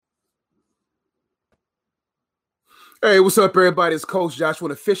Hey, what's up, everybody? It's Coach Josh. I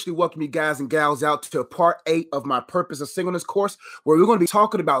want to officially welcome you guys and gals out to part 8 of my Purpose of Singleness course, where we're going to be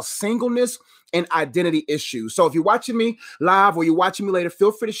talking about singleness and identity issues. So if you're watching me live or you're watching me later,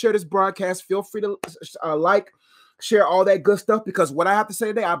 feel free to share this broadcast. Feel free to share all that good stuff, because what I have to say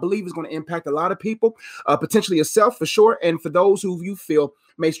today, I believe is going to impact a lot of people, potentially yourself for sure, and for those who you feel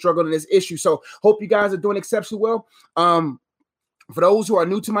may struggle in this issue. So hope you guys are doing exceptionally well. For those who are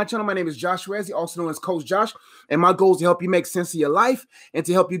new to my channel, my name is Josh Rezzi, also known as Coach Josh, and my goal is to help you make sense of your life and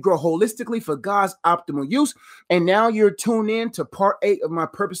to help you grow holistically for God's optimal use. And now you're tuned in to part 8 of my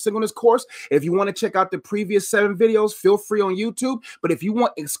Purpose Singleness course. If you want to check out the previous 7 videos, feel free on YouTube. But if you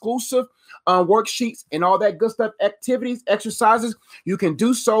want exclusive worksheets and all that good stuff, activities, exercises, you can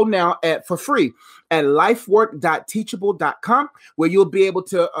do so now for free at lifework.teachable.com, where you'll be able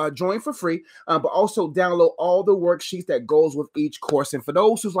to join for free, but also download all the worksheets that goes with each course. And for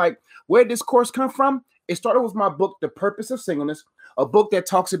those who's like, where did this course come from? It started with my book, The Purpose of Singleness, a book that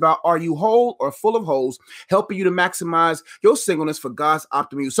talks about, are you whole or full of holes, helping you to maximize your singleness for God's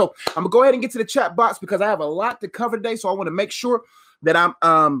optimal use. So I'm gonna go ahead and get to the chat box because I have a lot to cover today. So I want to make sure that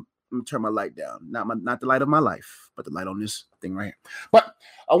I'm let me turn my light down. Not the light of my life, but the light on this thing right here. But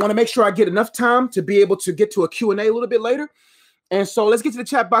I want to make sure I get enough time to be able to get to a Q&A a little bit later. And so let's get to the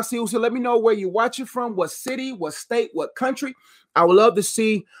chat box. So let me know where you're watching from, what city, what state, what country. I would love to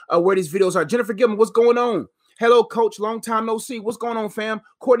see where these videos are. Jennifer Gilman, what's going on? Hello, Coach. Long time no see. What's going on, fam?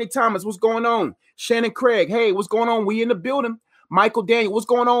 Courtney Thomas, what's going on? Shannon Craig, hey, what's going on? We in the building. Michael Daniel, what's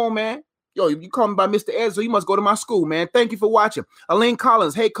going on, man? Yo, you call me by Mr. Ed, so you must go to my school, man. Thank you for watching. Aline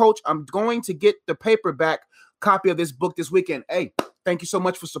Collins, hey, Coach, I'm going to get the paperback copy of this book this weekend. Hey, thank you so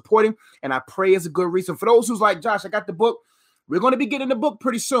much for supporting, and I pray it's a good reason. For those who's like, Josh, I got the book. We're going to be getting the book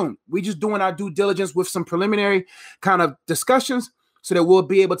pretty soon. We're just doing our due diligence with some preliminary kind of discussions so that we'll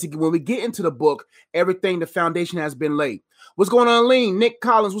be able to, when we get into the book, everything, the foundation has been laid. What's going on, Aline? Nick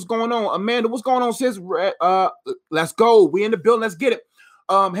Collins, what's going on? Amanda, what's going on, sis? Let's go. We in the building. Let's get it.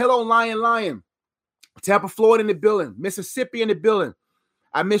 Hello, Lion. Tampa, Florida in the building. Mississippi in the building.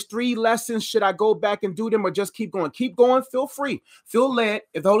 I missed 3 lessons. Should I go back and do them or just keep going? Keep going. Feel free. Feel led.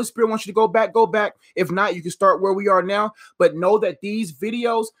 If the Holy Spirit wants you to go back, go back. If not, you can start where we are now. But know that these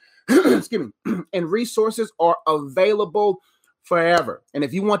videos excuse me, and resources are available forever. And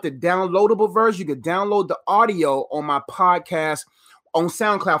if you want the downloadable version, you can download the audio on my podcast on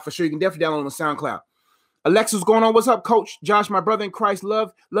SoundCloud for sure. You can definitely download it on SoundCloud. Alexa, what's going on? What's up, Coach Josh, my brother in Christ?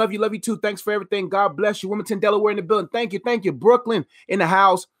 Love you too. Thanks for everything. God bless you. Wilmington, Delaware in the building. Thank you. Brooklyn in the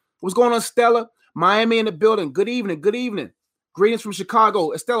house. What's going on, Stella? Miami in the building. Good evening. Greetings from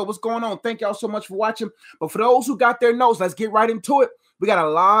Chicago. Estella, what's going on? Thank y'all so much for watching. But for those who got their notes, let's get right into it. We got a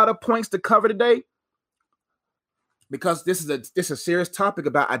lot of points to cover today because this is a serious topic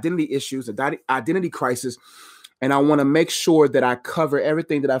about identity issues, identity crisis. And I want to make sure that I cover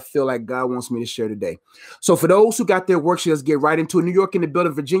everything that I feel like God wants me to share today. So for those who got their worksheets, let's get right into it. New York in the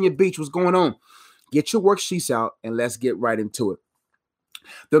building, Virginia Beach, what's going on? Get your worksheets out and let's get right into it.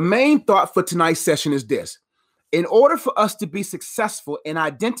 The main thought for tonight's session is this. In order for us to be successful in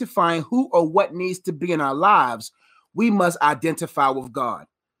identifying who or what needs to be in our lives, we must identify with God.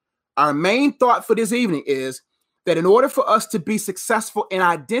 Our main thought for this evening is that in order for us to be successful in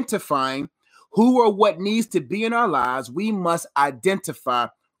identifying who or what needs to be in our lives, we must identify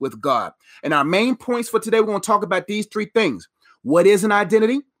with God. And our main points for today, we're going to talk about these 3 things. What is an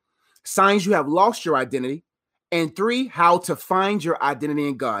identity? Signs you have lost your identity. And 3, how to find your identity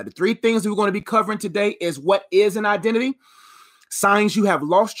in God. The 3 things we're going to be covering today is what is an identity, signs you have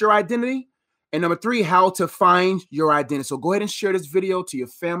lost your identity, and number 3, how to find your identity. So go ahead and share this video to your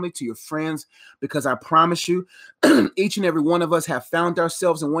family, to your friends, because I promise you, each and every one of us have found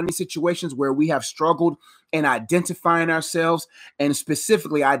ourselves in one of these situations where we have struggled in identifying ourselves and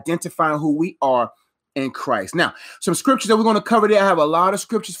specifically identifying who we are in Christ. Now, some scriptures that we're going to cover there. I have a lot of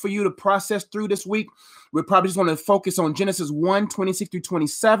scriptures for you to process through this week. We're probably just going to focus on Genesis 1, 26 through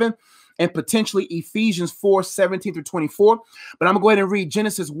 27, and potentially Ephesians 4, 17 through 24. But I'm going to go ahead and read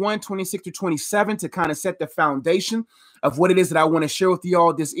Genesis 1, 26 through 27 to kind of set the foundation of what it is that I want to share with you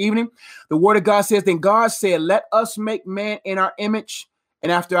all this evening. The word of God says, then God said, let us make man in our image and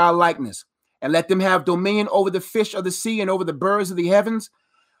after our likeness, and let them have dominion over the fish of the sea and over the birds of the heavens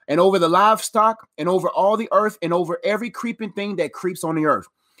and over the livestock and over all the earth and over every creeping thing that creeps on the earth.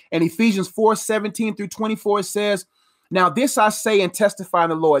 And Ephesians 4, 17 through 24 says, now this I say and testify in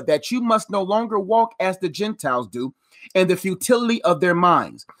the Lord, that you must no longer walk as the Gentiles do in the futility of their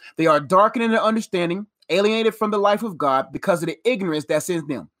minds. They are darkened in their understanding, alienated from the life of God because of the ignorance that's in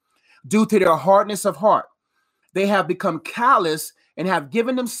them, due to their hardness of heart. They have become callous and have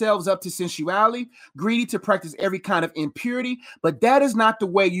given themselves up to sensuality, greedy to practice every kind of impurity. But that is not the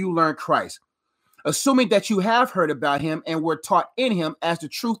way you learn Christ, assuming that you have heard about him and were taught in him as the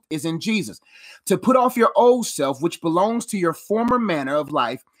truth is in Jesus, to put off your old self, which belongs to your former manner of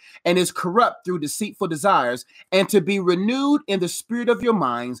life and is corrupt through deceitful desires, and to be renewed in the spirit of your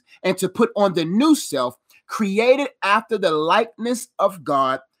minds, and to put on the new self, created after the likeness of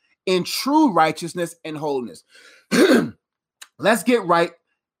God in true righteousness and holiness. Let's get right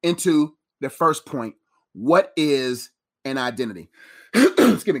into the first point. What is an identity?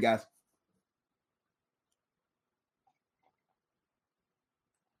 Excuse me, guys.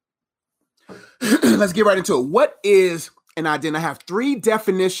 Let's get right into it. What is an identity? I have three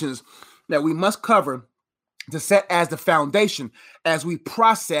definitions that we must cover to set as the foundation as we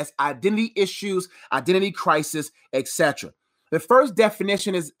process identity issues, identity crisis, etc. The first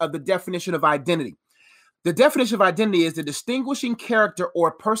definition is the definition of identity. The definition of identity is the distinguishing character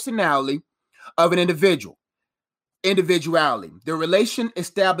or personality of an individual. Individuality, the relation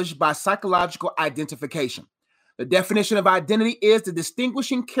established by psychological identification. The definition of identity is the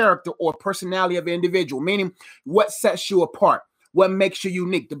distinguishing character or personality of an individual, meaning what sets you apart, what makes you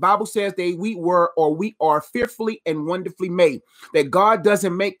unique. The Bible says that we are fearfully and wonderfully made, that God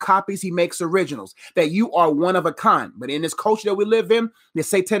doesn't make copies, he makes originals, that you are one of a kind. But in this culture that we live in, the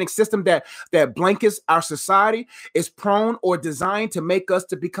satanic system that blankets our society is prone or designed to make us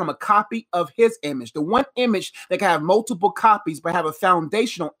to become a copy of his image. The one image that can have multiple copies but have a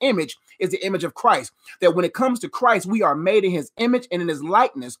foundational image is the image of Christ. That when it comes to Christ, we are made in his image and in his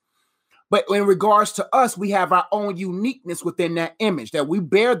likeness. But in regards to us, we have our own uniqueness within that image, that we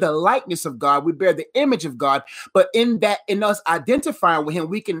bear the likeness of God, we bear the image of God. But in us identifying with him,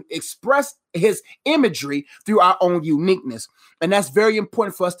 we can express his imagery through our own uniqueness. And that's very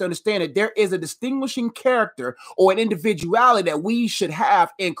important for us to understand, that there is a distinguishing character or an individuality that we should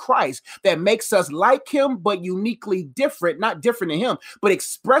have in Christ that makes us like him, but uniquely different, not different than him, but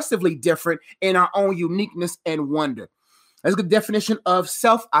expressively different in our own uniqueness and wonder. That's a good definition of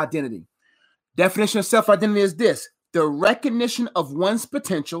self-identity. Definition of self-identity is this: the recognition of one's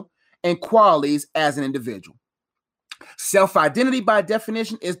potential and qualities as an individual. Self-identity, by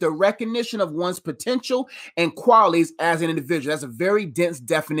definition, is the recognition of one's potential and qualities as an individual. That's a very dense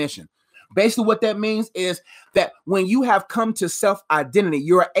definition. Basically, what that means is that when you have come to self-identity,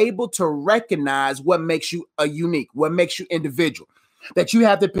 you're able to recognize what makes you a unique, what makes you individual. That you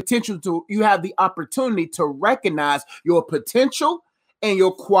have the potential to, you have the opportunity to recognize your potential and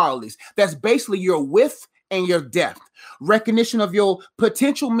your qualities. That's basically your width and your depth. Recognition of your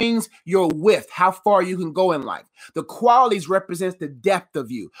potential means your width, how far you can go in life. The qualities represents the depth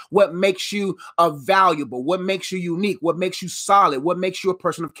of you, what makes you valuable, what makes you unique, what makes you solid, what makes you a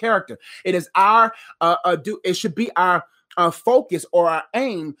person of character. It is it should be our focus or our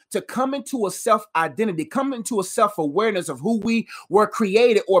aim to come into a self-identity, come into a self-awareness of who we were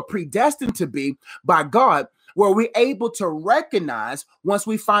created or predestined to be by God, where we're able to recognize, once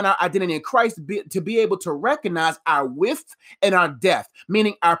we find our identity in Christ, to be able to recognize our width and our depth,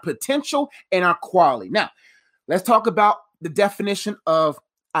 meaning our potential and our quality. Now, let's talk about the definition of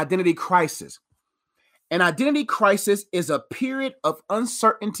identity crisis. An identity crisis is a period of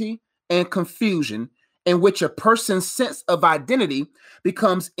uncertainty and confusion in which a person's sense of identity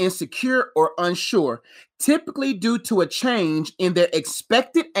becomes insecure or unsure, typically due to a change in their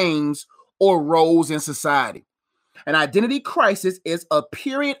expected aims or roles in society. An identity crisis is a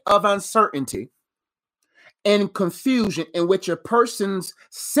period of uncertainty and confusion in which a person's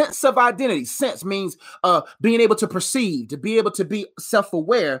sense of identity, sense means being able to perceive, to be able to be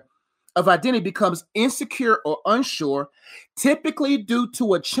self-aware of identity, becomes insecure or unsure, typically due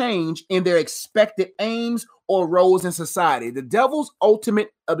to a change in their expected aims or roles in society. The devil's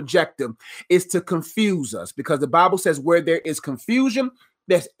ultimate objective is to confuse us, because the Bible says where there is confusion,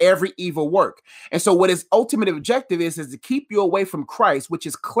 there's every evil work. And so what his ultimate objective is to keep you away from Christ, which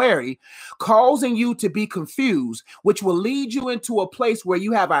is clarity, causing you to be confused, which will lead you into a place where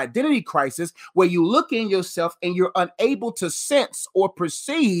you have identity crisis, where you look in yourself and you're unable to sense or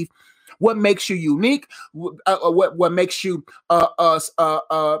perceive what makes you unique, what makes you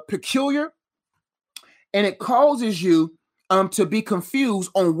peculiar. And it causes you to be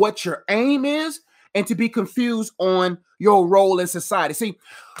confused on what your aim is, and to be confused on your role in society. See,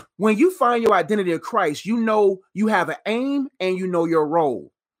 when you find your identity in Christ, you know you have an aim and you know your role.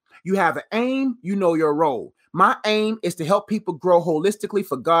 You have an aim, you know your role. My aim is to help people grow holistically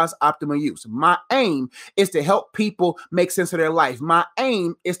for God's optimal use. My aim is to help people make sense of their life. My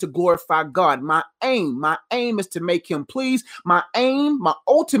aim is to glorify God. My aim is to make him pleased. My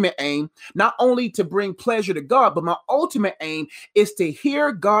ultimate aim, not only to bring pleasure to God, but my ultimate aim is to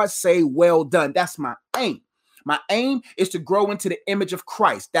hear God say, well done. That's my aim. My aim is to grow into the image of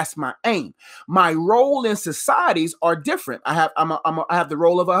Christ. That's my aim. My role in societies are different. I have the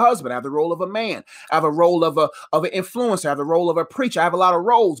role of a husband. I have the role of a man. I have a role of an influencer. I have the role of a preacher. I have a lot of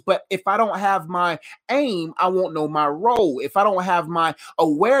roles. But if I don't have my aim, I won't know my role. If I don't have my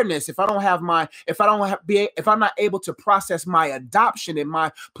awareness, if I'm not able to process my adoption in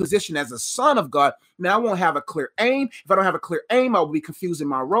my position as a son of God, then I won't have a clear aim. If I don't have a clear aim, I will be confusing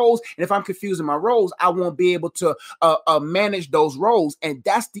my roles. And if I'm confusing my roles, I won't be able to manage those roles. And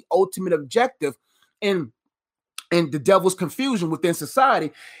that's the ultimate objective in the devil's confusion within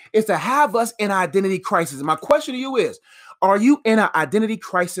society, is to have us in identity crisis. And my question to you is, are you in an identity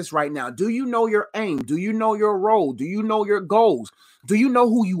crisis right now? Do you know your aim? Do you know your role? Do you know your goals? Do you know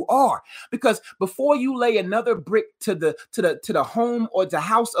who you are? Because before you lay another brick to the home or the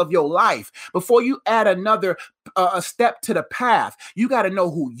house of your life, before you add another a step to the path, you got to know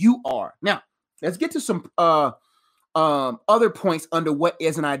who you are. Now, let's get to some other points under what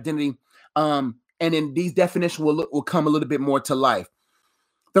is an identity. And then these definitions will come a little bit more to life.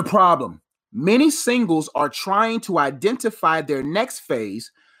 The problem: many singles are trying to identify their next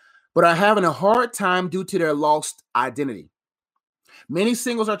phase, but are having a hard time due to their lost identity. Many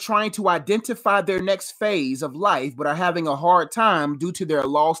singles are trying to identify their next phase of life, but are having a hard time due to their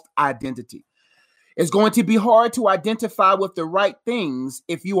lost identity. It's going to be hard to identify with the right things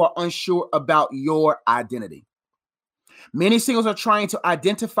if you are unsure about your identity. Many singles are trying to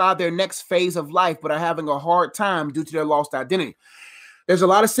identify their next phase of life, but are having a hard time due to their lost identity. There's a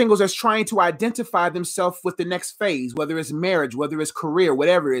lot of singles that's trying to identify themselves with the next phase, whether it's marriage, whether it's career,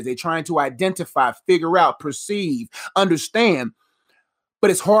 whatever it is. They're trying to identify, figure out, perceive, understand. But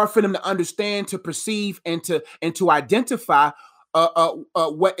it's hard for them to understand, to perceive, and to identify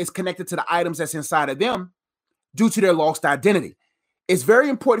what is connected to the items that's inside of them due to their lost identity. It's very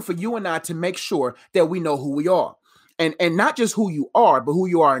important for you and I to make sure that we know who we are. And not just who you are, but who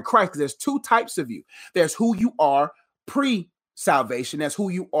you are in Christ. Because there's two types of you. There's who you are pre-salvation. That's who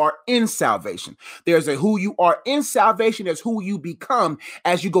you are in salvation. There's a who you are in salvation. There's who you become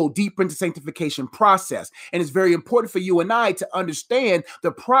as you go deeper into sanctification process. And it's very important for you and I to understand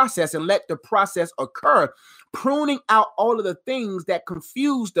the process and let the process occur, pruning out all of the things that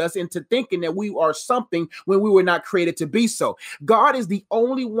confused us into thinking that we are something when we were not created to be so. God is the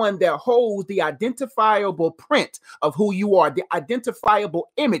only one that holds the identifiable print of who you are, the identifiable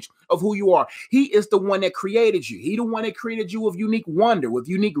image of who you are. He is the one that created you. He's the one that created you with unique wonder, with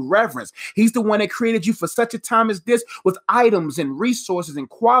unique reverence. He's the one that created you for such a time as this, with items and resources and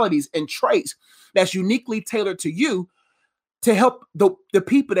qualities and traits that's uniquely tailored to you to help the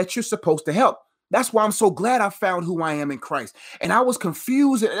people that you're supposed to help. That's why I'm so glad I found who I am in Christ. And I was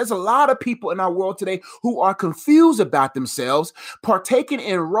confused. There's a lot of people in our world today who are confused about themselves, partaking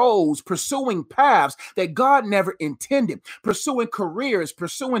in roles, pursuing paths that God never intended, pursuing careers,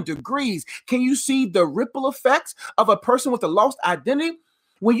 pursuing degrees. Can you see the ripple effects of a person with a lost identity?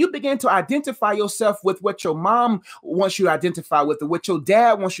 When you begin to identify yourself with what your mom wants you to identify with, or what your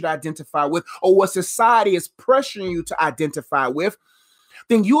dad wants you to identify with, or what society is pressuring you to identify with,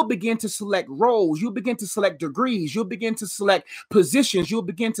 then you'll begin to select roles, you'll begin to select degrees, you'll begin to select positions, you'll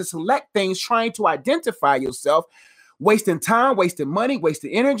begin to select things trying to identify yourself, wasting time, wasting money,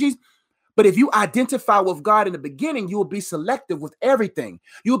 wasting energies. But if you identify with God in the beginning, you will be selective with everything.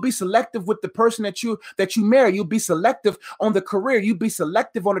 You'll be selective with the person that you marry. You'll be selective on the career. You'll be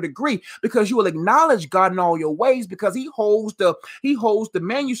selective on a degree, because you will acknowledge God in all your ways, because he holds the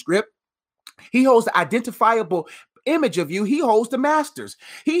manuscript. He holds the identifiable image of you. He holds the masters.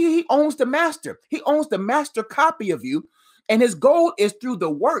 He owns the master. He owns the master copy of you. And his goal is through the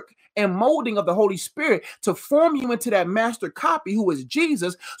work and molding of the Holy Spirit to form you into that master copy, who is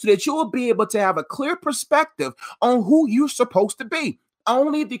Jesus, so that you will be able to have a clear perspective on who you're supposed to be.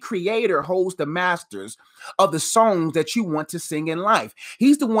 Only the Creator holds the masters of the songs that you want to sing in life.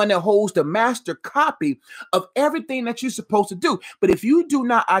 He's the one that holds the master copy of everything that you're supposed to do. But if you do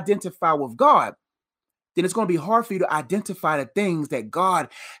not identify with God, then it's going to be hard for you to identify the things that God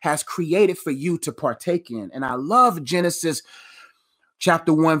has created for you to partake in. And I love Genesis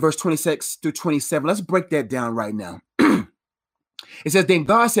chapter 1, verse 26 through 27. Let's break that down right now. It says, then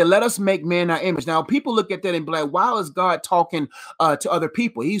God said, let us make man in our image. Now, people look at that and be like, why is God talking to other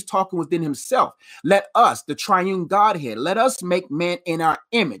people? He's talking within himself. Let us, the triune Godhead, let us make man in our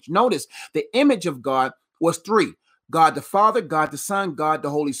image. Notice the image of God was three. God the Father, God the Son, God the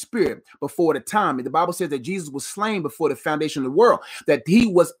Holy Spirit before the time. And the Bible says that Jesus was slain before the foundation of the world, that he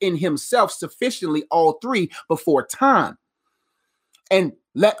was in himself sufficiently all three before time. And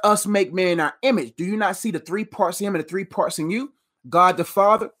let us make man in our image. Do you not see the three parts in him and the three parts in you? God the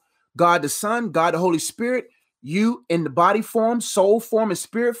Father, God the Son, God the Holy Spirit. You in the body form, soul form, and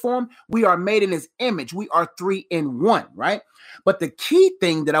spirit form, we are made in his image. We are three in one, right? But the key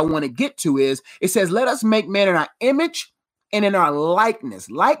thing that I want to get to is it says, let us make man in our image and in our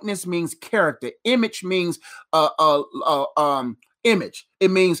likeness. Likeness means character. Image means image.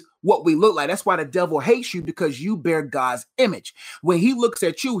 It means what we look like. That's why the devil hates you, because you bear God's image. When he looks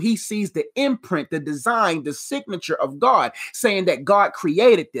at you, he sees the imprint, the design, the signature of God, saying that God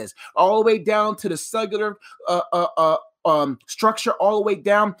created this, all the way down to the cellular structure, all the way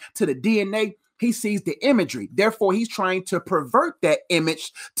down to the DNA. He sees the imagery. Therefore, he's trying to pervert that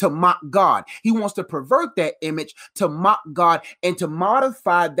image to mock God. He wants to pervert that image to mock God and to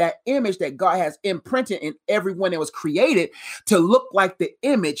modify that image that God has imprinted in everyone that was created to look like the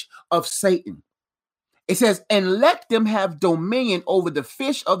image of Satan. It says, and let them have dominion over the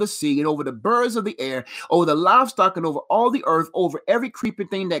fish of the sea and over the birds of the air, over the livestock and over all the earth, over every creeping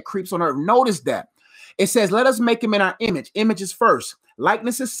thing that creeps on earth. Notice that. It says, let us make him in our image. Image is first.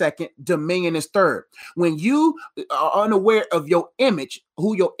 Likeness is second. Dominion is third. When you are unaware of your image,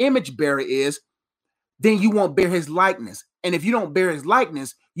 who your image bearer is, then you won't bear his likeness. And if you don't bear his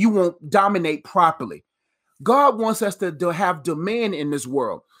likeness, you won't dominate properly. God wants us to have dominion in this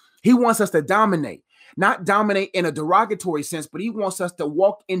world. He wants us to dominate. Not dominate in a derogatory sense, but he wants us to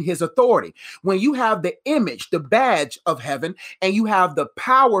walk in his authority. When you have the image, the badge of heaven, and you have the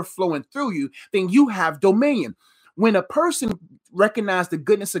power flowing through you, then you have dominion. When a person recognizes the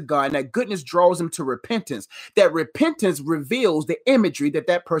goodness of God and that goodness draws them to repentance, that repentance reveals the imagery that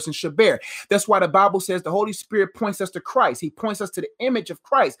that person should bear. That's why the Bible says the Holy Spirit points us to Christ. He points us to the image of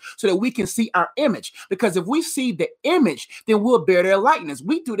Christ so that we can see our image. Because if we see the image, then we'll bear their likeness.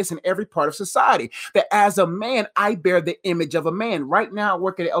 We do this in every part of society. That as a man, I bear the image of a man. Right now, I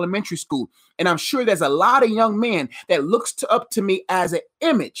work at an elementary school, and I'm sure there's a lot of young men that looks up to me as an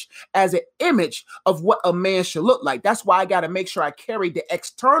image of what a man should look like. That's why I got to make sure I carry the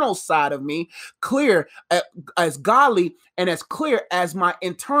external side of me clear, as godly and as clear as my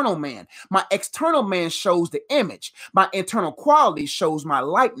internal man. My external man shows the image. My internal quality shows my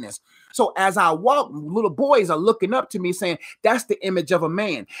likeness. So as I walk, little boys are looking up to me saying, that's the image of a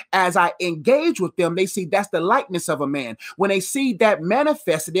man. As I engage with them, they see that's the likeness of a man. When they see that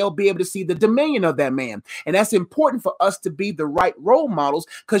manifested, they'll be able to see the dominion of that man. And that's important for us to be the right role models,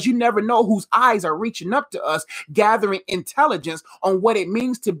 because you never know whose eyes are reaching up to us, gathering intelligence on what it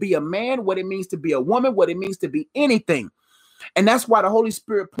means to be a man, what it means to be a woman, what it means to be anything. And that's why the Holy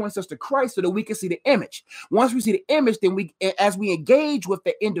Spirit points us to Christ so that we can see the image. Once we see the image, then as we engage with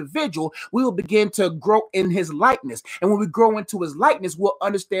the individual, we will begin to grow in his likeness. And when we grow into his likeness, we'll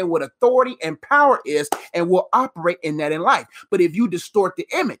understand what authority and power is, and we'll operate in that in life. But if you distort the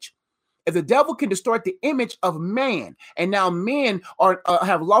image, if the devil can distort the image of man, and now men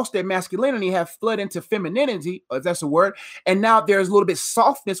have lost their masculinity, have fled into femininity, if that's a word, and now there's a little bit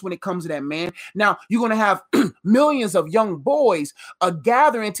softness when it comes to that man. Now you're going to have millions of young boys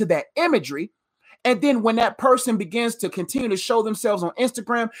gather into that imagery. And then when that person begins to continue to show themselves on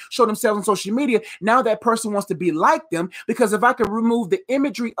Instagram, show themselves on social media, now that person wants to be like them, because if I can remove the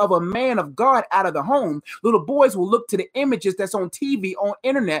imagery of a man of God out of the home, little boys will look to the images that's on TV, on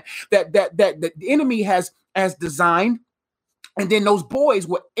internet, that the enemy has designed. And then those boys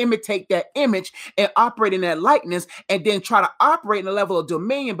will imitate that image and operate in that likeness, and then try to operate in a level of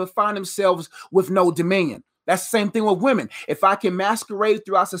dominion, but find themselves with no dominion. That's the same thing with women. If I can masquerade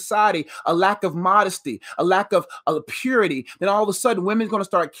throughout society a lack of modesty, a lack of purity, then all of a sudden women's going to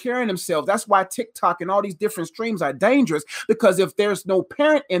start carrying themselves. That's why TikTok and all these different streams are dangerous, because if there's no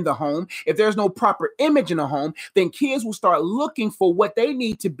parent in the home, if there's no proper image in the home, then kids will start looking for what they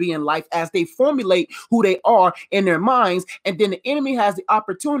need to be in life as they formulate who they are in their minds. And then the enemy has the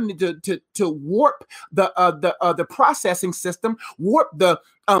opportunity to warp the processing system, warp the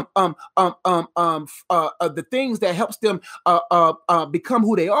things that helps them become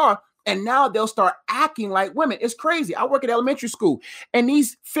who they are. And now they'll start acting like women. It's crazy. I work at elementary school, and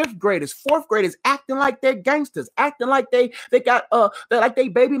these fifth graders, fourth graders acting like they're gangsters, acting like they got they're like they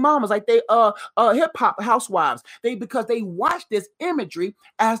baby mamas, like they hip hop housewives. Because they watch this imagery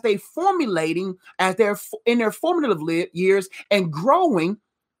as they formulating, as they're in their formative years and growing.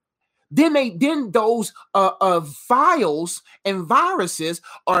 then those files and viruses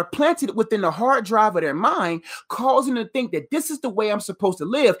are planted within the hard drive of their mind, causing them to think that this is the way I'm supposed to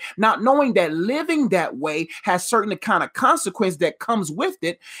live, not knowing that living that way has certain kind of consequence that comes with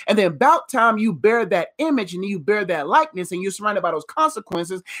it. And then about time you bear that image and you bear that likeness and you're surrounded by those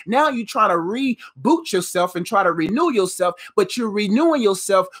consequences, now you try to reboot yourself and try to renew yourself, but you're renewing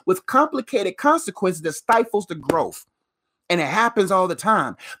yourself with complicated consequences that stifles the growth. And it happens all the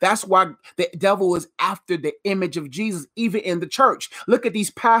time. That's why the devil is after the image of Jesus, even in the church. Look at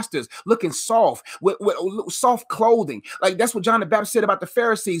these pastors looking soft with soft clothing. Like that's what John the Baptist said about the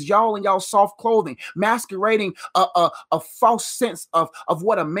Pharisees. Y'all and y'all soft clothing, masquerading a false sense of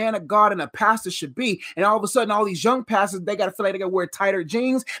what a man of God and a pastor should be. And all of a sudden, all these young pastors, they got to feel like they got to wear tighter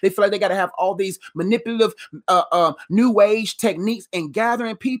jeans. They feel like they got to have all these manipulative new age techniques and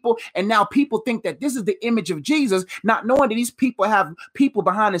gathering people. And now people think that this is the image of Jesus, not knowing that these people have people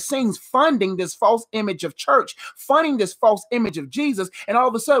behind the scenes funding this false image of church, funding this false image of Jesus. And all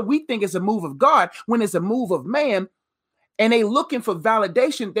of a sudden we think it's a move of God when it's a move of man. And they looking for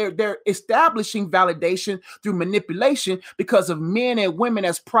validation. They're establishing validation through manipulation because of men and women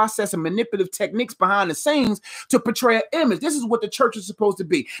as processing manipulative techniques behind the scenes to portray an image. This is what the church is supposed to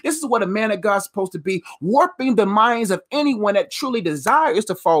be. This is what a man of God is supposed to be, warping the minds of anyone that truly desires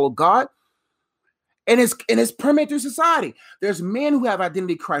to follow God. And it's permeated through society. There's men who have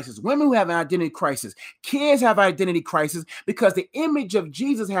identity crisis, women who have an identity crisis, kids have identity crisis because the image of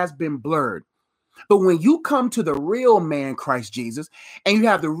Jesus has been blurred. But when you come to the real man, Christ Jesus, and you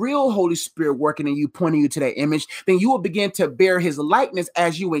have the real Holy Spirit working in you, pointing you to that image, then you will begin to bear his likeness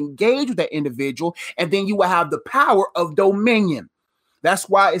as you engage with that individual, and then you will have the power of dominion. That's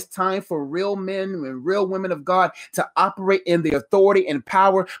why it's time for real men and real women of God to operate in the authority and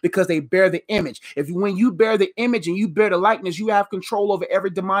power because they bear the image. When you bear the image and you bear the likeness, you have control over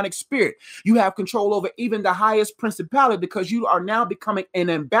every demonic spirit. You have control over even the highest principality because you are now becoming an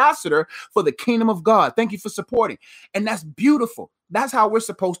ambassador for the kingdom of God. Thank you for supporting. And that's beautiful. That's how we're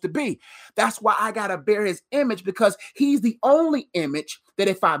supposed to be. That's why I got to bear his image, because he's the only image that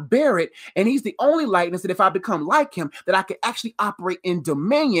if I bear it, and he's the only likeness that if I become like him, that I can actually operate in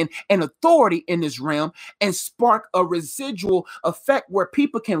dominion and authority in this realm and spark a residual effect where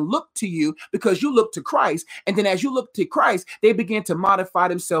people can look to you because you look to Christ. And then as you look to Christ, they begin to modify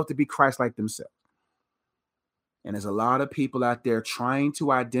themselves to be Christ-like themselves. And there's a lot of people out there trying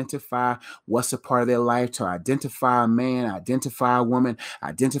to identify what's a part of their life, to identify a man, identify a woman,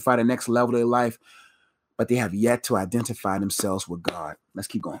 identify the next level of their life, but they have yet to identify themselves with God. Let's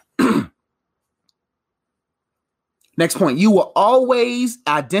keep going. Next point, you will always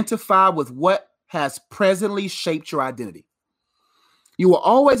identify with what has presently shaped your identity. You will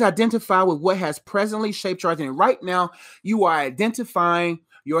always identify with what has presently shaped your identity. Right now, you are identifying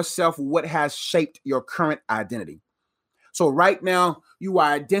yourself with what has shaped your current identity. So right now you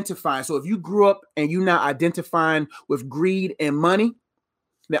are identifying. So if you grew up and you're not identifying with greed and money,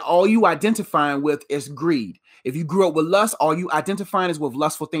 then all you identifying with is greed. If you grew up with lust, all you identifying is with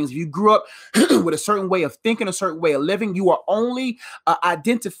lustful things. If you grew up with a certain way of thinking, a certain way of living, you are only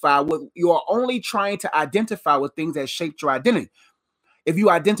you are only trying to identify with things that shaped your identity. If you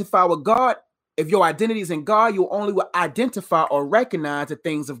identify with God, if your identity is in God, you only will identify or recognize the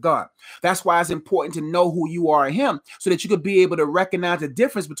things of God. That's why it's important to know who you are in him so that you could be able to recognize the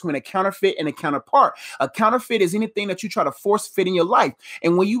difference between a counterfeit and a counterpart. A counterfeit is anything that you try to force fit in your life.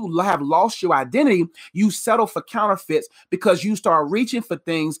 And when you have lost your identity, you settle for counterfeits because you start reaching for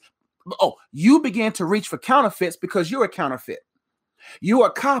things. You begin to reach for counterfeits because you're a counterfeit. You're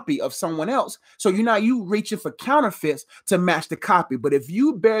a copy of someone else. So you reaching for counterfeits to match the copy. But if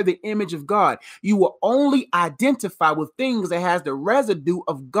you bear the image of God, you will only identify with things that has the residue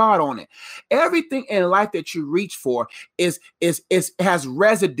of God on it. Everything in life that you reach for has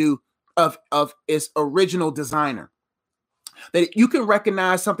residue of its original designer. That you can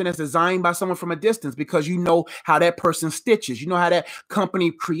recognize something that's designed by someone from a distance because you know how that person stitches, you know how that company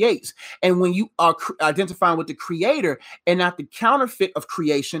creates. And when you are identifying with the creator and not the counterfeit of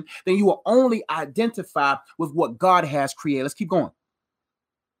creation, then you will only identify with what God has created. Let's keep going.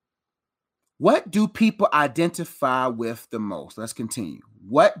 What do people identify with the most? Let's continue.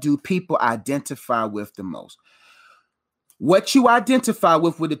 What do people identify with the most? What you identify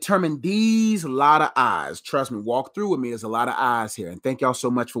with will determine these lot of eyes. Trust me, walk through with me. There's a lot of eyes here. And thank y'all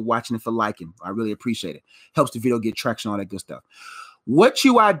so much for watching and for liking. I really appreciate it. Helps the video get traction, all that good stuff. What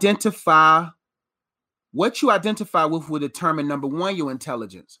you identify with will determine, number one, your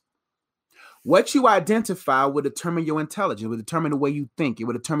intelligence. What you identify will determine your intelligence, will determine the way you think. It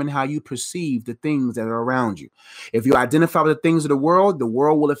will determine how you perceive the things that are around you. If you identify with the things of the world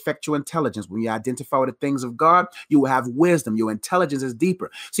will affect your intelligence. When you identify with the things of God, you will have wisdom. Your intelligence is deeper.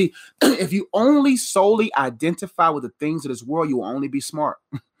 See, if you only solely identify with the things of this world, you will only be smart.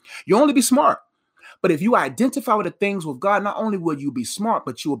 You'll only be smart. But if you identify with the things with God, not only will you be smart,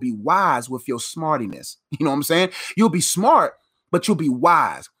 but you will be wise with your smartiness. You know what I'm saying? You'll be smart, but you'll be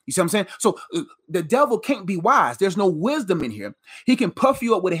wise. You see what I'm saying? So the devil can't be wise. There's no wisdom in here. He can puff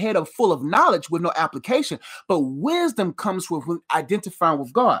you up with a head full of knowledge with no application. But wisdom comes with identifying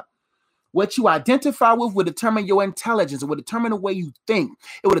with God. What you identify with will determine your intelligence. It will determine the way you think.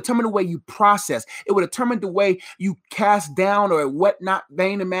 It will determine the way you process. It will determine the way you cast down or whatnot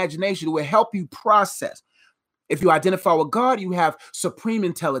vain imagination. It will help you process. If you identify with God, you have supreme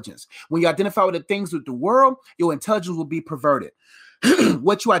intelligence. When you identify with the things of the world, your intelligence will be perverted.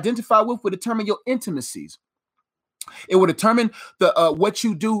 What you identify with will determine your intimacies. It will determine what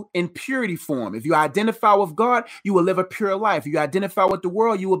you do in purity form. If you identify with God, you will live a pure life. If you identify with the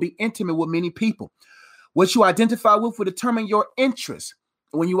world, you will be intimate with many people. What you identify with will determine your interests.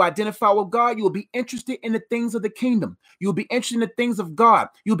 When you identify with God, you will be interested in the things of the kingdom. You'll be interested in the things of God.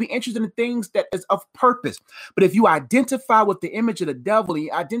 You'll be interested in the things that is of purpose. But if you identify with the image of the devil and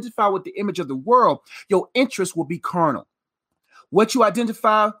you identify with the image of the world, your interests will be carnal. What you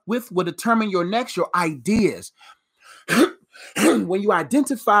identify with will determine your ideas. When you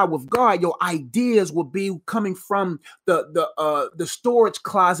identify with God, your ideas will be coming from the storage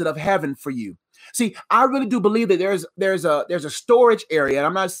closet of heaven for you. See, I really do believe that there's a storage area, and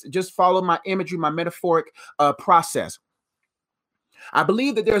I'm not just following my imagery, my metaphoric process. I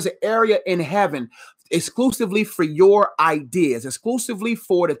believe that there's an area in heaven exclusively for your ideas, exclusively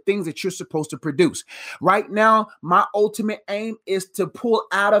for the things that you're supposed to produce. Right now, my ultimate aim is to pull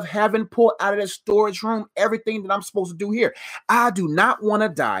out of heaven, pull out of that storage room, everything that I'm supposed to do here. I do not want to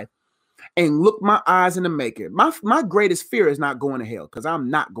die and look my eyes in the maker. My greatest fear is not going to hell, because I'm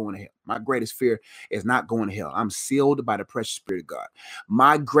not going to hell. My greatest fear is not going to hell. I'm sealed by the precious Spirit of God.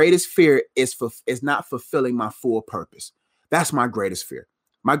 My greatest fear is not fulfilling my full purpose. That's my greatest fear.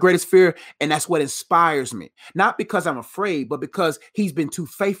 My greatest fear, and that's what inspires me. Not because I'm afraid, but because he's been too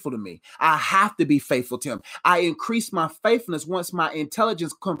faithful to me. I have to be faithful to him. I increase my faithfulness once my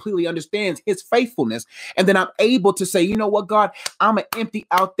intelligence completely understands his faithfulness. And then I'm able to say, you know what, God, I'm going to empty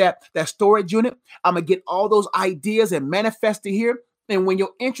out that storage unit. I'm going to get all those ideas and manifest it here. And when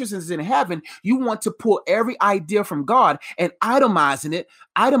your interest is in heaven, you want to pull every idea from God and itemize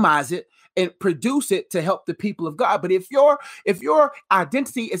it, and produce it to help the people of God. But if your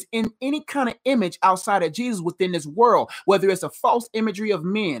identity is in any kind of image outside of Jesus within this world, whether it's a false imagery of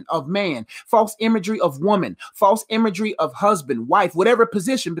man, false imagery of woman, false imagery of husband, wife, whatever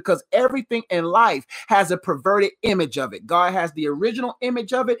position, because everything in life has a perverted image of it. God has the original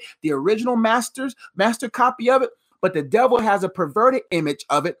image of it, the original master copy of it, but the devil has a perverted image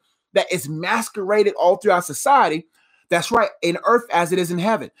of it that is masqueraded all throughout society. That's right, in earth as it is in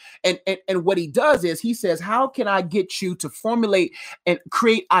heaven. And what he does is he says, how can I get you to formulate and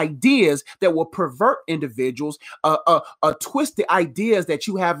create ideas that will pervert individuals, twist the ideas that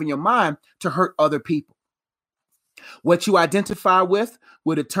you have in your mind to hurt other people? What you identify with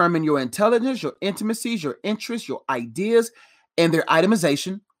will determine your intelligence, your intimacies, your interests, your ideas, and their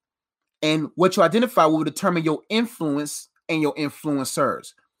itemization. And what you identify will determine your influence and your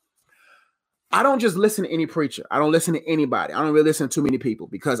influencers. I don't just listen to any preacher. I don't listen to anybody. I don't really listen to too many people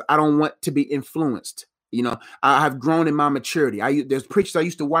because I don't want to be influenced. You know, I have grown in my maturity. There's preachers I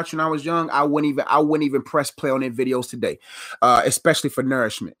used to watch when I was young. I wouldn't even press play on their videos today, especially for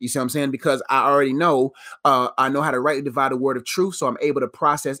nourishment. You see what I'm saying? Because I already know, I know how to rightly divide the word of truth. So I'm able to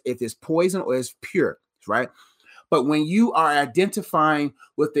process if it's poison or it's pure, right? But when you are identifying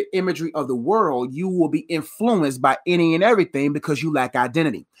with the imagery of the world, you will be influenced by any and everything because you lack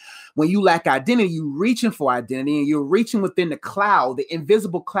identity. When you lack identity, you're reaching for identity and you're reaching within the cloud, the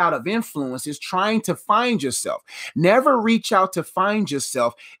invisible cloud of influence is trying to find yourself. Never reach out to find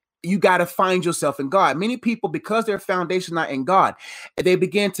yourself. You got to find yourself in God. Many people, because their foundation not in God, they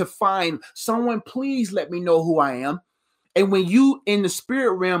begin to find someone, please let me know who I am. And when you in the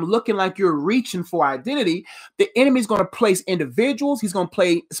spirit realm looking like you're reaching for identity, the enemy is going to place individuals. He's going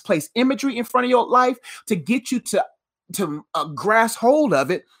to place imagery in front of your life to get you to grasp hold of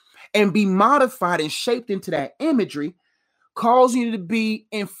it and be modified and shaped into that imagery, causing you to be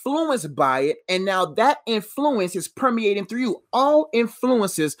influenced by it. And now that influence is permeating through you. All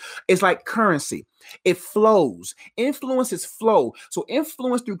influences is like currency. It flows. Influences flow. So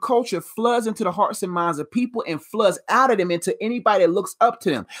influence through culture floods into the hearts and minds of people and floods out of them into anybody that looks up to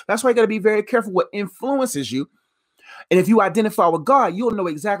them. That's why you got to be very careful what influences you. And if you identify with God, you'll know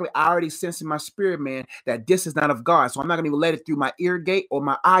exactly. I already sense in my spirit, man, that this is not of God. So I'm not going to even let it through my ear gate or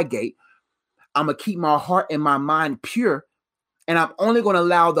my eye gate. I'm going to keep my heart and my mind pure. And I'm only going to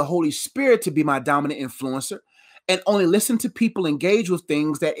allow the Holy Spirit to be my dominant influencer and only listen to people engage with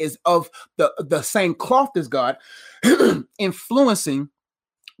things that is of the same cloth as God, influencing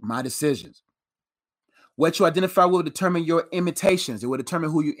my decisions. What you identify will determine your imitations. It will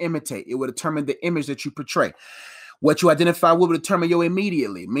determine who you imitate. It will determine the image that you portray. What you identify will determine your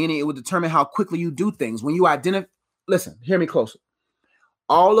immediately, meaning it will determine how quickly you do things. When you identify, listen, hear me closer.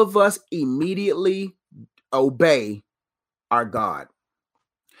 All of us immediately obey our God.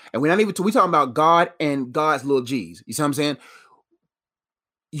 And we're not even, we talking about God and God's little G's. You see what I'm saying?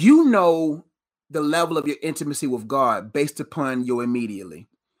 You know the level of your intimacy with God based upon your immediately.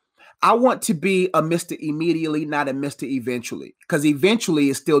 I want to be a Mr. Immediately, not a Mr. Eventually, because eventually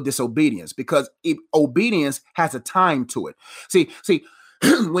is still disobedience, because obedience has a time to it. See,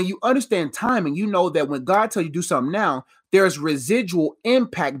 when you understand timing, you know that when God tells you to do something now, there's residual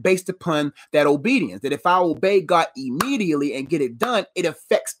impact based upon that obedience. That if I obey God immediately and get it done, it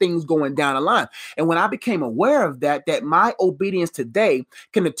affects things going down the line. And when I became aware of that my obedience today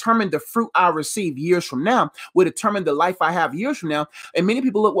can determine the fruit I receive years from now, will determine the life I have years from now. And many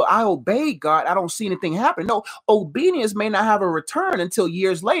people look, well, I obeyed God, I don't see anything happen. No, obedience may not have a return until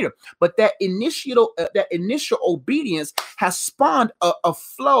years later, but that initial obedience has spawned a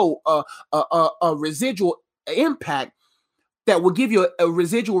flow, a residual impact that will give you a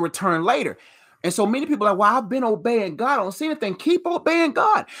residual return later. And so many people are like, well, I've been obeying God, I don't see anything. Keep obeying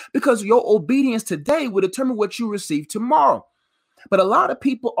God, because your obedience today will determine what you receive tomorrow. But a lot of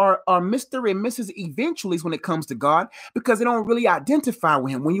people are Mr. and Mrs. Eventuallys when it comes to God, because they don't really identify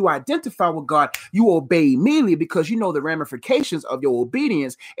with him. When you identify with God, you obey immediately because you know the ramifications of your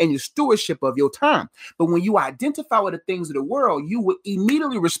obedience and your stewardship of your time. But when you identify with the things of the world, you will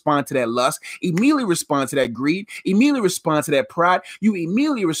immediately respond to that lust, immediately respond to that greed, immediately respond to that pride. You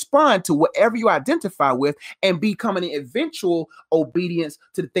immediately respond to whatever you identify with and become an eventual obedience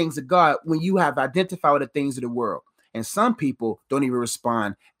to the things of God when you have identified with the things of the world. And some people don't even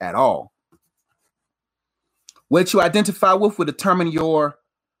respond at all. What you identify with will determine your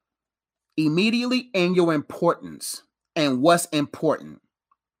immediately and your importance and what's important.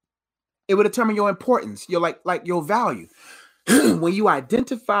 It will determine your importance, your like your value. When you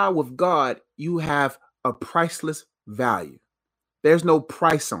identify with God, you have a priceless value. There's no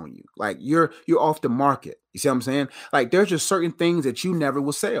price on you. Like you're off the market. You see what I'm saying? Like there's just certain things that you never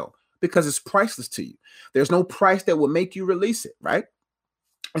will sell, because it's priceless to you. There's no price that will make you release it, right?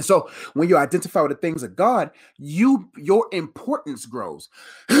 And so when you identify with the things of God, your importance grows.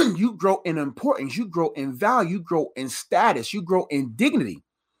 You grow in importance, you grow in value, you grow in status, you grow in dignity.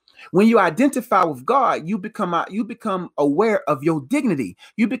 When you identify with God, you become aware of your dignity.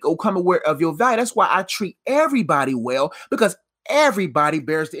 You become aware of your value. That's why I treat everybody well, because everybody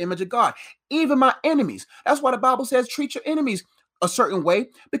bears the image of God, even my enemies. That's why the Bible says treat your enemies a certain way,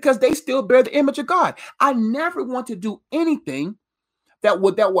 because they still bear the image of God. I never want to do anything that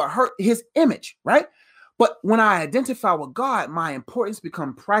would hurt his image, right? But when I identify with God, my importance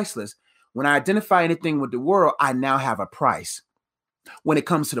becomes priceless. When I identify anything with the world, I now have a price when it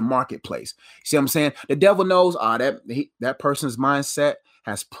comes to the marketplace. You see what I'm saying? The devil knows that person's mindset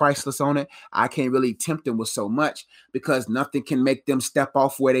has priceless on it. I can't really tempt them with so much, because nothing can make them step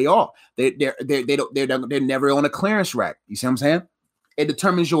off where they are. They're never on a clearance rack. You see what I'm saying? It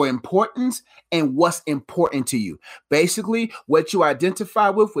determines your importance and what's important to you. Basically, what you identify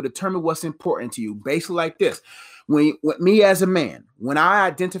with will determine what's important to you. Basically like this. With me as a man, when I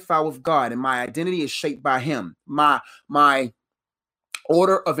identify with God and my identity is shaped by him, my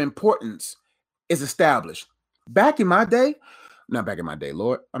order of importance is established. Back in my day, not back in my day,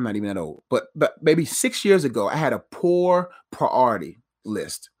 Lord, I'm not even that old, but maybe 6 years ago, I had a poor priority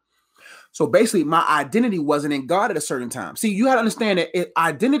list. So basically, my identity wasn't in God at a certain time. See, you got to understand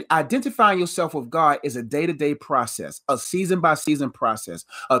that identifying yourself with God is a day-to-day process, a season-by-season process,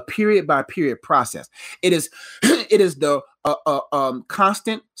 a period-by-period process. It is the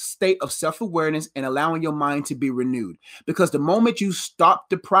constant state of self-awareness and allowing your mind to be renewed. Because the moment you stop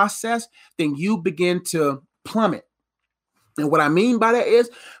the process, then you begin to plummet. And what I mean by that is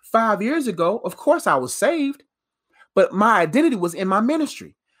 5 years ago, of course, I was saved, but my identity was in my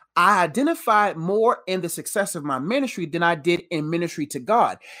ministry. I identified more in the success of my ministry than I did in ministry to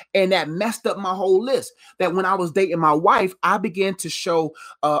God. And that messed up my whole list. That when I was dating my wife, I began to show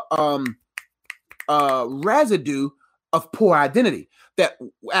residue of poor identity. That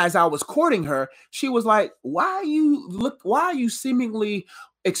as I was courting her, she was like, why are you seemingly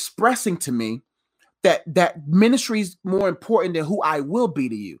expressing to me that ministry is more important than who I will be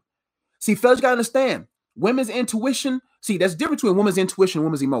to you? See, fellas, you gotta understand, women's intuition. See, there's a difference between women's intuition and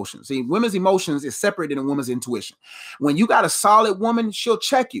women's emotions. See, women's emotions is separated than women's intuition. When you got a solid woman, she'll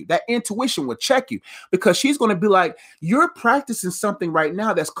check you. That intuition will check you because she's going to be like, you're practicing something right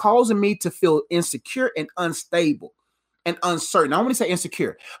now that's causing me to feel insecure and unstable and uncertain. I don't want to say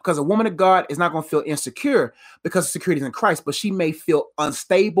insecure because a woman of God is not going to feel insecure because of security in Christ, but she may feel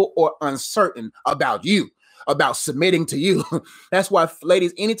unstable or uncertain about you, about submitting to you. That's why,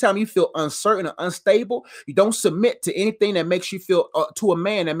 ladies, anytime you feel uncertain or unstable, you don't submit to anything that makes you feel to a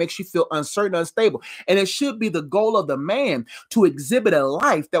man that makes you feel uncertain, unstable. And it should be the goal of the man to exhibit a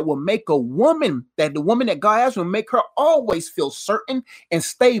life that will make a woman, that the woman that God has will make her always feel certain and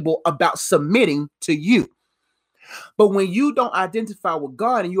stable about submitting to you. But when you don't identify with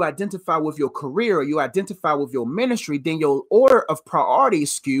God and you identify with your career or you identify with your ministry, then your order of priority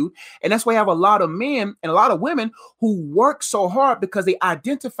is skewed. And that's why you have a lot of men and a lot of women who work so hard because they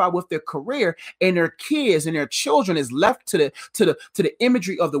identify with their career, and their kids and their children is left to the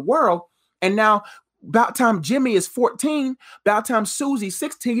imagery of the world. And now about time Jimmy is 14, about time Susie's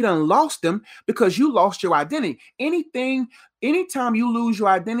 16, you done lost them because you lost your identity. Anytime you lose your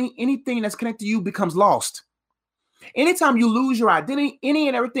identity, anything that's connected to you becomes lost. Anytime you lose your identity, any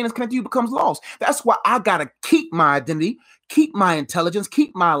and everything that's connected to you becomes lost. That's why I got to keep my identity, keep my intelligence,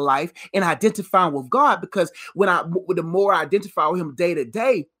 keep my life, and identifying with God. Because the more I identify with him day to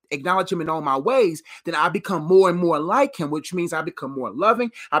day, acknowledge him in all my ways, then I become more and more like him, which means I become more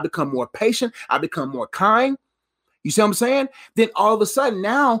loving, I become more patient, I become more kind. You see what I'm saying? Then all of a sudden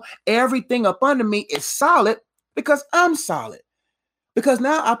now everything up under me is solid because I'm solid. Because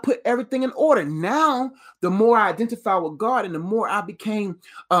now I put everything in order. Now, the more I identify with God and the more I became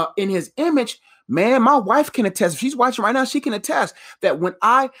in his image, man, my wife can attest. If she's watching right now, she can attest that when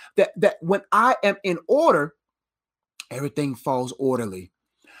I am in order, everything falls orderly.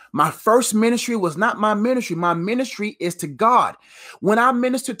 My first ministry was not my ministry. My ministry is to God. When I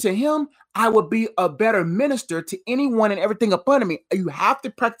minister to him, I will be a better minister to anyone and everything up under me. You have to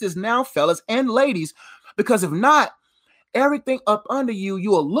practice now, fellas and ladies, because if not, everything up under you, you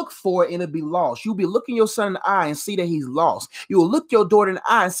will look for it and it'll be lost. You'll be looking your son in the eye and see that he's lost. You will look your daughter in the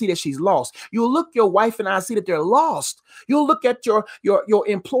eye and see that she's lost. You'll look your wife in the eye and see that they're lost. You'll look at your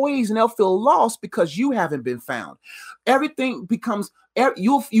employees and they'll feel lost because you haven't been found. Everything becomes,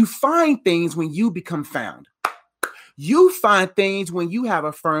 you find things when you become found. You find things when you have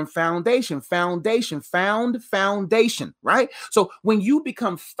a firm foundation, right? So when you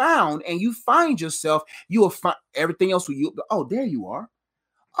become found and you find yourself, you will find everything else. Oh, there you are.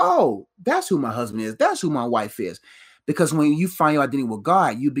 Oh, that's who my husband is. That's who my wife is. Because when you find your identity with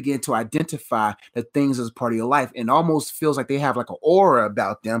God, you begin to identify the things as part of your life, and almost feels like they have like an aura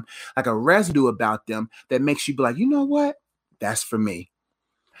about them, like a residue about them that makes you be like, you know what? That's for me.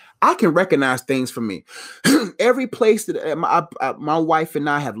 I can recognize things for me. Every place that my wife and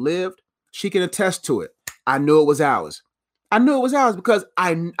I have lived, she can attest to it. I knew it was ours. I knew it was ours because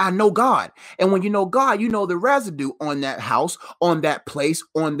I know God. And when you know God, you know the residue on that house, on that place,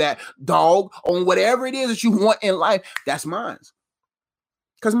 on that dog, on whatever it is that you want in life. That's mine.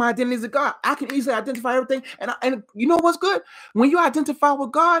 Because my identity is a God. I can easily identify everything. And you know what's good? When you identify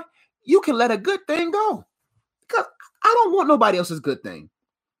with God, you can let a good thing go. Because I don't want nobody else's good thing.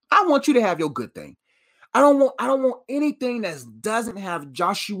 I want you to have your good thing. I don't want anything that doesn't have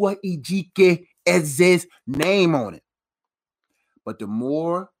Joshua Ejike Eze's name on it. But the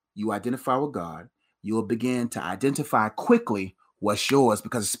more you identify with God, you will begin to identify quickly what's yours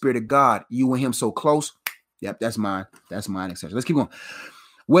because the Spirit of God, you and him so close. Yep, that's mine. That's mine, etc. Let's keep going.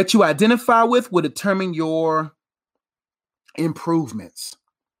 What you identify with will determine your improvements.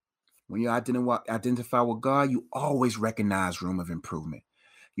 When you identify with God, you always recognize room of improvement.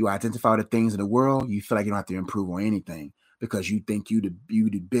 You identify the things in the world, you feel like you don't have to improve on anything because you think you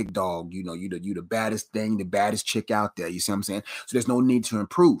the big dog, you the baddest thing, the baddest chick out there. You see what I'm saying? So there's no need to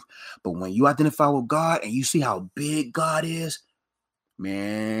improve. But when you identify with God and you see how big God is,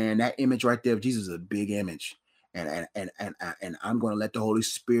 man, that image right there of Jesus is a big image. And I'm going to let the Holy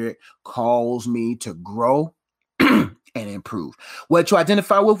Spirit cause me to grow and improve. What you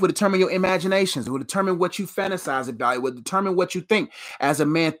identify with will determine your imaginations. It will determine what you fantasize about. It will determine what you think. As a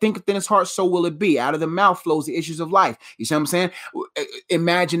man thinketh in his heart, so will it be. Out of the mouth flows the issues of life. You see what I'm saying?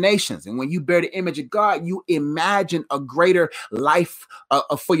 Imaginations. And when you bear the image of God, you imagine a greater life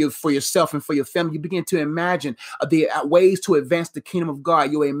for yourself and for your family. You begin to imagine the ways to advance the kingdom of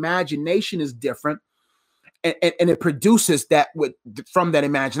God. Your imagination is different. And it produces that from that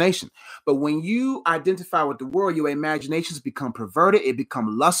imagination. But when you identify with the world, your imaginations become perverted. It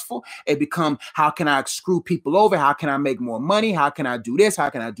become lustful. It become, how can I screw people over? How can I make more money? How can I do this? How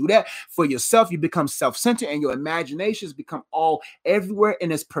can I do that? For yourself, you become self-centered, and your imaginations become all everywhere,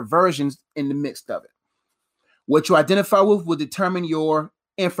 and there's perversions in the midst of it. What you identify with will determine your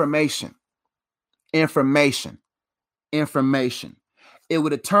information. Information. It will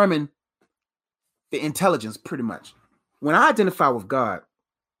determine the intelligence, pretty much. When I identify with God,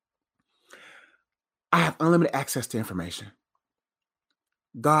 I have unlimited access to information.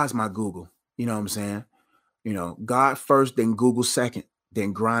 God's my Google. You know what I'm saying? You know, God first, then Google second,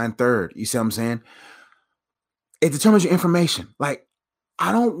 then grind third. You see what I'm saying? It determines your information. Like,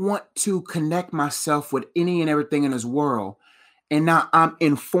 I don't want to connect myself with any and everything in this world, and now I'm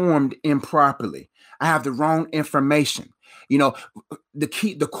informed improperly. I have the wrong information. You know, the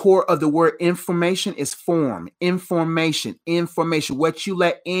core of the word information is form, information. What you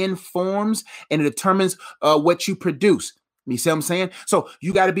let in forms, and it determines what you produce. You see what I'm saying? So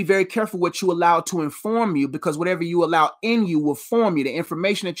you got to be very careful what you allow to inform you, because whatever you allow in you will form you. The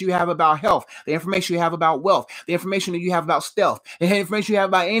information that you have about health, the information you have about wealth, the information that you have about stealth, the information you have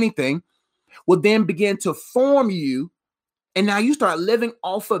about anything will then begin to form you. And now you start living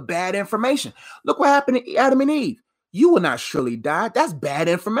off of bad information. Look what happened to Adam and Eve. You will not surely die. That's bad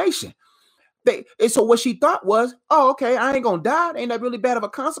information. And so what she thought was, oh, okay, I ain't gonna die. Ain't that really bad of a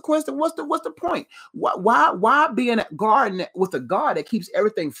consequence? Then what's the point? Why be in a garden with a God that keeps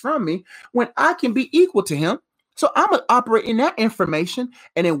everything from me when I can be equal to him? So I'm gonna operate in that information.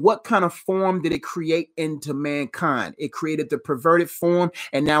 And in what kind of form did it create into mankind? It created the perverted form,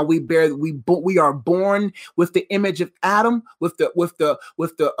 and now we are born with the image of Adam, with the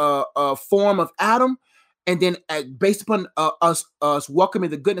form of Adam. And then based upon us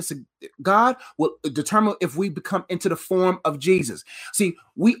welcoming the goodness of God will determine if we become into the form of Jesus. See,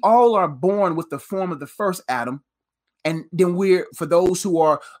 we all are born with the form of the first Adam. And then for those who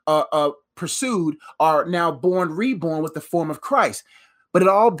are pursued, are now reborn with the form of Christ. But it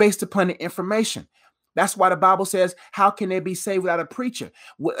all based upon the information. That's why the Bible says, how can they be saved without a preacher?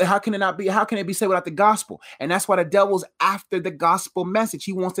 How can they be saved without the gospel? And that's why the devil's after the gospel message.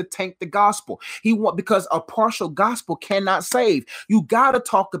 He wants to tank the gospel. Because a partial gospel cannot save. You got to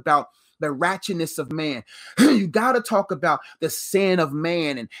talk about the ratchetness of man. You got to talk about the sin of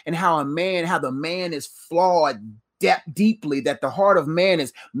man and how the man is flawed deeply, that the heart of man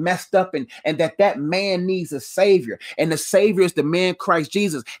is messed up, and that man needs a savior, and the savior is the man Christ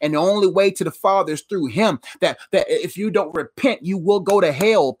Jesus, and the only way to the Father is through him. That if you don't repent, you will go to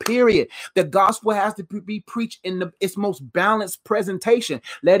hell, period. The gospel has to be preached in its most balanced presentation,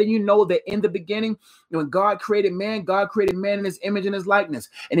 letting you know that in the beginning, when God created man in his image and his likeness,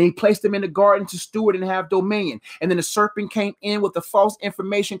 and he placed him in the garden to steward and have dominion. And then the serpent came in with the false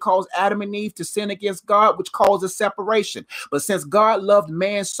information, caused Adam and Eve to sin against God, which caused a separation. But since God loved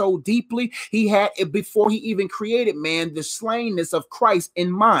man so deeply, he had it before he even created man, the slainness of Christ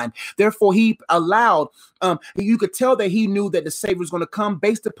in mind. Therefore, he allowed, you could tell that he knew that the Savior was going to come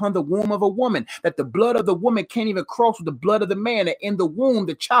based upon the womb of a woman, that the blood of the woman can't even cross with the blood of the man, that in the womb,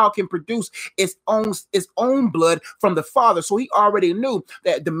 the child can produce its own blood from the Father. So he already knew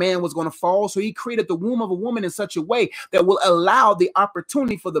that the man was going to fall. So he created the womb of a woman in such a way that will allow the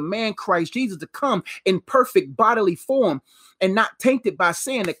opportunity for the man Christ Jesus to come in perfect bodily form and not tainted by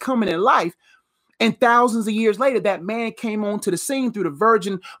sin, that coming in life. And thousands of years later, that man came onto the scene through the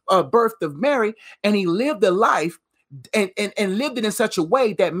virgin birth of Mary, and he lived a life and lived it in such a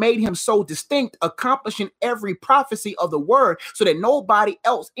way that made him so distinct, accomplishing every prophecy of the word, so that nobody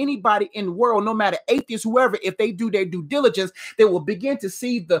else, anybody in the world, no matter atheists, whoever, if they do their due diligence, they will begin to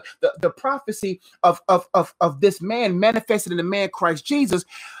see the prophecy of this man manifested in the man Christ Jesus.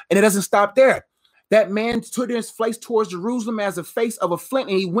 And it doesn't stop there. That man stood his face towards Jerusalem as a face of a flint,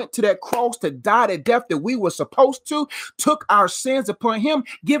 and he went to that cross to die the death that we were supposed to, took our sins upon him,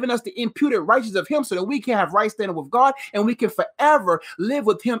 giving us the imputed righteousness of him so that we can have right standing with God, and we can forever live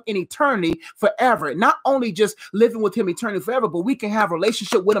with him in eternity forever. Not only just living with him eternally forever, but we can have a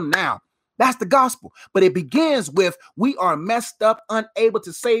relationship with him now. That's the gospel. But it begins with we are messed up, unable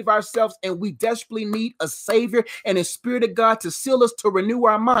to save ourselves, and we desperately need a savior and a spirit of God to seal us, to renew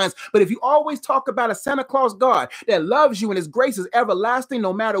our minds. But if you always talk about a Santa Claus God that loves you and his grace is everlasting,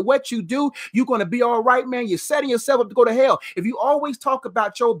 no matter what you do, you're going to be all right, man. You're setting yourself up to go to hell. If you always talk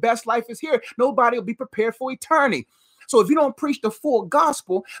about your best life is here, nobody will be prepared for eternity. So if you don't preach the full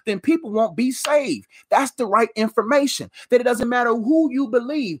gospel, then people won't be saved. That's the right information, that it doesn't matter who you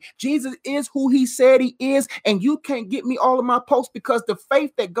believe. Jesus is who he said he is, and you can't get me all of my posts, because the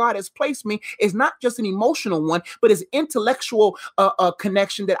faith that God has placed me is not just an emotional one, but it's intellectual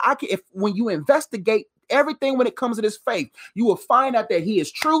connection that I can, if when you investigate everything when it comes to this faith, you will find out that he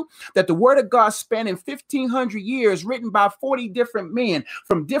is true, that the word of God spanning 1,500 years, written by 40 different men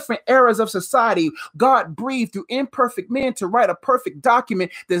from different eras of society, God breathed through imperfect men to write a perfect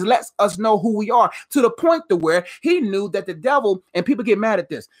document that lets us know who we are, to the point to where he knew that the devil, and people get mad at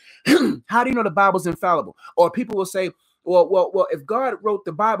this. How do you know the Bible's infallible? Or people will say, well, if God wrote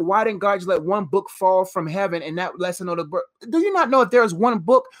the Bible, why didn't God just let one book fall from heaven and that lets us know the book? Do you not know if there's one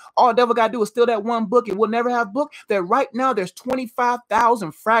book, all the devil got to do is steal that one book and we'll never have book? That right now there's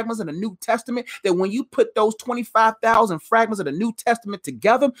 25,000 fragments of the New Testament, that when you put those 25,000 fragments of the New Testament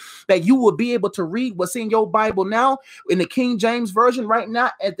together, that you will be able to read what's in your Bible now in the King James Version right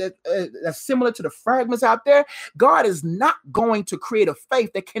now, that's similar to the fragments out there. God is not going to create a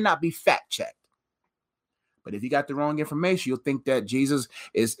faith that cannot be fact checked. But if you got the wrong information, you'll think that Jesus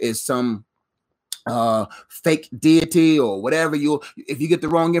is some fake deity or whatever. If you get the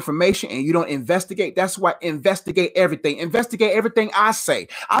wrong information and you don't investigate, that's why investigate everything. Investigate everything I say.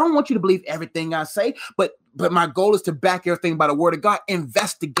 I don't want you to believe everything I say, but my goal is to back everything by the word of God.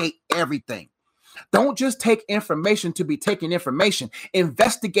 Investigate everything. Don't just take information to be taking information.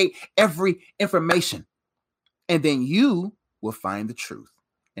 Investigate every information, and then you will find the truth,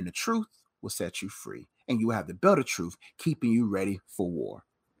 and the truth will set you free. And you have the better truth, keeping you ready for war.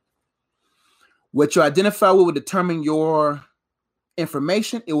 What you identify with will determine your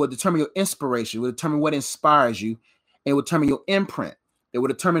information. It will determine your inspiration. It will determine what inspires you. It will determine your imprint. It will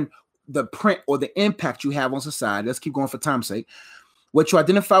determine the print or the impact you have on society. Let's keep going for time's sake. What you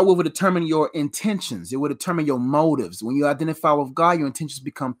identify with will determine your intentions. It will determine your motives. When you identify with God, your intentions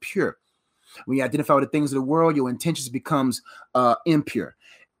become pure. When you identify with the things of the world, your intentions becomes impure.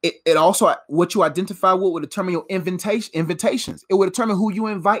 It also, what you identify with will determine your invitations. It will determine who you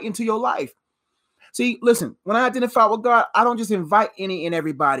invite into your life. See, listen, when I identify with God, I don't just invite any and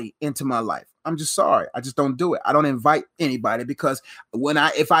everybody into my life. I'm just sorry. I just don't do it. I don't invite anybody, because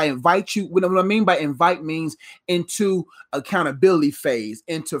if I invite you, what I mean by invite means into accountability phase,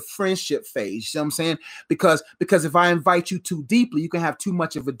 into friendship phase. You know what I'm saying? Because if I invite you too deeply, you can have too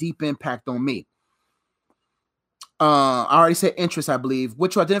much of a deep impact on me. I already said interest, I believe.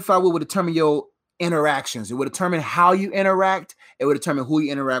 What you identify with will determine your interactions. It will determine how you interact. It will determine who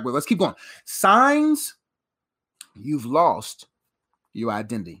you interact with. Let's keep going. Signs you've lost your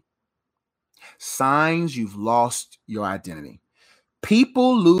identity. Signs you've lost your identity.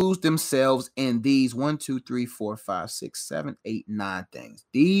 People lose themselves in these 1, 2, 3, 4, 5, 6, 7, 8, 9 things.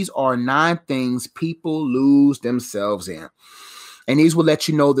 These are 9 things people lose themselves in. And these will let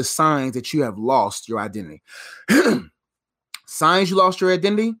you know the signs that you have lost your identity. Signs you lost your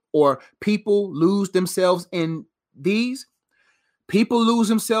identity, or people lose themselves in these. People lose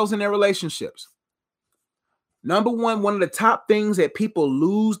themselves in their relationships. Number one of the top things that people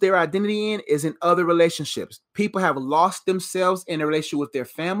lose their identity in is in other relationships. People have lost themselves in a relationship with their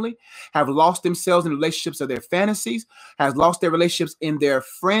family, have lost themselves in relationships of their fantasies, have lost their relationships in their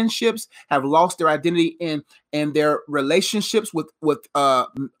friendships, have lost their identity in their relationships with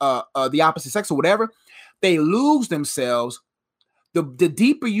the opposite sex or whatever. They lose themselves. The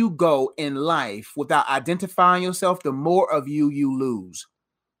deeper you go in life without identifying yourself, the more of you lose.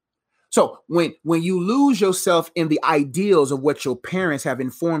 So when you lose yourself in the ideals of what your parents have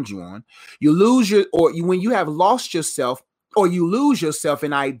informed you on, you lose when you have lost yourself, or you lose yourself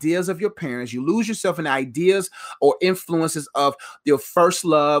in ideas of your parents, you lose yourself in ideas or influences of your first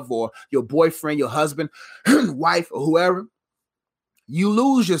love or your boyfriend, your husband, wife, or whoever, you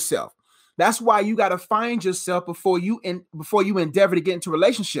lose yourself. That's why you got to find yourself before you endeavor to get into a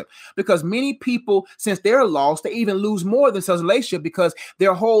relationship. Because many people, since they're lost, they even lose more than such a relationship, because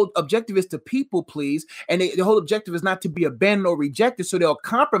their whole objective is to people please, and their whole objective is not to be abandoned or rejected. So they'll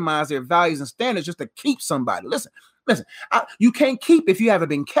compromise their values and standards just to keep somebody. Listen, you can't keep if you haven't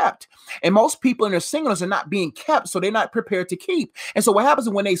been kept. And most people in their singleness are not being kept, so they're not prepared to keep. And so what happens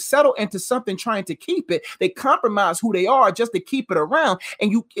is when they settle into something trying to keep it, they compromise who they are just to keep it around.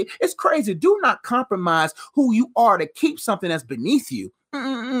 And it's crazy. Do not compromise who you are to keep something that's beneath you.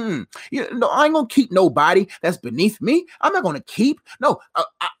 No, I ain't gonna keep nobody that's beneath me. I'm not gonna keep. No,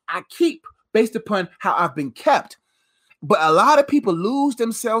 I keep based upon how I've been kept. But a lot of people lose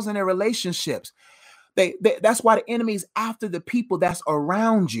themselves in their relationships. That's why the enemy is after the people that's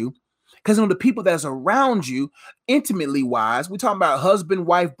around you. Because the people that's around you, intimately wise, we're talking about husband,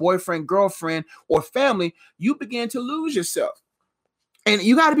 wife, boyfriend, girlfriend, or family, you begin to lose yourself. And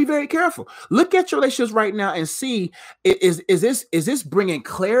you got to be very careful. Look at your relationships right now and see, is this bringing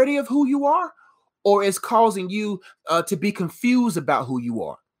clarity of who you are, or is causing you to be confused about who you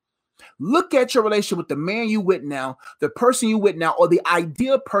are? Look at your relationship with the man you with now, the person you with now, or the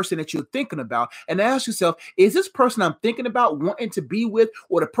ideal person that you're thinking about, and ask yourself, is this person I'm thinking about wanting to be with,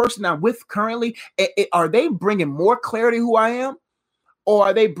 or the person I'm with currently, are they bringing more clarity who I am, or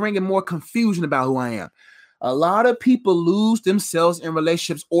are they bringing more confusion about who I am? A lot of people lose themselves in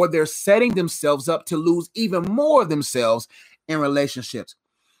relationships, or they're setting themselves up to lose even more of themselves in relationships.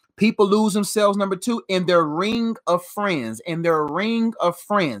 People lose themselves, number two, in their ring of friends.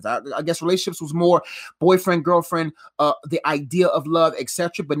 I guess relationships was more boyfriend, girlfriend, the idea of love,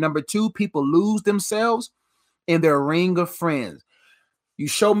 etc. But number two, people lose themselves in their ring of friends. You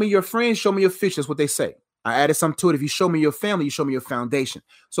show me your friends, show me your fish. That's what they say. I added something to it. If you show me your family, you show me your foundation.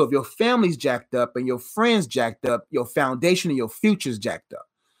 So if your family's jacked up and your friends jacked up, your foundation and your future's jacked up.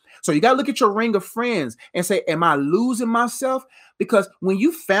 So you got to look at your ring of friends and say, am I losing myself? Because when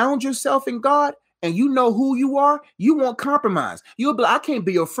you found yourself in God and you know who you are, you won't compromise. You'll be like, I can't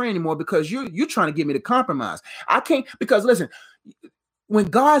be your friend anymore because you're trying to get me to compromise. I can't, because listen, when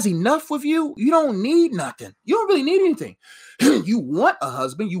God's enough with you, you don't need nothing. You don't really need anything. You want a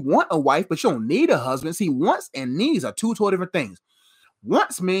husband, you want a wife, but you don't need a husband. See, wants and needs are two totally different things.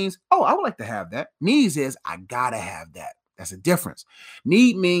 Wants means, oh, I would like to have that. Needs is, I gotta have that. That's a difference.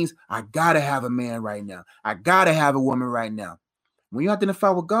 Need means, I gotta have a man right now. I gotta have a woman right now. When you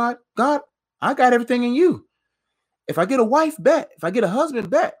identify with God, God, I got everything in you. If I get a wife, bet. If I get a husband,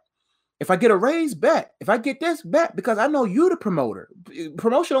 bet. If I get a raise, bet. If I get this, bet. Because I know you the promoter.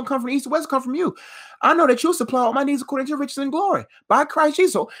 Promotion don't come from east or west, come from you. I know that you'll supply all my needs according to your riches and glory by Christ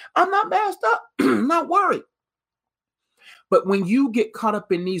Jesus. So I'm not messed up. I'm not worried. But when you get caught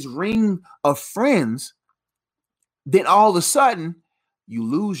up in these ring of friends, then all of a sudden you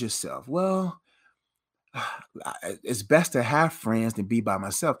lose yourself. Well, it's best to have friends than be by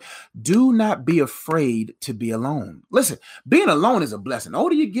myself. Do not be afraid to be alone. Listen, being alone is a blessing. The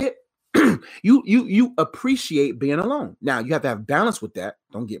older you get, you appreciate being alone. Now you have to have balance with that.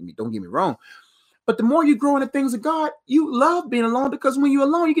 Don't get me wrong. But the more you grow in the things of God, you love being alone, because when you're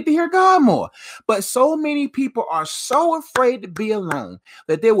alone, you get to hear God more. But so many people are so afraid to be alone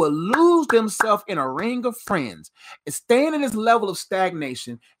that they will lose themselves in a ring of friends and staying in this level of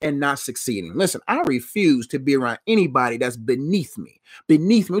stagnation and not succeeding. Listen, I refuse to be around anybody that's beneath me.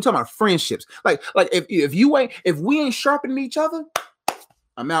 Beneath me. We're talking about friendships. Like if we ain't sharpening each other,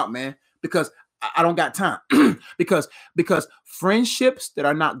 I'm out, man. Because I don't got time. because friendships that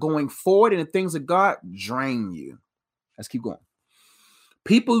are not going forward in the things of God drain you. Let's keep going.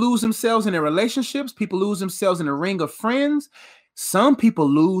 People lose themselves in their relationships. People lose themselves in a ring of friends. Some people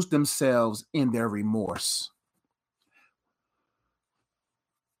lose themselves in their remorse.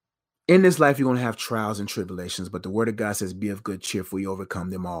 In this life, you're going to have trials and tribulations, but the word of God says, be of good cheer, for you overcome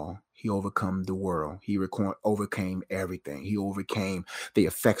them all. He overcome the world. He overcame everything. He overcame the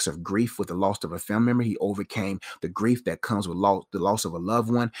effects of grief with the loss of a family member. He overcame the grief that comes with the loss of a loved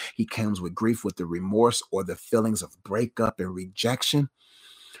one. He comes with grief with the remorse or the feelings of breakup and rejection.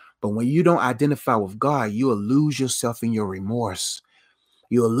 But when you don't identify with God, you'll lose yourself in your remorse.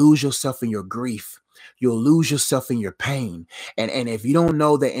 You'll lose yourself in your grief. You'll lose yourself in your pain. And if you don't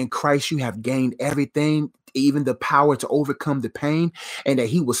know that in Christ you have gained everything, even the power to overcome the pain, and that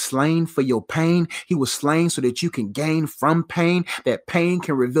he was slain for your pain, he was slain so that you can gain from pain, that pain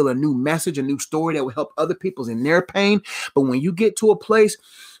can reveal a new message, a new story that will help other people in their pain. But when you get to a place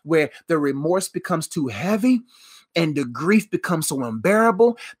where the remorse becomes too heavy, and the grief becomes so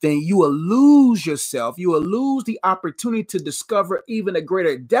unbearable, then you will lose yourself. You will lose the opportunity to discover even a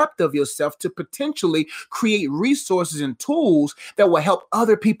greater depth of yourself, to potentially create resources and tools that will help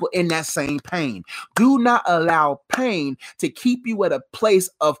other people in that same pain. Do not allow pain to keep you at a place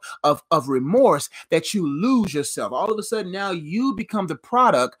of remorse that you lose yourself. All of a sudden, now you become the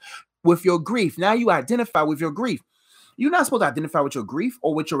product with your grief. Now you identify with your grief. You're not supposed to identify with your grief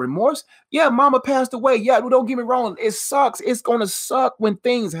or with your remorse. Yeah, mama passed away. Yeah, don't get me wrong. It sucks. It's going to suck when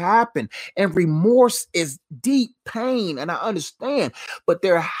things happen. And remorse is deep pain. And I understand. But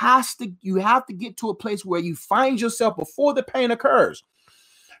you have to get to a place where you find yourself before the pain occurs.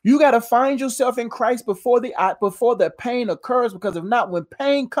 You got to find yourself in Christ before the pain occurs, because if not, when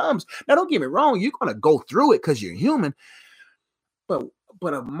pain comes, now don't get me wrong, you're going to go through it because you're human,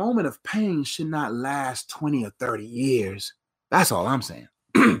 but a moment of pain should not last 20 or 30 years. That's all I'm saying.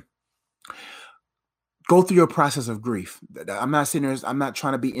 Go through your process of grief. I'm not sitting there, I'm not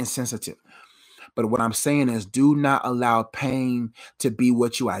trying to be insensitive. But what I'm saying is, do not allow pain to be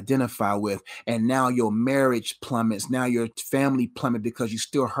what you identify with. And now your marriage plummets. Now your family plummets because you're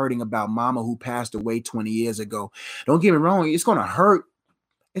still hurting about mama who passed away 20 years ago. Don't get me wrong. It's going to hurt.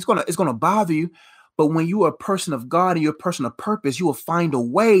 It's going to bother you. But when you are a person of God and you're a person of purpose, you will find a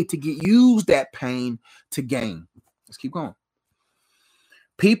way to use that pain to gain. Let's keep going.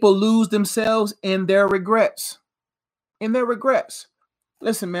 People lose themselves in their regrets.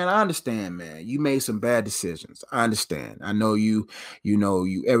 Listen, man, I understand, man. You made some bad decisions. I understand. I know you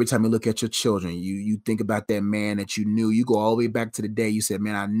every time you look at your children, you think about that man that you knew. You go all the way back to the day you said,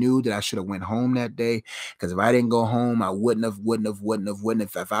 man, I knew that I should have went home that day, because if I didn't go home, I wouldn't have.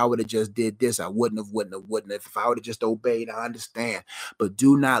 If I would have just did this, I wouldn't have. If I would have just obeyed, I understand. But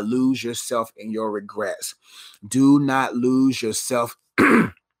do not lose yourself in your regrets. Do not lose yourself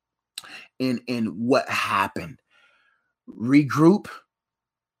in what happened. Regroup.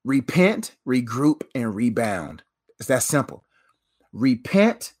 Repent, regroup, and rebound. It's that simple.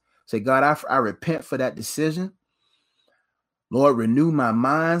 Repent. Say, God, I repent for that decision. Lord, renew my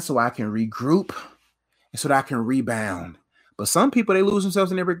mind so I can regroup and so that I can rebound. But some people, they lose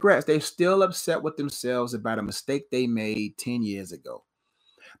themselves in their regrets. They're still upset with themselves about a mistake they made 10 years ago,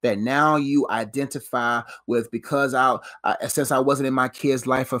 that now you identify with, because since I wasn't in my kid's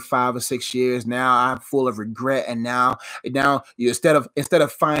life for 5 or 6 years, now I'm full of regret. And now you, instead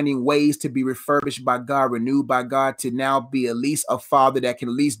of finding ways to be refurbished by God, renewed by God, to now be at least a father that can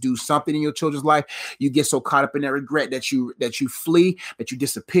at least do something in your children's life, you get so caught up in that regret that you flee, that you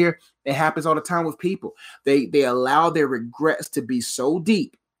disappear. It happens all the time with people. They allow their regrets to be so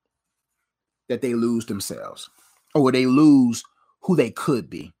deep that they lose themselves, or they lose who they could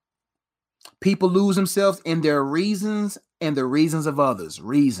be. People lose themselves in their reasons and the reasons of others.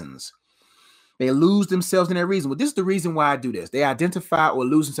 Reasons. They lose themselves in their reason. Well, this is the reason why I do this. They identify or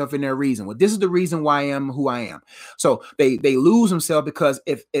lose themselves in their reason. Well, this is the reason why I am who I am. So they lose themselves because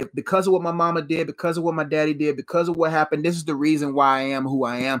if because of what my mama did, because of what my daddy did, because of what happened, this is the reason why I am who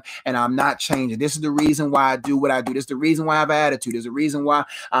I am, and I'm not changing. This is the reason why I do what I do. This is the reason why I have an attitude. There's a reason why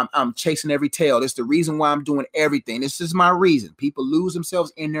I'm chasing every tail. This is the reason why I'm doing everything. This is my reason. People lose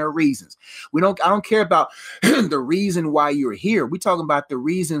themselves in their reasons. I don't care about the reason why you're here. We're talking about the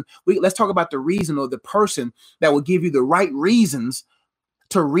reason. Let's talk about the reason, or the person that will give you the right reasons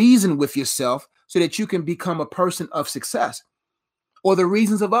to reason with yourself so that you can become a person of success, or the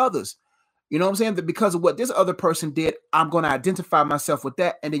reasons of others. You know what I'm saying? That because of what this other person did, I'm going to identify myself with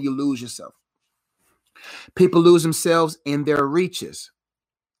that. And then you lose yourself. People lose themselves in their reaches.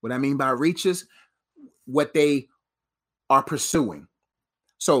 What I mean by reaches, what they are pursuing.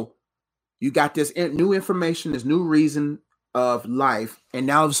 So you got this new information, this new reason of life, and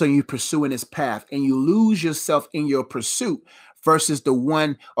now all of a sudden you're pursuing this path, and you lose yourself in your pursuit versus the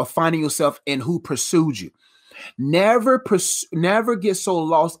one, or finding yourself in who pursued you. Never get so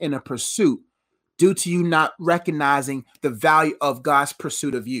lost in a pursuit due to you not recognizing the value of God's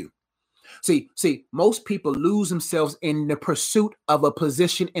pursuit of you. See, most people lose themselves in the pursuit of a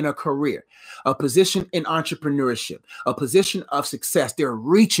position in a career, a position in entrepreneurship, a position of success. They're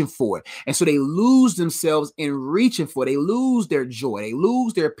reaching for it. And so they lose themselves in reaching for it. They lose their joy. They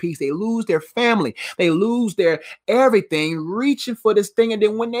lose their peace. They lose their family. They lose their everything reaching for this thing. And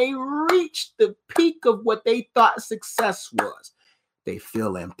then when they reach the peak of what they thought success was, they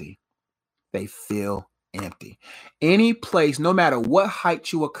feel empty. They feel empty. Any place, no matter what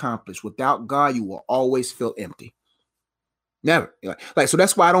height you accomplish, without God, you will always feel empty. Never. So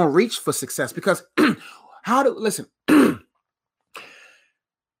that's why I don't reach for success, because listen,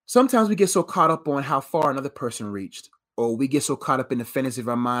 sometimes we get so caught up on how far another person reached, or we get so caught up in the fantasy of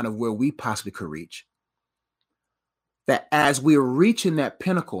our mind of where we possibly could reach, that as we're reaching that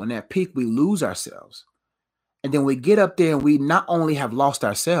pinnacle and that peak, we lose ourselves. And then we get up there and we not only have lost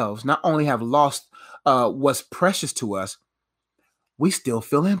ourselves, not only have lost what's precious to us, we still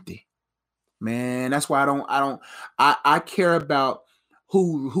feel empty. Man, that's why I care about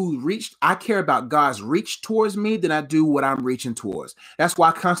who reached. I care about God's reach towards me than I do what I'm reaching towards. That's why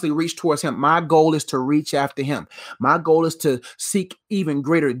I constantly reach towards him. My goal is to reach after him. My goal is to seek even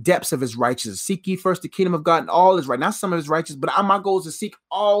greater depths of his righteousness. Seek ye first the kingdom of God and all his right, not some of his righteousness, but my goal is to seek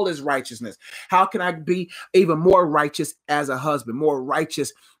all his righteousness. How can I be even more righteous as a husband, more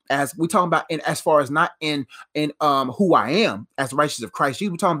righteous as we're talking about in as far as not in who I am as the righteousness of Christ.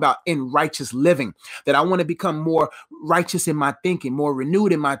 We're talking about in righteous living, that I want to become more righteous in my thinking, more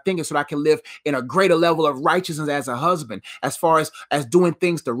renewed in my thinking, so that I can live in a greater level of righteousness as a husband, as far as doing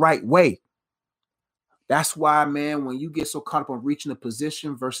things the right way. That's why, man, when you get so caught up on reaching a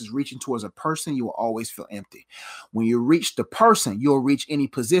position versus reaching towards a person, you will always feel empty. When you reach the person, you'll reach any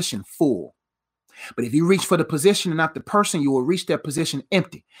position full. But if you reach for the position and not the person, you will reach that position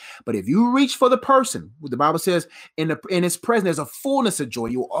empty. But if you reach for the person, what the Bible says, in his presence, there's a fullness of joy.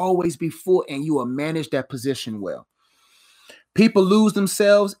 You will always be full, and you will manage that position well. People lose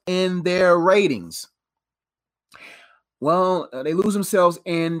themselves in their ratings. Well, they lose themselves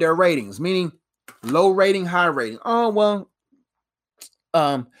in their ratings, meaning low rating, high rating. Oh, well,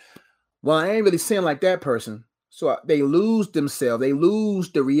 I ain't really seeing like that person. So they lose themselves. They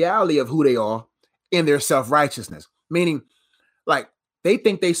lose the reality of who they are in their self-righteousness. Meaning, like, they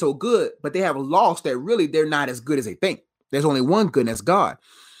think they so good, but they have lost that really they're not as good as they think. There's only one good, and that's God.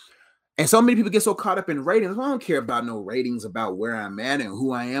 And so many people get so caught up in ratings. Well, I don't care about no ratings about where I'm at and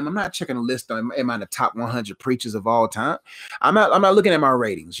who I am. I'm not checking a list on, am I in the top 100 preachers of all time? I'm not looking at my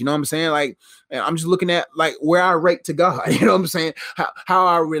ratings. You know what I'm saying? Like, I'm just looking at like where I rate to God. You know what I'm saying? How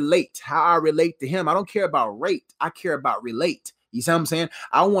I relate to him. I don't care about rate. I care about relate. You see what I'm saying?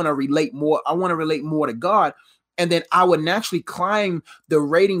 I want to relate more. I want to relate more to God. And then I would naturally climb the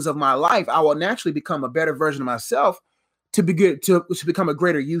ratings of my life. I will naturally become a better version of myself to become a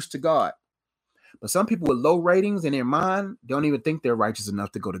greater use to God. But some people with low ratings in their mind don't even think they're righteous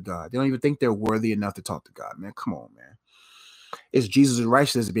enough to go to God. They don't even think they're worthy enough to talk to God. Man, come on, man. It's Jesus'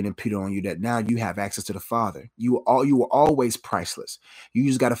 righteousness has been imputed on you that now you have access to the Father. You were always priceless. You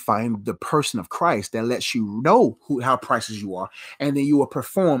just got to find the person of Christ that lets you know how priceless you are, and then you will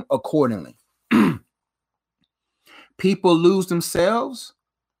perform accordingly. People lose themselves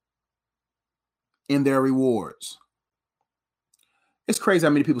in their rewards. It's crazy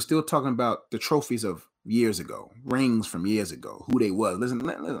how many people still talking about the trophies of years ago, rings from years ago, who they was. Listen,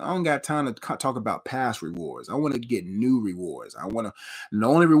 I don't got time to talk about past rewards. I want to get new rewards. The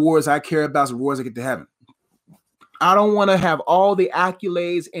only rewards I care about is rewards I get to heaven. I don't want to have all the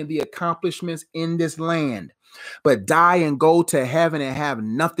accolades and the accomplishments in this land, but die and go to heaven and have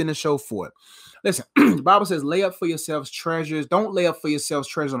nothing to show for it. Listen, the Bible says, lay up for yourselves treasures. Don't lay up for yourselves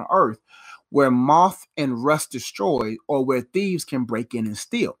treasures on earth, where moth and rust destroy, or where thieves can break in and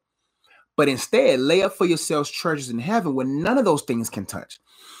steal. But instead, lay up for yourselves treasures in heaven, where none of those things can touch.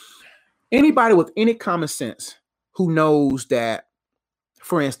 Anybody with any common sense who knows that,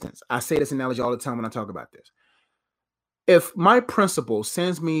 for instance, I say this analogy all the time when I talk about this. If my principal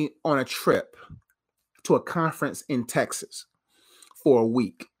sends me on a trip to a conference in Texas for a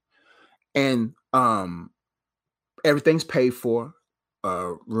week, and everything's paid for,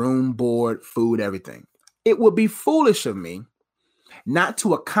 room, board, food, everything, it would be foolish of me not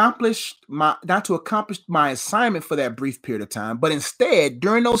to accomplish my assignment for that brief period of time, but instead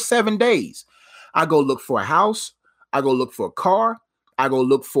during those 7 days, I go look for a house, I go look for a car, I go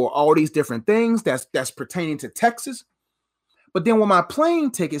look for all these different things that's pertaining to Texas. But then when my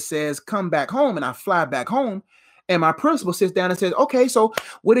plane ticket says come back home, and I fly back home, and my principal sits down and says, okay, so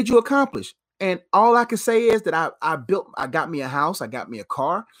what did you accomplish? And all I can say is that I got me a house, I got me a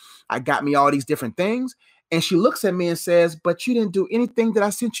car, I got me all these different things. And she looks at me and says, but you didn't do anything that I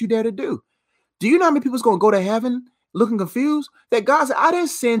sent you there to do. Do you know how many people's going to go to heaven looking confused? That God said, I didn't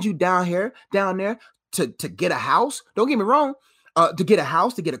send you down there to get a house. Don't get me wrong. To get a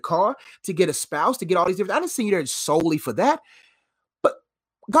house, to get a car, to get a spouse, to get all these different. I didn't send you there solely for that. But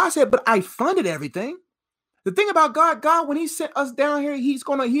God said, but I funded everything. The thing about God, when he sent us down here, he's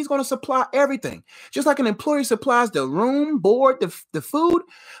gonna supply everything. Just like an employer supplies the room, board, the food.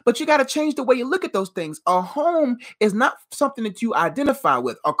 But you got to change the way you look at those things. A home is not something that you identify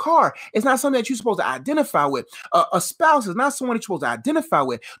with. A car is not something that you're supposed to identify with. A spouse is not someone that you're supposed to identify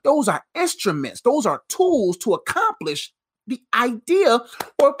with. Those are instruments. Those are tools to accomplish the idea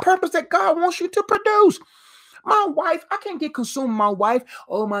or purpose that God wants you to produce. My wife, I can't get consumed with my wife.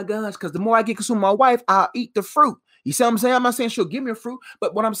 Oh my gosh, because the more I get consumed with my wife, I'll eat the fruit. You see what I'm saying? I'm not saying she'll give me a fruit,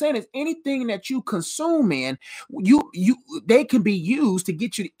 but what I'm saying is anything that you consume in, they can be used to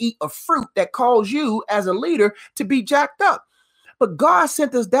get you to eat a fruit that calls you as a leader to be jacked up. But God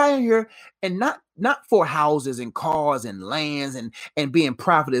sent us down here, and not for houses and cars and lands and being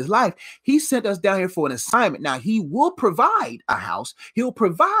proud of his life. He sent us down here for an assignment. Now, he will provide a house. He'll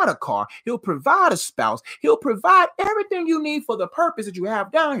provide a car. He'll provide a spouse. He'll provide everything you need for the purpose that you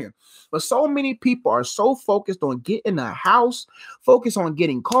have down here. But so many people are so focused on getting a house, focused on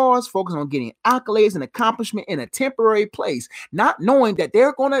getting cars, focused on getting accolades and accomplishment in a temporary place, not knowing that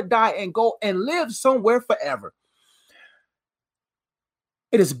they're going to die and go and live somewhere forever.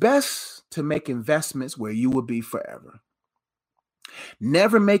 It is best to make investments where you will be forever.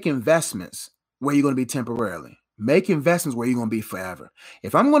 Never make investments where you're going to be temporarily. Make investments where you're going to be forever.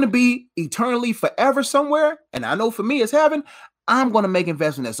 If I'm going to be eternally forever somewhere, and I know for me it's heaven, I'm going to make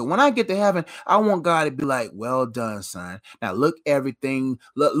investments there. So when I get to heaven, I want God to be like, well done, son. Now look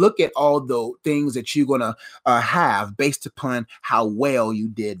at all the things that you're going to have based upon how well you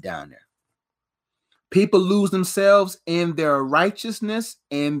did down there. People lose themselves in their righteousness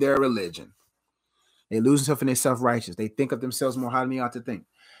and their religion. They lose themselves in their self-righteous. They think of themselves more higher than they ought to think.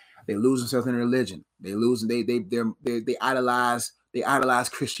 They lose themselves in religion. They idolize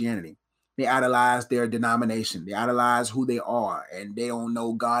Christianity. They idolize their denomination. They idolize who they are, and they don't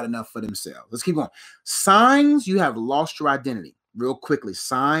know God enough for themselves. Let's keep going. Signs you have lost your identity. Real quickly,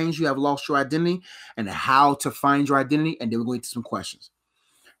 signs you have lost your identity and how to find your identity, and then we're going to some questions.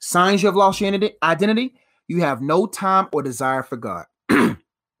 Signs you have lost your identity. You have no time or desire for God.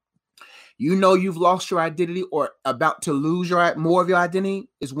 You know you've lost your identity or about to lose more of your identity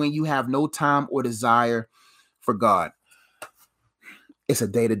is when you have no time or desire for God. It's a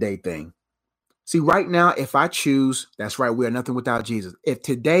day-to-day thing. See, right now, if I choose, that's right, we are nothing without Jesus. If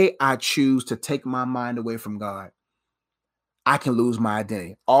today I choose to take my mind away from God, I can lose my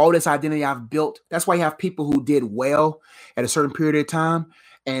identity. All this identity I've built, that's why you have people who did well at a certain period of time,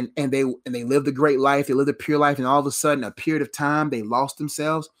 and they lived a great life, they lived a pure life, and all of a sudden, a period of time, they lost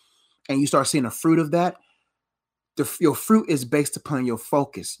themselves. And you start seeing the fruit of that. Your fruit is based upon your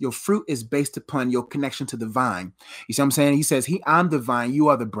focus. Your fruit is based upon your connection to the vine. You see what I'm saying? He says, I'm the vine, you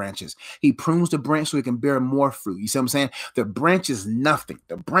are the branches. He prunes the branch so it can bear more fruit. You see what I'm saying? The branch is nothing.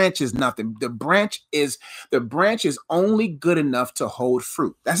 The branch is nothing. The branch is only good enough to hold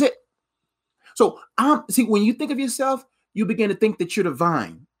fruit. That's it. So see, when you think of yourself, you begin to think that you're the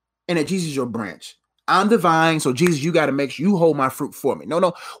vine and that Jesus is your branch. I'm the vine, so Jesus, you got to make sure you hold my fruit for me.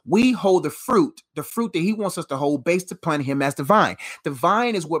 No, we hold the fruit that he wants us to hold based upon him as the vine. The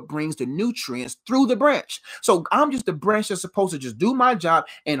vine is what brings the nutrients through the branch. So I'm just the branch that's supposed to just do my job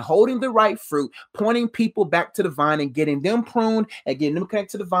and holding the right fruit, pointing people back to the vine and getting them pruned and getting them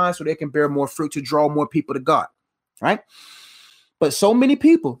connected to the vine so they can bear more fruit to draw more people to God, right? But so many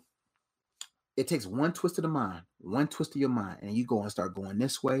people, it takes one twist of the mind, one twist of your mind, and you go and start going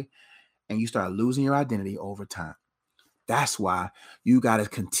this way, and you start losing your identity over time. That's why you got to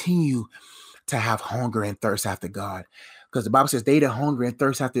continue to have hunger and thirst after God. Because the Bible says, they that hunger and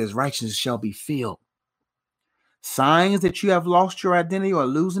thirst after his righteousness shall be filled. Signs that you have lost your identity or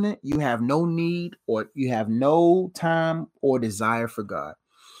losing it, you have no need or you have no time or desire for God.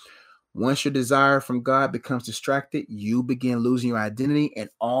 Once your desire from God becomes distracted, you begin losing your identity and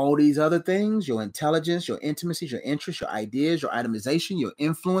all these other things, your intelligence, your intimacies, your interests, your ideas, your itemization, your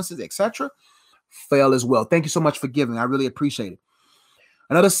influences, etc., fail as well. Thank you so much for giving. I really appreciate it.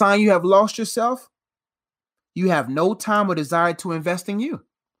 Another sign you have lost yourself, you have no time or desire to invest in you.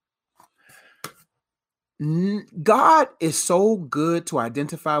 God is so good to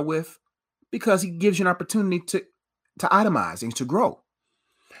identify with because he gives you an opportunity to itemize and to grow.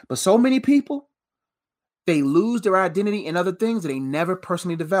 But so many people, they lose their identity in other things that they never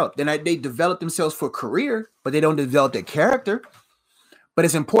personally developed. Then they develop themselves for a career, but they don't develop their character. But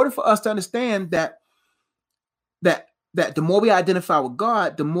it's important for us to understand that the more we identify with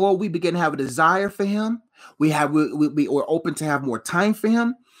God, the more we begin to have a desire for him. We are open to have more time for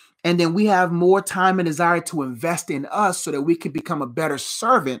him. And then we have more time and desire to invest in us so that we can become a better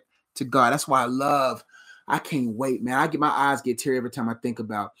servant to God. That's why I can't wait, man. My eyes get teary every time I think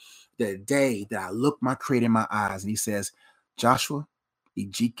about the day that I look my Creator in my eyes and he says, Joshua,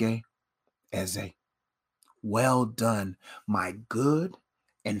 Ejike, Eze, well done, my good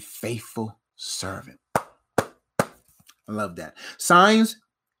and faithful servant. I love that. Signs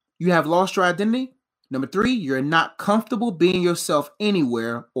you have lost your identity. Number 3, you're not comfortable being yourself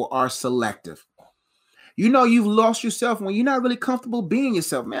anywhere or are selective. You know you've lost yourself when you're not really comfortable being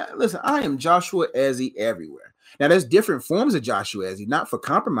yourself. Man, listen, I am Joshua Eze everywhere. Now, there's different forms of Joshua Eze, not for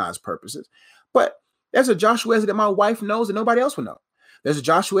compromise purposes, but there's a Joshua Eze that my wife knows and nobody else will know. There's a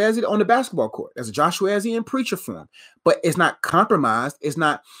Joshua Eze on the basketball court. There's a Joshua Eze in preacher form, but it's not compromised. It's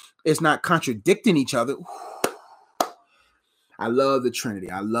not contradicting each other. I love the Trinity.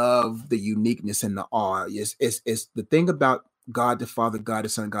 I love the uniqueness and the awe. It's the thing about God the Father, God the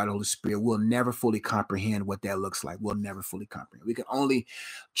Son, God the Holy Spirit. We'll never fully comprehend what that looks like. We'll never fully comprehend. We can only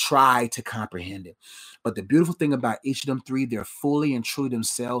try to comprehend it. But the beautiful thing about each of them three, they're fully and truly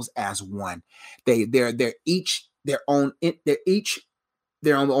themselves as one. They're each their own. They're each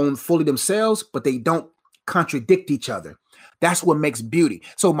their own fully themselves, but they don't contradict each other. That's what makes beauty.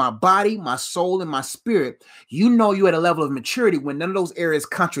 So my body, my soul, and my spirit, you're at a level of maturity when none of those areas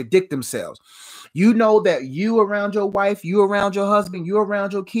contradict themselves. You know that you around your wife, you around your husband, you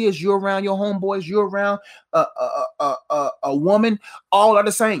around your kids, you around your homeboys, you around a woman, all are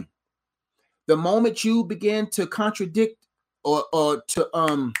the same. The moment you begin to contradict or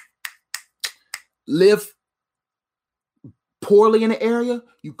to live poorly in an area,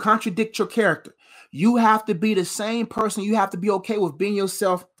 you contradict your character. You have to be the same person. You have to be okay with being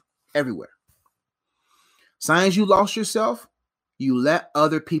yourself everywhere. Signs you lost yourself, you let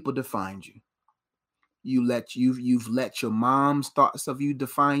other people define you. You've let your mom's thoughts of you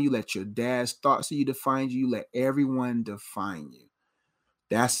define you, let your dad's thoughts of you define you, let everyone define you.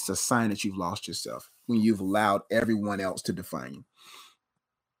 That's a sign that you've lost yourself, when you've allowed everyone else to define you.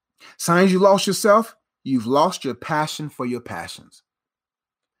 Signs you lost yourself, you've lost your passion for your passions.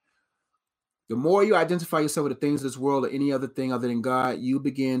 The more you identify yourself with the things of this world or any other thing other than God, you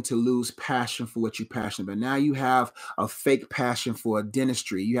begin to lose passion for what you're passionate about. Now you have a fake passion for a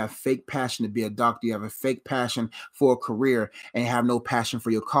dentistry. You have fake passion to be a doctor. You have a fake passion for a career, and have no passion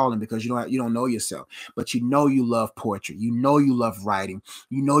for your calling because you don't know yourself. But you love poetry. You love writing.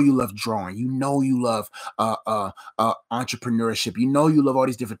 You love drawing. You love entrepreneurship. You love all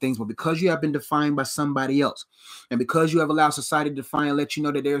these different things. But because you have been defined by somebody else, and because you have allowed society to define and let you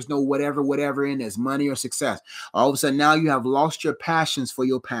know that there's no whatever in as money or success, all of a sudden now you have lost your passions for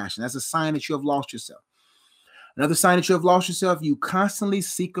your passion. That's a sign that you have lost yourself. Another sign that you have lost yourself, you constantly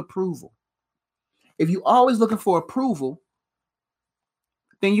seek approval. If you're always looking for approval,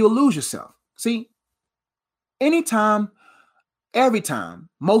 then you'll lose yourself. See, anytime, every time,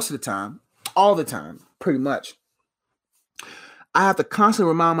 most of the time, all the time, pretty much, I have to constantly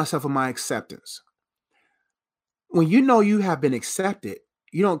remind myself of my acceptance. When you know you have been accepted,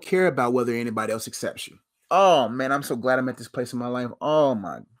 you don't care about whether anybody else accepts you. Oh, man, I'm so glad I'm at this place in my life. Oh,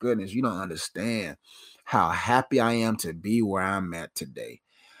 my goodness. You don't understand how happy I am to be where I'm at today.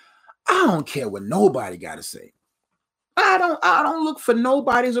 I don't care what nobody got to say. I don't look for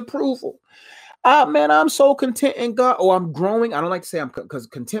nobody's approval. Man, I'm so content in God. Oh, I'm growing. I don't like to say because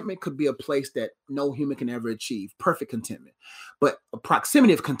contentment could be a place that no human can ever achieve. Perfect contentment. But a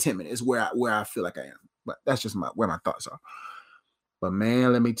proximity of contentment is where I feel like I am. But that's just where my thoughts are. But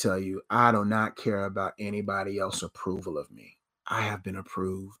man, let me tell you, I do not care about anybody else's approval of me. I have been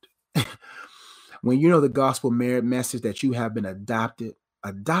approved. When you know the gospel message that you have been adopted,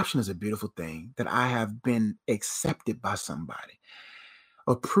 adoption is a beautiful thing, that I have been accepted by somebody,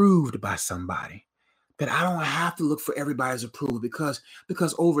 approved by somebody, that I don't have to look for everybody's approval because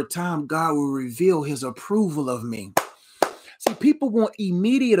over time, God will reveal his approval of me. See, people want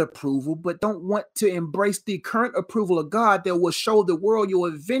immediate approval, but don't want to embrace the current approval of God that will show the world your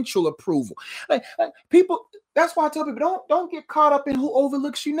eventual approval. Like people, that's why I tell people, don't get caught up in who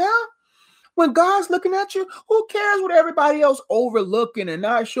overlooks you now. When God's looking at you, who cares what everybody else overlooking and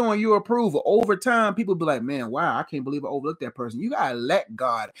not showing you approval? Over time, people be like, man, wow, I can't believe I overlooked that person. You got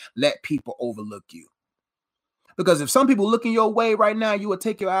to let people overlook you. Because if some people looking your way right now, you will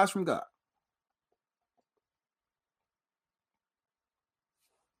take your eyes from God.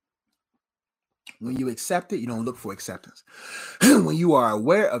 When you accept it, you don't look for acceptance. When you are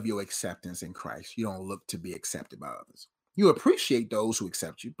aware of your acceptance in Christ, you don't look to be accepted by others. You appreciate those who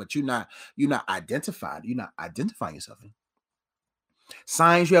accept you, but you're not identified. You're not identifying yourself in.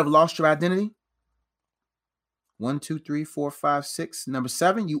 Signs you have lost your identity. 1, 2, 3, 4, 5, 6. Number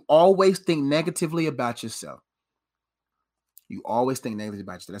 7, you always think negatively about yourself. You always think negatively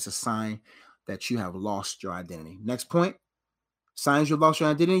about yourself. That's a sign that you have lost your identity. Next point. Signs you've lost your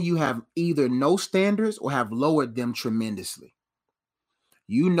identity, you have either no standards or have lowered them tremendously.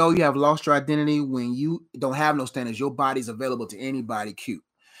 You know you have lost your identity when you don't have no standards. Your body's available to anybody cute.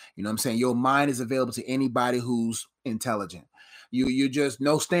 You know what I'm saying? Your mind is available to anybody who's intelligent. You just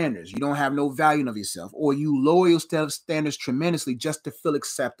no standards. You don't have no value of yourself, or you lower your standards tremendously just to feel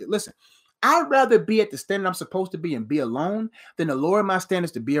accepted. Listen, I'd rather be at the standard I'm supposed to be and be alone than to lower my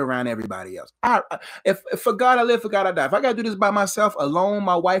standards to be around everybody else. If for God I live, for God I die. If I got to do this by myself, alone,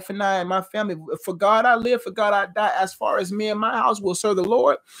 my wife and I and my family, for God I live, for God I die. As far as me and my house will serve the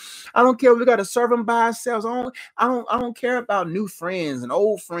Lord, I don't care if we got to serve Him by ourselves. I don't care about new friends and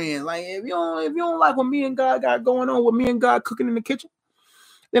old friends. Like if you don't like what me and God got going on, with me and God cooking in the kitchen,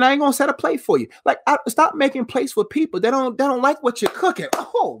 then I ain't gonna set a plate for you. Like, stop making plates for people that don't like what you're cooking.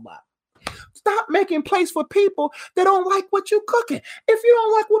 Oh my. Stop making plates for people that don't like what you're cooking. If you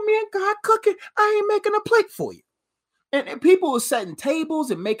don't like what me and God cooking, I ain't making a plate for you. And people are setting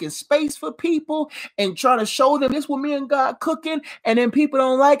tables and making space for people and trying to show them this what me and God cooking, and then people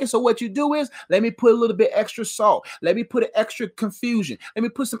don't like it. So what you do is, let me put a little bit extra salt. Let me put an extra confusion. Let me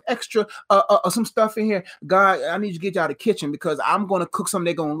put some extra some stuff in here. God, I need you to get you out of the kitchen because I'm gonna cook something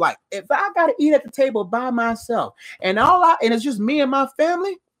they're gonna like. If I gotta eat at the table by myself and it's just me and my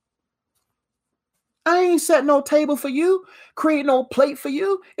family, I ain't set no table for you, create no plate for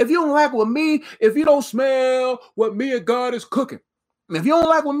you. If you don't like what me, if you don't smell what me and God is cooking, if you don't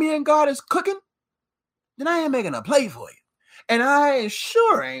like what me and God is cooking, then I ain't making a plate for you. And I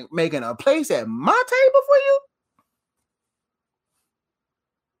sure ain't making a place at my table for you.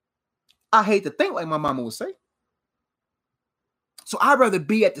 I hate to think, like my mama would say. So I'd rather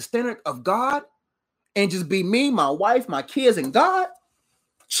be at the standard of God and just be me, my wife, my kids, and God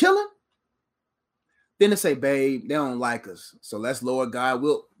chilling. Then they say, babe, they don't like us. So let's lower God.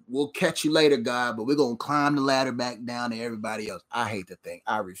 We'll catch you later, God, but we're going to climb the ladder back down to everybody else. I hate to think.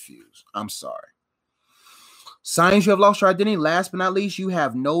 I refuse. I'm sorry. Signs you have lost your identity. Last but not least, you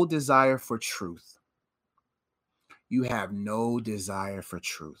have no desire for truth. You have no desire for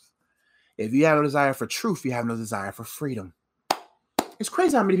truth. If you have no desire for truth, you have no desire for freedom. It's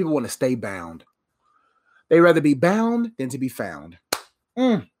crazy how many people want to stay bound. They'd rather be bound than to be found.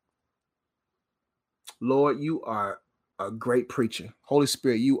 Lord, you are a great preacher. Holy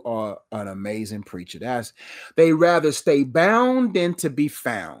Spirit, you are an amazing preacher. They rather stay bound than to be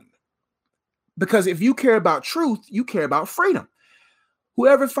found. Because if you care about truth, you care about freedom.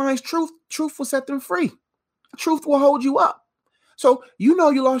 Whoever finds truth will set them free. Truth will hold you up. So you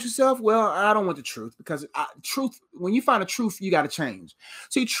lost yourself. Well, I don't want the truth because truth, when you find the truth, you got to change.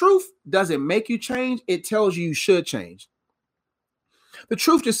 See, truth doesn't make you change. It tells you should change. The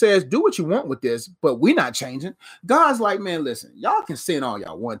truth just says, do what you want with this, but we're not changing. God's like, man, listen, y'all can sin all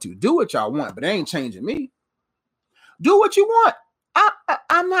y'all want to. Do what y'all want, but it ain't changing me. Do what you want.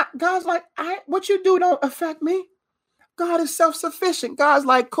 I'm not, God's like, what you do don't affect me. God is self-sufficient. God's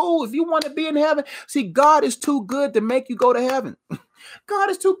like, cool, if you want to be in heaven. See, God is too good to make you go to heaven. God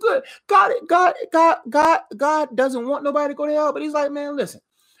is too good. God doesn't want nobody to go to hell, but he's like, man, listen,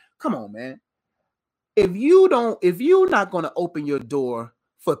 come on, man. If you're not going to open your door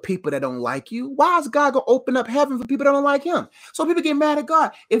for people that don't like you, why is God going to open up heaven for people that don't like him? So people get mad at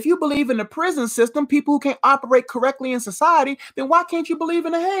God. If you believe in the prison system, people who can't operate correctly in society, then why can't you believe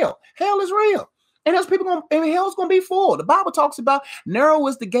in the hell? Hell is real. And there's people hell's going to be full. The Bible talks about narrow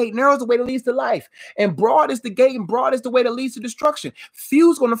is the gate, narrow is the way that leads to life. And broad is the gate, and broad is the way that leads to destruction.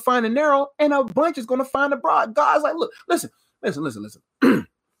 Few's going to find the narrow, and a bunch is going to find the broad. God's like, look, listen.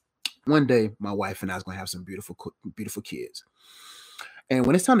 One day, my wife and I is going to have some beautiful, beautiful kids. And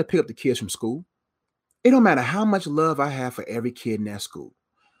when it's time to pick up the kids from school, it don't matter how much love I have for every kid in that school.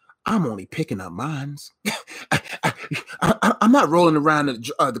 I'm only picking up mines. I'm not rolling around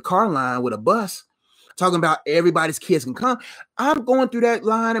the car line with a bus talking about everybody's kids can come. I'm going through that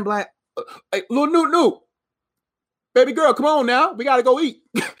line and be like, hey, little new, baby girl, come on now. We got to go eat.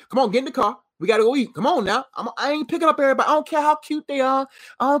 Come on, get in the car. We got to go eat. Come on now. I ain't picking up everybody. I don't care how cute they are.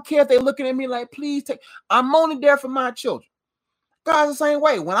 I don't care if they're looking at me like, please take. I'm only there for my children. God's the same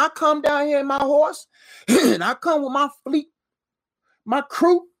way. When I come down here in my horse and I come with my fleet, my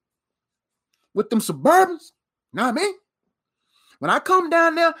crew, with them Suburbans, you know what I mean? When I come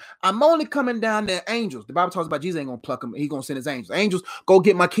down there, I'm only coming down there angels. The Bible talks about Jesus ain't going to pluck them. He's going to send his angels. Angels, go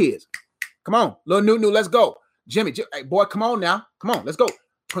get my kids. Come on. Little new, let's go. Jimmy, hey, boy, come on now. Come on, let's go.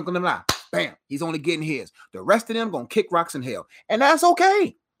 Twinkle them eye. Bam. He's only getting his. The rest of them going to kick rocks in hell. And that's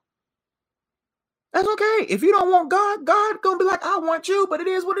okay. That's okay. If you don't want God, God going to be like, I want you, but it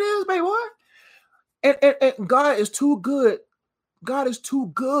is what it is, baby boy. And God is too good. God is too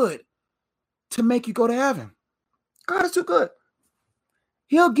good to make you go to heaven. God is too good.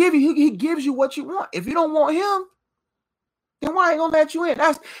 He'll give you, he gives you what you want. If you don't want him, then why ain't gonna let you in?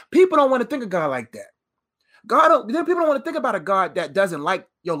 People don't want to think of God like that. People don't want to think about a God that doesn't like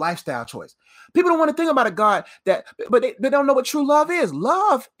your lifestyle choice. People don't want to think about a God but they don't know what true love is.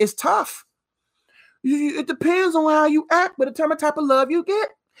 Love is tough. It depends on how you act, but determine the type of love you get.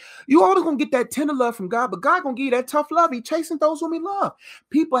 You always gonna get that tender love from God, but God gonna give you that tough love. He chasing those whom he love.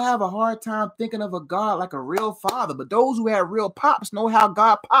 People have a hard time thinking of a God like a real father, but those who have real pops know how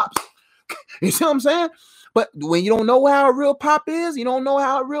God pops. You see what I'm saying? But when you don't know how a real pop is, you don't know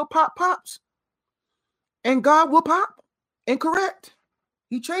how a real pop pops. And God will pop and correct.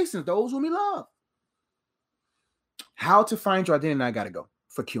 He chastens those whom he loves. How to find your identity? And I gotta go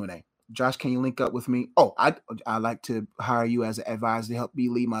for Q&A. Josh, can you link up with me? Oh, I'd like to hire you as an advisor to help me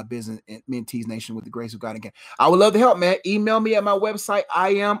lead my business at Mentees Nation with the grace of God again. I would love to help, man. Email me at my website,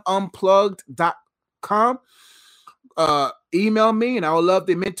 iamunplugged.com. Email me, and I would love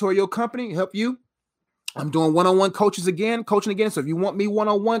to mentor your company, help you. I'm doing one-on-one coaching again. So if you want me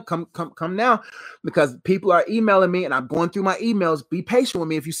one-on-one, come now, because people are emailing me and I'm going through my emails. Be patient with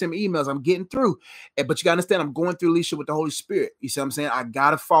me. If you send me emails, I'm getting through. But you gotta understand, I'm going through leadership with the Holy Spirit. You see what I'm saying? I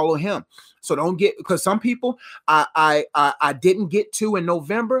gotta follow him. So don't get, because some people I didn't get to in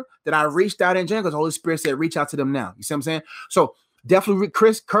November that I reached out in January because the Holy Spirit said reach out to them now. You see what I'm saying? So definitely,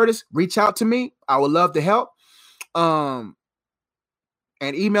 Curtis, reach out to me. I would love to help. And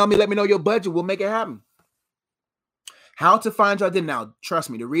email me. Let me know your budget. We'll make it happen. How to find your identity. Now, trust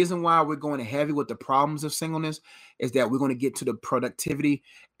me, the reason why we're going heavy with the problems of singleness is that we're going to get to the productivity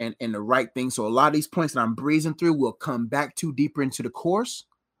and the right thing. So a lot of these points that I'm breezing through, we'll come back to deeper into the course.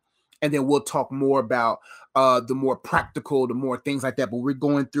 And then we'll talk more about the more practical, the more things like that. But we're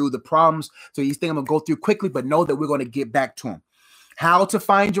going through the problems. So these things I'm going to go through quickly, but know that we're going to get back to them. How to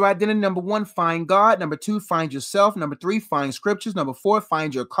find your identity. Number 1, find God. Number 2, find yourself. Number 3, find scriptures. Number 4,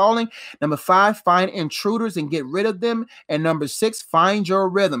 find your calling. Number 5, find intruders and get rid of them. And number 6, find your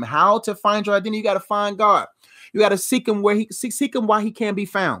rhythm. How to find your identity. You got to find God. You got to seek him seek him while he can be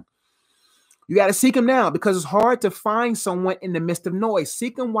found. You got to seek him now, because it's hard to find someone in the midst of noise.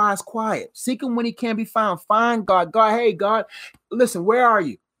 Seek him while it's quiet. Seek him when he can be found. Find God. God, hey, God, listen, where are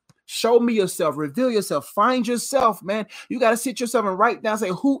you? Show me yourself, reveal yourself, find yourself, man. You got to sit yourself and write down, say,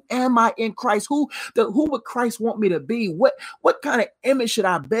 who am I in Christ? Who would Christ want me to be? What kind of image should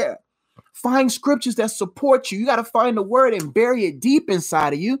I bear? Find scriptures that support you. You got to find the word and bury it deep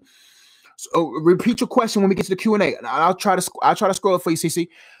inside of you. So repeat your question when we get to the Q&A. I'll try to scroll it for you, CC.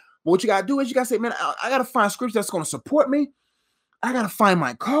 But what you got to do is you got to say, man, I got to find scripture that's going to support me. I got to find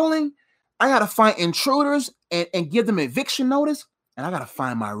my calling. I got to find intruders and give them eviction notice. And I got to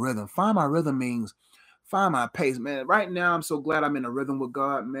find my rhythm. Find my rhythm means find my pace, man. Right now, I'm so glad I'm in a rhythm with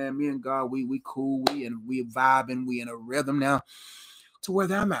God, man. Me and God, we cool. We vibing. We in a rhythm now to where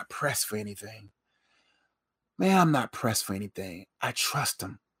I'm not pressed for anything. Man, I'm not pressed for anything. I trust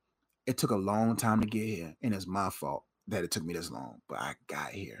him. It took a long time to get here, and it's my fault that it took me this long, but I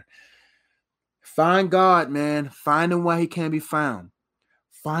got here. Find God, man. Find him while he can be found.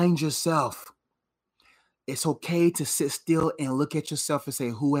 Find yourself. It's okay to sit still and look at yourself and say,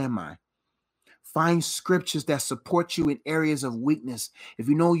 who am I? Find scriptures that support you in areas of weakness. If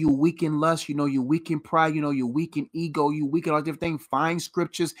you know you're weak in lust, you know you're weak in pride, you know you're weak in ego, you're weak in all different things. Find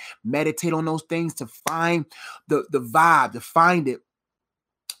scriptures, meditate on those things to find the vibe, to find it,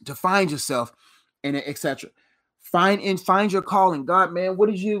 to find yourself, and etc. Find your calling. God, man,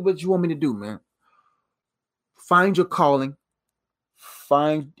 what you want me to do, man? Find your calling,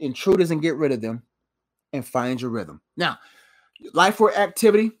 find intruders and get rid of them, and find your rhythm. Now, life work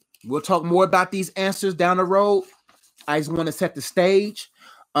activity. We'll talk more about these answers down the road. I just want to set the stage.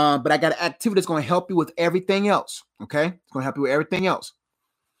 But I got an activity that's going to help you with everything else. Okay? It's going to help you with everything else.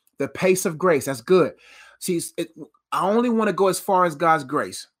 The pace of grace. That's good. See, I only want to go as far as God's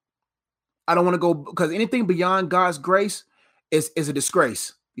grace. I don't want to go, because anything beyond God's grace is a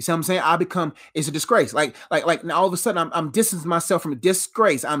disgrace. You see what I'm saying? It's a disgrace. Like now all of a sudden I'm distancing myself from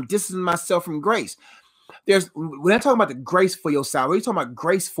disgrace. I'm distancing myself from grace. When I'm talking about the grace for your salary, we're talking about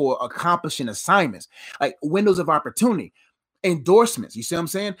grace for accomplishing assignments, like windows of opportunity, endorsements. You see what I'm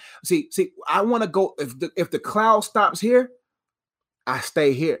saying? See, I want to go, if the cloud stops here, I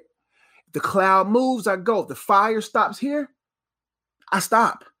stay here. If the cloud moves, I go. If the fire stops here, I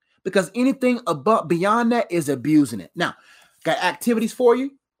stop. Because anything beyond that is abusing it. Now, got activities for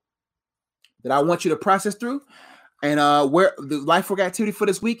you that I want you to process through. And where the life work activity for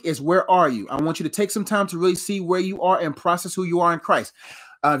this week is, where are you? I want you to take some time to really see where you are and process who you are in Christ.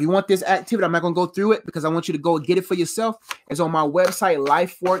 If you want this activity, I'm not going to go through it because I want you to go get it for yourself. It's on my website,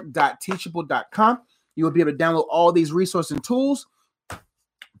 lifework.teachable.com. You will be able to download all these resources and tools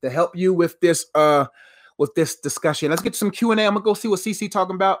to help you with this discussion. Let's get to some Q&A. I'm going to go see what CC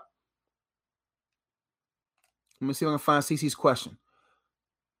talking about. Let me see if I can find CC's question.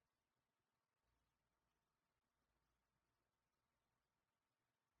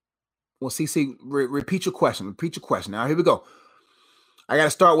 Well, CC, repeat your question. Repeat your question. Now, here we go. I got to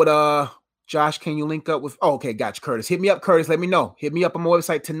start with Josh, can you link up with? Oh, okay, got you, Curtis. Hit me up, Curtis. Let me know. Hit me up on my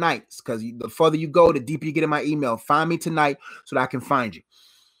website tonight, because the further you go, the deeper you get in my email. Find me tonight so that I can find you.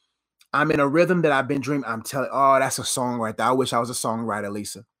 I'm in a rhythm that I've been dreaming. I'm telling. Oh, that's a song right there. I wish I was a songwriter,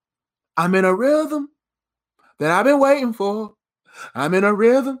 Lisa. I'm in a rhythm that I've been waiting for. I'm in a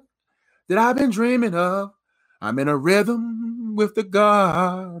rhythm that I've been dreaming of. I'm in a rhythm with the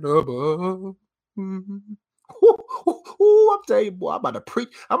God above. Mm-hmm. I'm telling you, boy, I'm about to preach.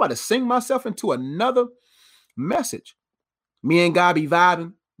 I'm about to sing myself into another message. Me and God be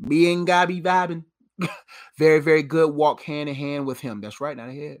vibing. Me and God be vibing. Very, very good. Walk hand in hand with him. That's right, not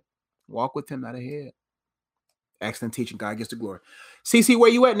ahead. Walk with him, not ahead. Excellent teaching. God gets the glory. CC, where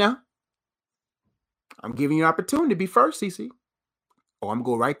you at now? I'm giving you an opportunity to be first, CC. Oh, I'm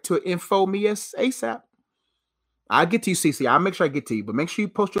going to go right to info me as ASAP. I'll get to you, CC. I'll make sure I get to you, but make sure you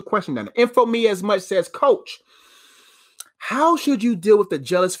post your question down there. Info me as much says, Coach, how should you deal with a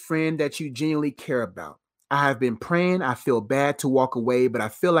jealous friend that you genuinely care about? I have been praying. I feel bad to walk away, but I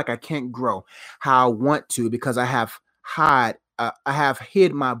feel like I can't grow how I want to because I have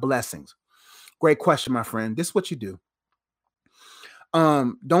hid my blessings. Great question, my friend. This is what you do.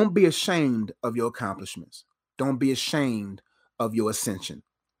 Don't be ashamed of your accomplishments. Don't be ashamed of your ascension.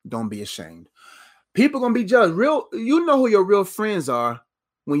 Don't be ashamed. People are gonna be jealous. You know who your real friends are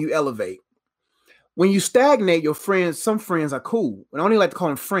when you elevate. When you stagnate, your friends, some friends are cool. And I only like to call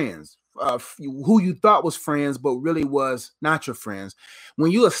them friends. Who you thought was friends, but really was not your friends. When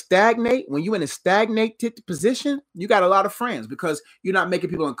you stagnate, when you're in a stagnated position, you got a lot of friends because you're not making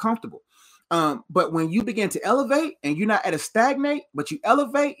people uncomfortable. But when you begin to elevate and you're not at a stagnate, but you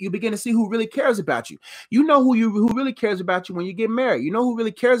elevate, you begin to see who really cares about you. You know who really cares about you when you get married. You know who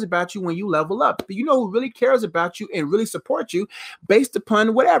really cares about you when you level up. You know who really cares about you and really support you based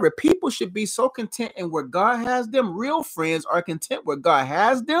upon whatever. People should be so content in where God has them. Real friends are content where God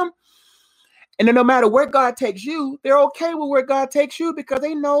has them. And then no matter where God takes you, they're okay with where God takes you because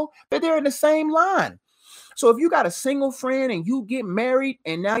they know that they're in the same line. So if you got a single friend and you get married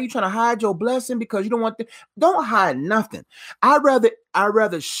and now you're trying to hide your blessing because you don't hide nothing. I'd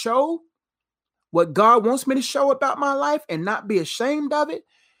rather show what God wants me to show about my life and not be ashamed of it.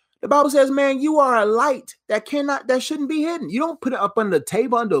 The Bible says, man, you are a light that shouldn't be hidden. You don't put it up under the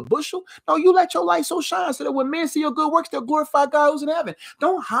table, under a bushel. No, you let your light so shine so that when men see your good works, they'll glorify God who's in heaven.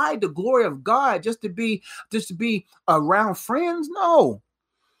 Don't hide the glory of God just to be around friends. No.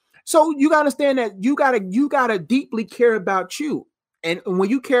 So you got to understand that you gotta deeply care about you. And when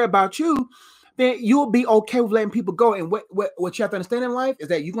you care about you, then you'll be okay with letting people go. And what you have to understand in life is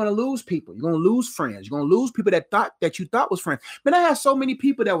that you're going to lose people. You're going to lose friends. You're going to lose people that you thought was friends. But I had so many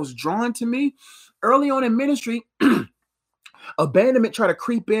people that was drawn to me early on in ministry. Abandonment tried to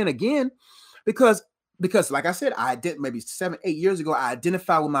creep in again because like I said, I did maybe 7-8 years ago, I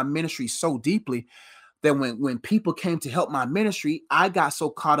identified with my ministry so deeply that when people came to help my ministry, I got so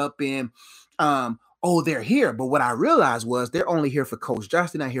caught up in, they're here. But what I realized was they're only here for Coach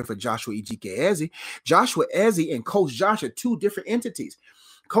Josh. They're not here for Joshua Ejike Eze. Joshua Eze and Coach Josh are two different entities.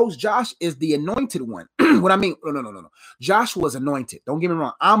 Coach Josh is the anointed one. What I mean, no. Joshua was anointed. Don't get me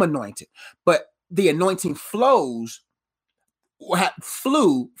wrong. I'm anointed. But the anointing flowed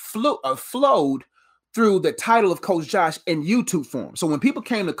through the title of Coach Josh in YouTube form. So when people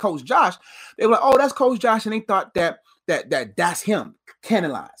came to Coach Josh, they were like, oh, that's Coach Josh. And they thought that's him,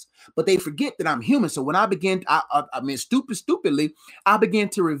 canonized. But they forget that I'm human. So when I began, stupidly, I began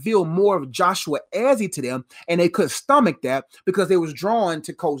to reveal more of Joshua Eze to them. And they couldn't stomach that because they was drawn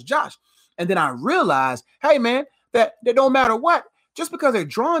to Coach Josh. And then I realized, hey, man, that don't matter what. Just because they're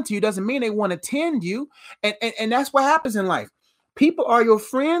drawn to you doesn't mean they want to tend you. And that's what happens in life. People are your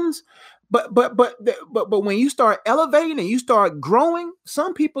friends. But when you start elevating and you start growing,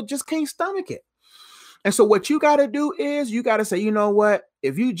 some people just can't stomach it. And so what you got to do is you got to say, you know what?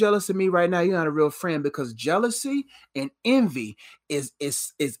 If you jealous of me right now, you're not a real friend, because jealousy and envy is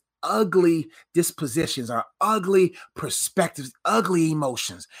ugly dispositions, are ugly perspectives, ugly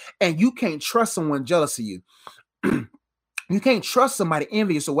emotions. And you can't trust someone jealous of you. You can't trust somebody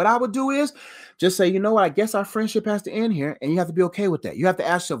envious. So what I would do is just say, you know what, I guess our friendship has to end here. And you have to be okay with that. You have to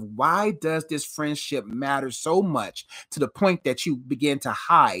ask yourself, why does this friendship matter so much to the point that you begin to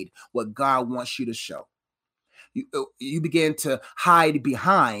hide what God wants you to show? You begin to hide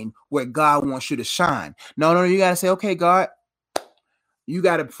behind where God wants you to shine. No, you got to say, okay, God, you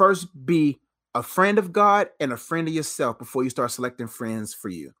got to first be a friend of God and a friend of yourself before you start selecting friends for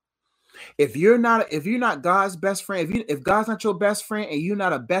you. If you're not God's best friend, if God's not your best friend and you're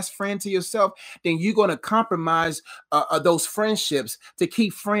not a best friend to yourself, then you're going to compromise those friendships to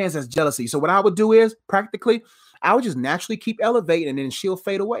keep friends as jealousy. So what I would do is practically, I would just naturally keep elevating and then she'll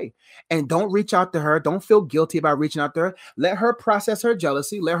fade away. And don't reach out to her. Don't feel guilty about reaching out to her. Let her process her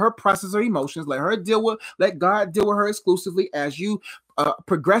jealousy. Let her process her emotions. Let God deal with her exclusively as you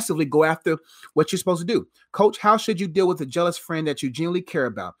progressively go after what you're supposed to do. Coach, how should you deal with a jealous friend that you genuinely care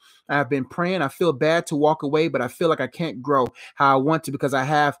about? I've been praying. I feel bad to walk away, but I feel like I can't grow how I want to because I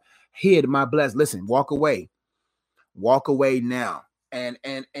have hid my blessing. Listen, walk away. Walk away now. And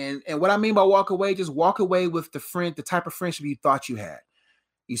what I mean by walk away, just walk away with the type of friendship you thought you had.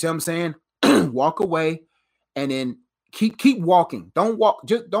 You see what I'm saying? Walk away and then keep walking.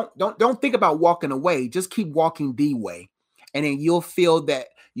 Don't think about walking away. Just keep walking the way. And then you'll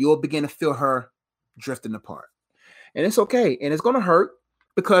begin to feel her drifting apart. And it's okay. And it's going to hurt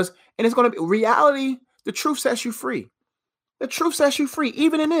and it's going to be reality. The truth sets you free. The truth sets you free.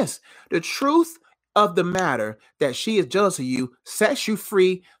 Even in this, the truth of the matter that she is jealous of you sets you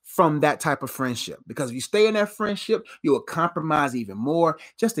free from that type of friendship. Because if you stay in that friendship, you will compromise even more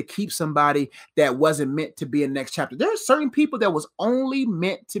just to keep somebody that wasn't meant to be in the next chapter. There are certain people that was only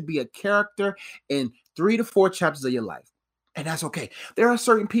meant to be a character in 3 to 4 chapters of your life. And that's okay. There are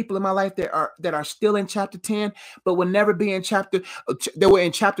certain people in my life that are still in chapter 10, but will never be in they were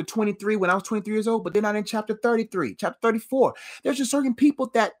in chapter 23 when I was 23 years old, but they're not in chapter 33, chapter 34. There's just certain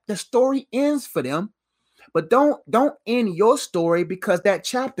people that the story ends for them, but don't end your story because that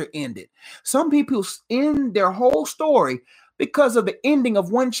chapter ended. Some people end their whole story because of the ending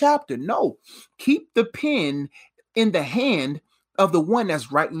of one chapter. No, keep the pen in the hand of the one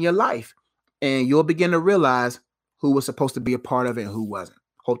that's writing your life, and you'll begin to realize who was supposed to be a part of it and who wasn't.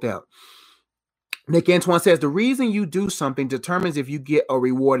 Hope that helped. Nick Antoine says, the reason you do something determines if you get a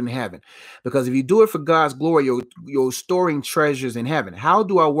reward in heaven. Because if you do it for God's glory, you're storing treasures in heaven. How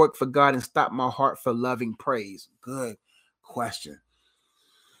do I work for God and stop my heart for loving praise? Good question.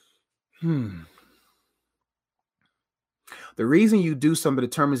 The reason you do something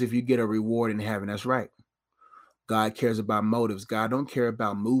determines if you get a reward in heaven. That's right. God cares about motives. God don't care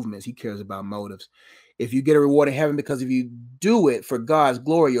about movements. He cares about motives. If you get a reward in heaven, because if you do it for God's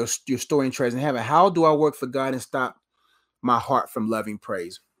glory, you're storing treasures in heaven. How do I work for God and stop my heart from loving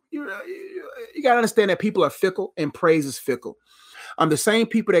praise? You got to understand that people are fickle and praise is fickle. The same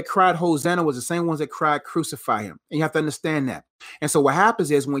people that cried Hosanna was the same ones that cried crucify him. And you have to understand that. And so what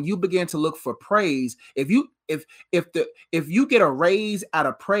happens is when you begin to look for praise, if you get a raise out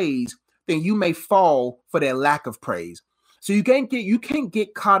of praise, then you may fall for that lack of praise. So you can't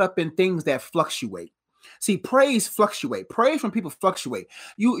get caught up in things that fluctuate. See, praise fluctuate. Praise from people fluctuate.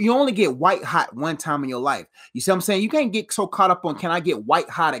 You only get white hot one time in your life. You see what I'm saying? You can't get so caught up on, can I get white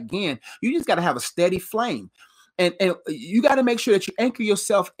hot again? You just got to have a steady flame. And you got to make sure that you anchor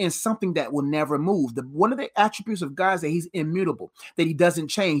yourself in something that will never move. One of the attributes of God is that he's immutable, that he doesn't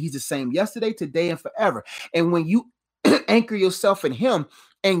change. He's the same yesterday, today, and forever. And when you anchor yourself in him,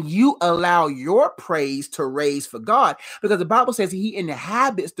 and you allow your praise to raise for God, because the Bible says he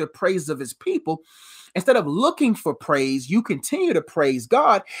inhabits the praises of his people. Instead of looking for praise, you continue to praise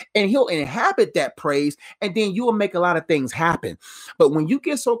God and he'll inhabit that praise, and then you will make a lot of things happen. But when you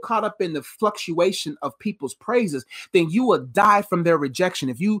get so caught up in the fluctuation of people's praises, then you will die from their rejection.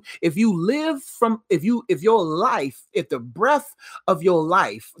 If the breath of your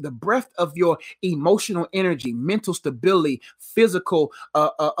life, the breath of your emotional energy, mental stability, physical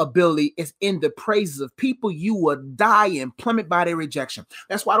ability is in the praises of people, you will die and plummet by their rejection.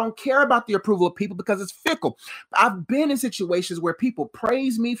 That's why I don't care about the approval of people, because it's fickle. I've been in situations where people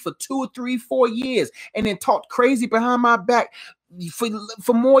praise me for 2 or 3, 4 years and then talk crazy behind my back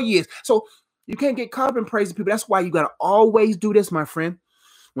for more years. So you can't get caught up in praising people. That's why you got to always do this, my friend.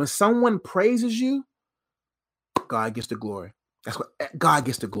 When someone praises you, God gets the glory. That's what God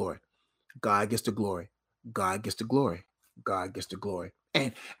gets the glory. God gets the glory. God gets the glory. God gets the glory.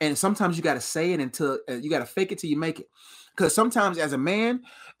 And sometimes you got to say it until you got to fake it till you make it. Because sometimes as a man,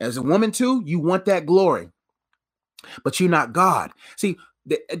 as a woman too, you want that glory, but you're not God. See,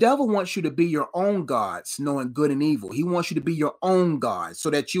 the devil wants you to be your own gods, knowing good and evil. He wants you to be your own God so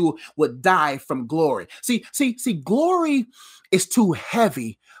that you would die from glory. See, glory is too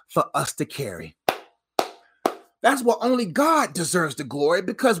heavy for us to carry. That's why only God deserves the glory,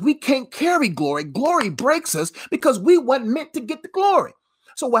 because we can't carry glory. Glory breaks us because we weren't meant to get the glory.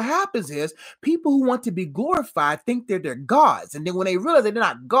 So what happens is people who want to be glorified think they're gods. And then when they realize they're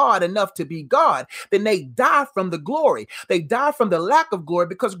not God enough to be God, then they die from the glory. They die from the lack of glory,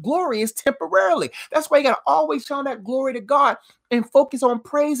 because glory is temporarily. That's why you got to always show that glory to God and focus on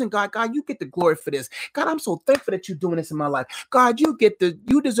praising God. God, you get the glory for this. God, I'm so thankful that you're doing this in my life. God, you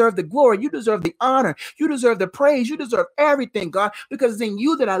deserve the glory. You deserve the honor. You deserve the praise. You deserve everything, God, because it's in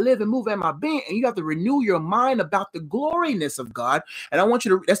you that I live and move and my being. And you have to renew your mind about the gloriness of God. And I want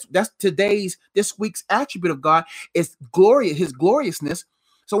you to, that's this week's attribute of God is glory, his gloriousness.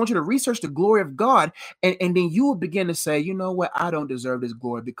 So I want you to research the glory of God, and then you will begin to say, you know what? I don't deserve this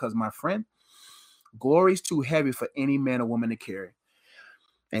glory because, my friend, glory is too heavy for any man or woman to carry.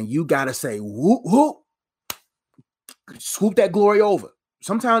 And you got to say, whoop, whoop, swoop that glory over.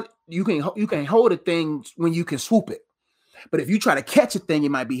 Sometimes you can hold a thing when you can swoop it. But if you try to catch a thing,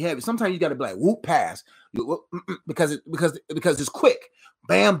 it might be heavy. Sometimes you got to be like, whoop, pass. Because it's quick.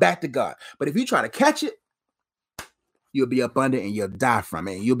 Bam, back to God. But if you try to catch it, you'll be up under and you'll die from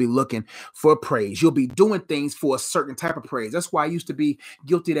it. You'll be looking for praise. You'll be doing things for a certain type of praise. That's why I used to be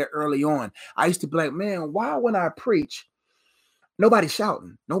guilty that early on. I used to be like, man, why when I preach, nobody's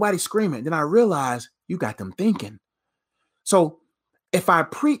shouting, nobody's screaming? Then I realized you got them thinking. So if I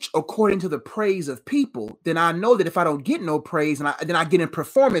preach according to the praise of people, then I know that if I don't get no praise, then I get in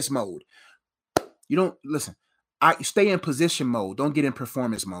performance mode. You don't listen. I stay in position mode. Don't get in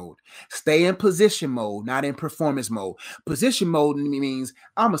performance mode. Stay in position mode, not in performance mode. Position mode means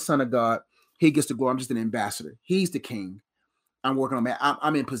I'm a son of God. He gets the glory. I'm just an ambassador. He's the king. I'm working on that.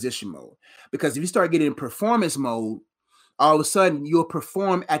 I'm in position mode. Because if you start getting in performance mode, all of a sudden you'll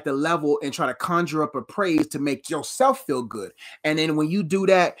perform at the level and try to conjure up a praise to make yourself feel good. And then when you do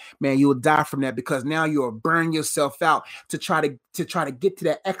that, man, you'll die from that, because now you'll burn yourself out to try to get to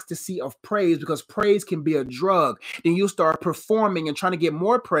that ecstasy of praise, because praise can be a drug. Then you'll start performing and trying to get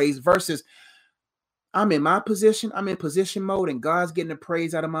more praise versus I'm in my position. I'm in position mode and God's getting the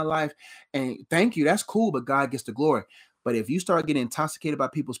praise out of my life. And thank you. That's cool. But God gets the glory. But if you start getting intoxicated by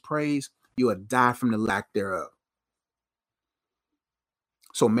people's praise, you will die from the lack thereof.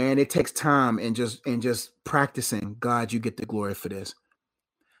 So, man, it takes time and just practicing. God, you get the glory for this,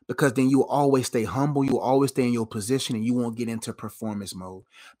 because then you will always stay humble. You will always stay in your position, and you won't get into performance mode,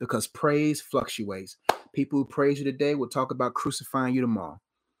 because praise fluctuates. People who praise you today will talk about crucifying you tomorrow.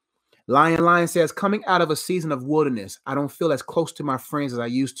 Lion says, coming out of a season of wilderness, I don't feel as close to my friends as I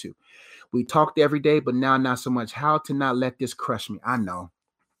used to. We talked every day, but now not so much. How to not let this crush me? I know.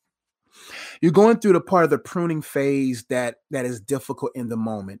 You're going through the part of the pruning phase that is difficult in the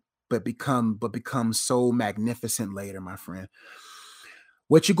moment, but become so magnificent later, my friend.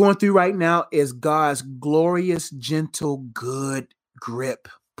 What you're going through right now is God's glorious, gentle, good grip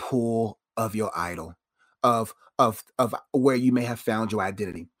pull of your idol, of where you may have found your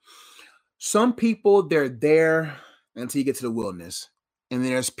identity. Some people, they're there until you get to the wilderness, and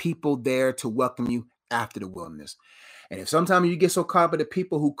there's people there to welcome you after the wilderness. And if sometimes you get so caught up with the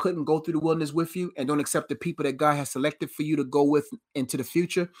people who couldn't go through the wilderness with you and don't accept the people that God has selected for you to go with into the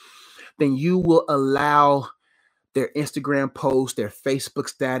future, then you will allow their Instagram posts, their Facebook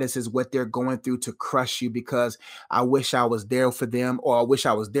status, what they're going through to crush you, because I wish I was there for them, or I wish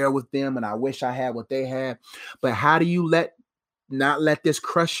I was there with them, and I wish I had what they had. But how do you not let this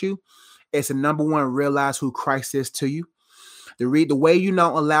crush you? It's a number one, realize who Christ is to you. The way you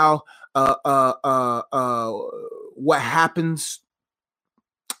don't allow what happens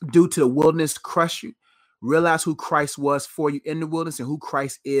due to the wilderness crush you. Realize who Christ was for you in the wilderness and who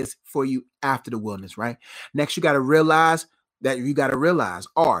Christ is for you after the wilderness, right? Next, you got to realize that you got to realize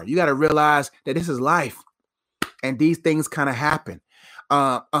that this is life and these things kind of happen.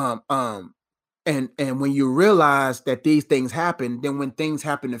 And when you realize that these things happen, then when things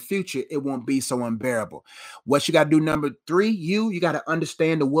happen in the future, it won't be so unbearable. What you got to do, number three, you got to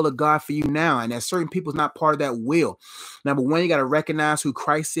understand the will of God for you now. And that certain people's not part of that will. Number one, you got to recognize who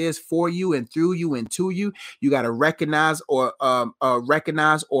Christ is for you and through you and to you. You got to recognize or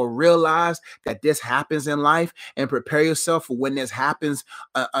realize that this happens in life, and prepare yourself for when this happens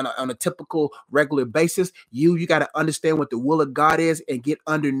on a typical regular basis. You got to understand what the will of God is and get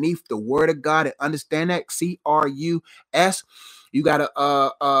underneath the word of God. Understand that CRUS. You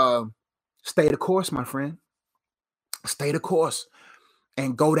gotta stay the course, my friend. Stay the course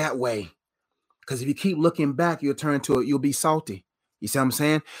and go that way. Because if you keep looking back, you'll be salty. You see what I'm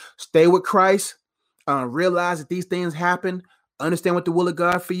saying? Stay with Christ. Realize that these things happen. Understand what the will of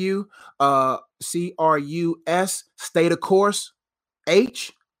God for you. CRUS. Stay the course.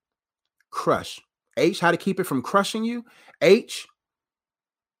 H. Crush. H. How to keep it from crushing you. H.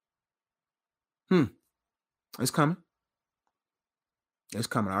 It's coming. It's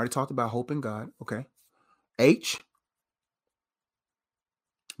coming. I already talked about hope in God. Okay. H.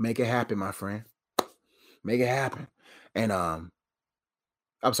 Make it happen, my friend. Make it happen. And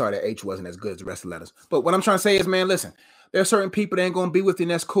I'm sorry, that H wasn't as good as the rest of the letters. But what I'm trying to say is, man, listen, there are certain people that ain't going to be with you,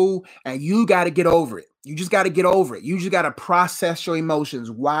 and that's cool. And you got to get over it. You just got to get over it. You just got to process your emotions.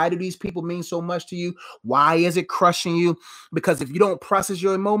 Why do these people mean so much to you? Why is it crushing you? Because if you don't process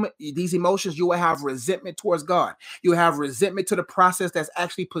these emotions, you will have resentment towards God. You have resentment to the process that's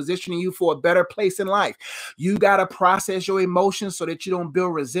actually positioning you for a better place in life. You got to process your emotions so that you don't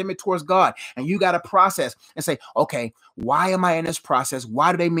build resentment towards God. And you got to process and say, okay, why am I in this process?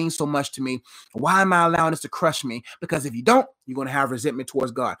 Why do they mean so much to me? Why am I allowing this to crush me? Because if you don't, you're going to have resentment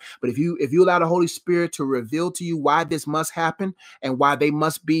towards God. But if you allow the Holy Spirit to reveal to you why this must happen and why they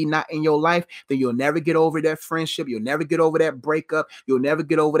must be not in your life, then you'll never get over that friendship. You'll never get over that breakup. You'll never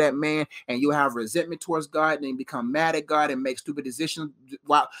get over that man, and you'll have resentment towards God, and then become mad at God and make stupid decisions.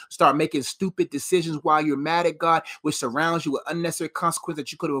 Start making stupid decisions while you're mad at God, which surrounds you with unnecessary consequences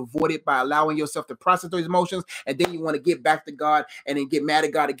that you could have avoided by allowing yourself to process those emotions. And then you want to get back to God and then get mad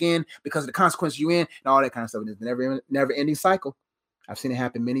at God again because of the consequences you're in and all that kind of stuff. It's never ending cycle. I've seen it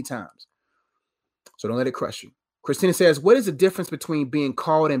happen many times. So don't let it crush you. Christina says, what is the difference between being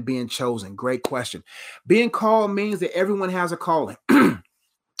called and being chosen? Great question. Being called means that everyone has a calling.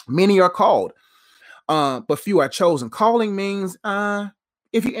 Many are called, but few are chosen. Calling means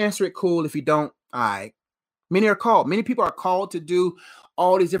if you answer it, cool. If you don't, all right. Many are called. Many people are called to do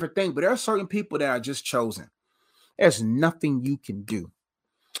all these different things, but there are certain people that are just chosen. There's nothing you can do.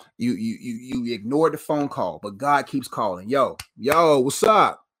 You ignored the phone call, but God keeps calling. Yo, what's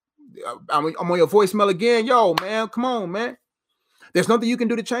up? I'm on your voicemail again. Yo, man, come on, man. There's nothing you can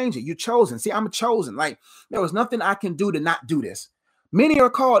do to change it. You're chosen. See, I'm chosen. Like, there was nothing I can do to not do this. Many are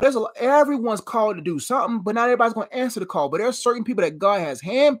called. Everyone's called to do something, but not everybody's going to answer the call. But there are certain people that God has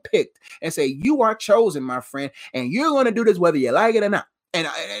handpicked and say, you are chosen, my friend, and you're going to do this whether you like it or not. And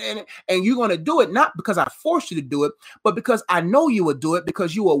you're going to do it not because I forced you to do it, but because I know you will do it,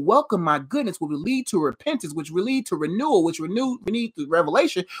 because you will welcome my goodness, which will lead to repentance, which will lead to renewal, which will lead to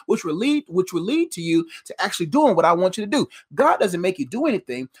revelation, which will lead to you to actually doing what I want you to do. God doesn't make you do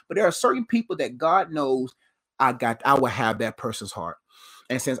anything, but there are certain people that God knows I will have that person's heart.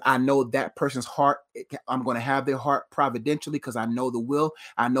 And since I know that person's heart, I'm going to have their heart providentially because I know the will.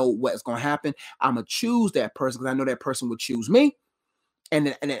 I know what's going to happen. I'm going to choose that person because I know that person will choose me.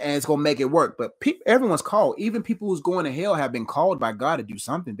 And it's going to make it work. But everyone's called. Even people who's going to hell have been called by God to do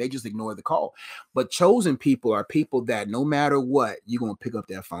something. They just ignore the call. But chosen people are people that no matter what, you're going to pick up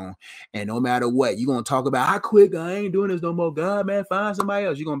that phone. And no matter what, you're going to talk about, I quit. I ain't doing this no more. God, man, find somebody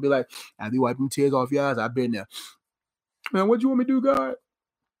else. You're going to be like, I'll be wiping tears off your eyes. I've been there. Man, what you want me to do, God?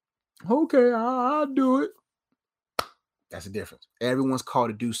 Okay, I'll do it. That's the difference. Everyone's called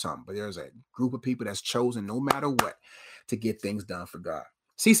to do something. But there's a group of people that's chosen no matter what to get things done for God.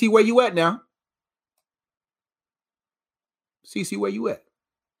 CC, where you at now? CC, where you at?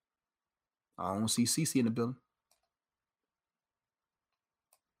 I don't see CC in the building.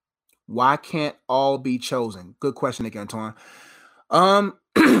 Why can't all be chosen? Good question, Nick Antoine.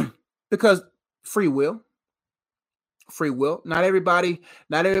 Because free will. Free will. Not everybody's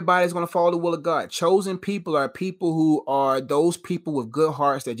going to follow the will of God. Chosen people are people who are those people with good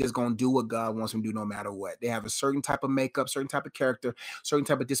hearts that just going to do what God wants them to do no matter what. They have a certain type of makeup, certain type of character, certain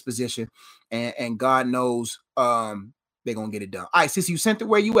type of disposition, and God knows they're going to get it done. All right, sis, you sent it.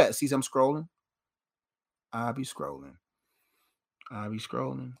 Where you at? See, I'm scrolling. I'll be scrolling.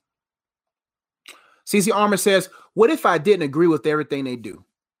 CC Armor says, what if I didn't agree with everything they do?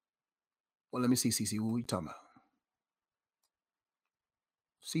 Well, let me see, CC. What are we talking about?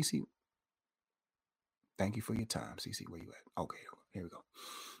 CC, thank you for your time. CC, where you at? Okay, here we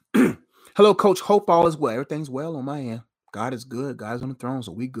go. Hello, Coach. Hope all is well. Everything's well on my end. God is good. God is on the throne,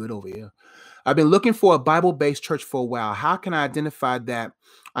 so we good over here. I've been looking for a Bible-based church for a while. How can I identify that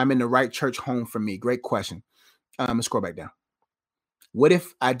I'm in the right church home for me? Great question. Let's scroll back down. What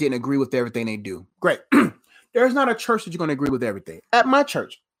if I didn't agree with everything they do? Great. There's not a church that you're going to agree with everything. At my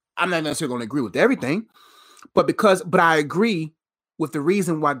church, I'm not necessarily going to agree with everything, but I agree with the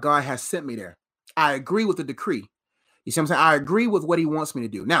reason why God has sent me there. I agree with the decree. You see what I'm saying? I agree with what he wants me to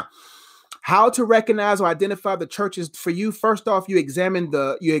do. Now, how to recognize or identify the churches for you? First off, you examine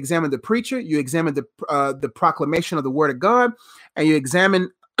the preacher, you examine the proclamation of the word of God, and you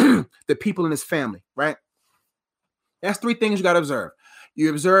examine the people in his family, right? That's three things you got to observe. You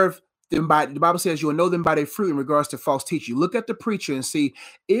observe them by, the Bible says you will know them by their fruit in regards to false teaching. You look at the preacher and see,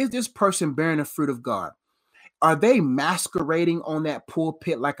 is this person bearing the fruit of God? Are they masquerading on that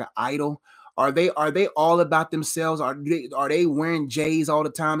pulpit like an idol? Are they all about themselves? Are they wearing J's all the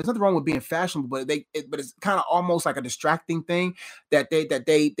time? There's nothing wrong with being fashionable, but it's kind of almost like a distracting thing that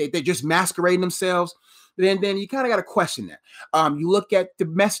they're just masquerading themselves. then you kind of got to question that. You look at the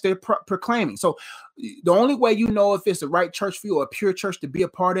message they're proclaiming. So the only way you know if it's the right church for you or a pure church to be a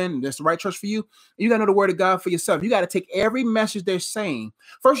part in, and that's the right church for you, you got to know the word of God for yourself. You got to take every message they're saying.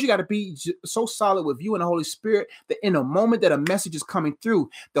 First, you got to be so solid with you and the Holy Spirit that in a moment that a message is coming through,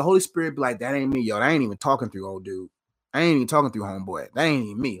 the Holy Spirit be like, that ain't me, yo. I ain't even talking through, old dude. I ain't even talking through homeboy. That ain't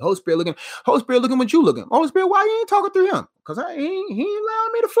even me. Holy Spirit looking what you looking. Holy Spirit, why you ain't talking through him? Because he ain't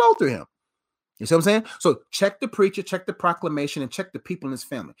allowing me to flow through him. You see what I'm saying? So check the preacher, check the proclamation, and check the people in his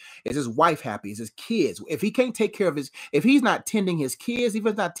family. Is his wife happy? Is his kids? If he can't take care of if he's not tending his kids, if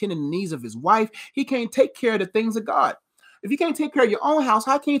he's not tending the needs of his wife, he can't take care of the things of God. If you can't take care of your own house,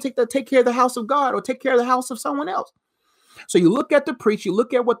 how can you take care of the house of God or take care of the house of someone else? So you look at the preacher, you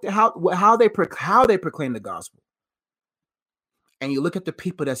look at how they proclaim the gospel. And you look at the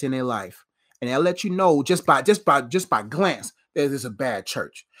people that's in their life, and they'll let you know just by glance that this is a bad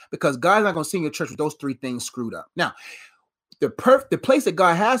church, because God's not going to send your church with those three things screwed up. Now, the place that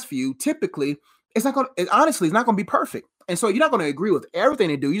God has for you, typically, it's not going to be perfect, and so you're not going to agree with everything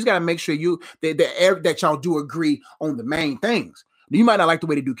they do. You just got to make sure that y'all do agree on the main things. You might not like the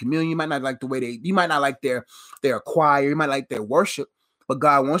way they do communion. You might not like you might not like their choir. You might like their worship. But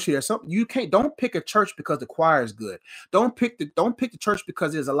God wants you there. Don't pick a church because the choir is good. Don't pick the church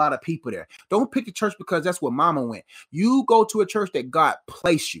because there's a lot of people there. Don't pick the church because that's where mama went. You go to a church that God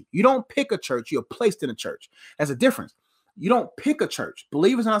placed you. You don't pick a church, you're placed in a church. That's a difference. You don't pick a church.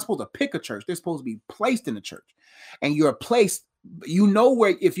 Believers are not supposed to pick a church. They're supposed to be placed in a church. And you're placed,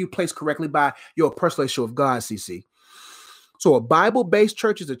 where if you placed correctly by your personal relationship with God, CC. So a Bible-based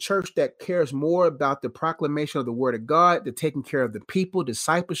church is a church that cares more about the proclamation of the word of God, the taking care of the people,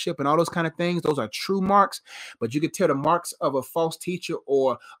 discipleship, and all those kind of things. Those are true marks, but you can tell the marks of a false teacher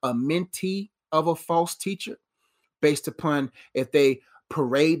or a mentee of a false teacher based upon if they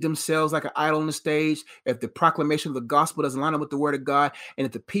parade themselves like an idol on the stage, if the proclamation of the gospel doesn't line up with the word of God, and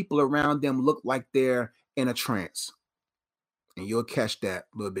if the people around them look like they're in a trance. And you'll catch that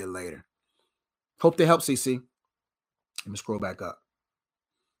a little bit later. Hope they help, CC. Let me scroll back up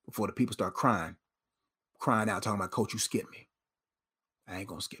before the people start crying out, talking about, Coach, you skipped me. I ain't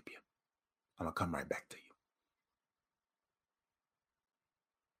going to skip you. I'm going to come right back to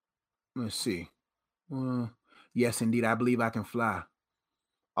you. Let's see. Yes, indeed. I believe I can fly.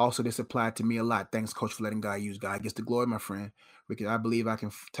 Also, this applied to me a lot. Thanks, Coach, for letting God use. God gets the glory, my friend. Ricky, I believe I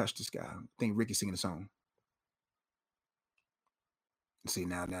can touch this guy. I think Ricky's singing the song. See,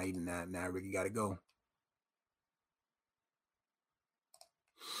 now Ricky got to go.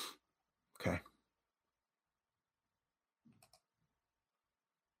 Okay.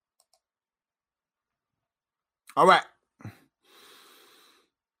 All right.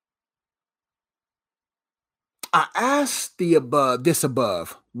 I asked this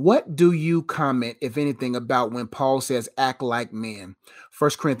above. What do you comment, if anything, about when Paul says act like men?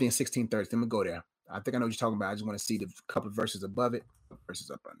 1 Corinthians 16:30. Let me go there. I think I know what you're talking about. I just want to see the couple of verses above it,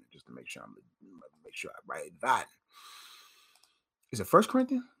 verses up under, just to make sure I write it dividing. Is it 1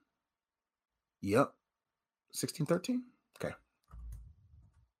 Corinthians? Yep. 16:13? Okay.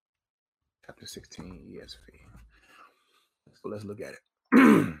 Chapter 16, ESV. So let's look at it.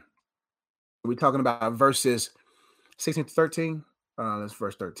 We're talking about verses 16 to 13. That's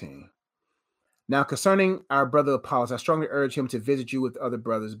verse 13. Now, concerning our brother Apollos, I strongly urge him to visit you with other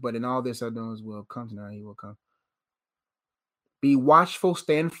brothers, but in all this I know as well comes now, he will come. Be watchful,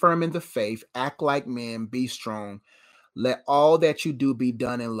 stand firm in the faith, act like men, be strong. Let all that you do be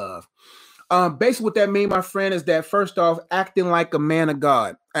done in love. Basically what that means, my friend, is that first off, acting like a man of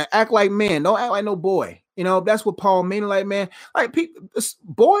God. Act like men. Don't act like no boy. That's what Paul means. Like, man, like people,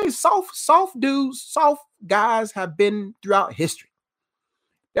 boys, soft dudes, soft guys have been throughout history.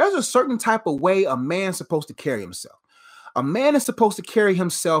 There's a certain type of way a man's supposed to carry himself. A man is supposed to carry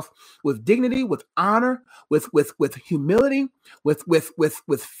himself with dignity, with honor, with humility, with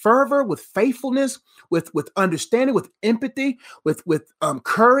fervor, with faithfulness, with understanding, with empathy, with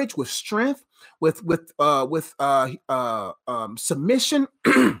courage, with strength, with submission.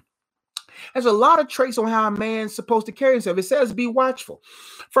 There's a lot of traits on how a man's supposed to carry himself. It says be watchful.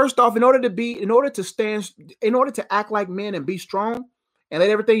 First off, in order to act like men and be strong, and let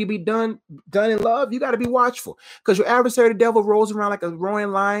everything you be done in love, you got to be watchful. Because your adversary, the devil, roams around like a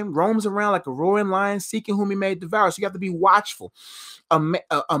roaring lion, seeking whom he may devour. So you have to be watchful.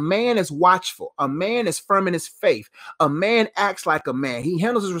 A man is watchful. A man is firm in his faith. A man acts like a man. He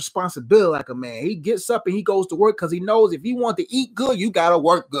handles his responsibility like a man. He gets up and he goes to work because he knows if you want to eat good, you got to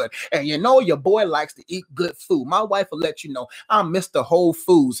work good. And your boy likes to eat good food. My wife will let you know I'm Mr. Whole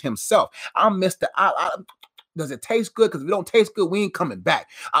Foods himself. I'm Mr. Does it taste good? Because if it don't taste good, we ain't coming back.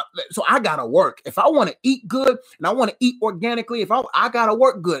 So I gotta work. If I want to eat good and I want to eat organically, I gotta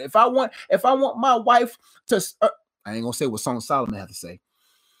work good. If I want my wife to, I ain't gonna say what Song of Solomon had to say,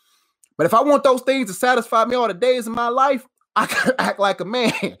 but if I want those things to satisfy me all the days of my life, I gotta act like a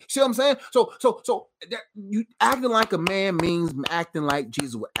man. See what I'm saying? So you acting like a man means acting like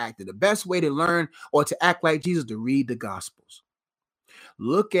Jesus would act. The best way to learn or to act like Jesus is to read the Gospels.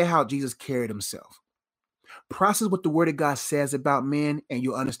 Look at how Jesus carried himself. Process what the Word of God says about men, and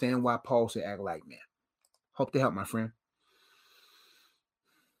you'll understand why Paul said act like men. Hope to help, my friend.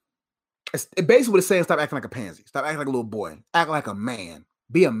 It's basically what it's saying: stop acting like a pansy. Stop acting like a little boy. Act like a man.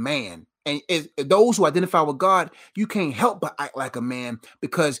 Be a man. And those who identify with God, you can't help but act like a man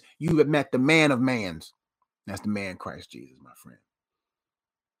because you have met the man of mans. That's the man Christ Jesus, my friend.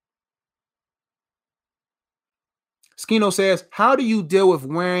 Skino says, how do you deal with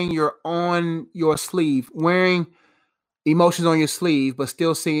wearing wearing emotions on your sleeve, but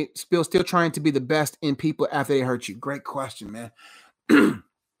still trying to be the best in people after they hurt you? Great question, man.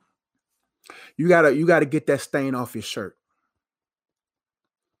 You gotta get that stain off your shirt.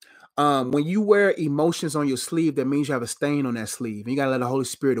 When you wear emotions on your sleeve, that means you have a stain on that sleeve. And you gotta let the Holy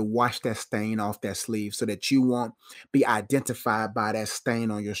Spirit to wash that stain off that sleeve so that you won't be identified by that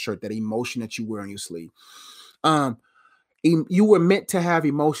stain on your shirt, that emotion that you wear on your sleeve. You were meant to have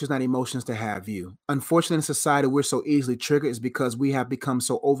emotions, not emotions to have you. Unfortunately, in society, we're so easily triggered is because we have become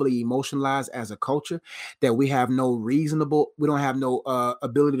so overly emotionalized as a culture that we don't have no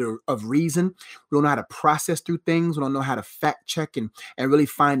ability of reason. We don't know how to process through things. We don't know how to fact check and really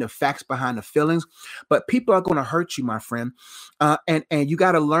find the facts behind the feelings. But people are going to hurt you, my friend. And you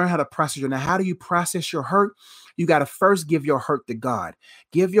got to learn how to process your. Now, how do you process your hurt? You got to first give your hurt to God.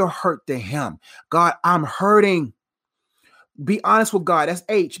 Give your hurt to Him. God, I'm hurting. Be honest with God. That's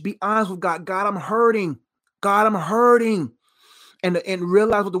H. Be honest with God. God, I'm hurting. God, I'm hurting. And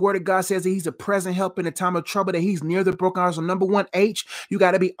realize what the Word of God says, that He's a present help in the time of trouble, that He's near the brokenhearted. So number one, H, you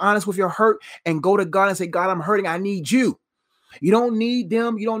got to be honest with your hurt and go to God and say, God, I'm hurting. I need you. You don't need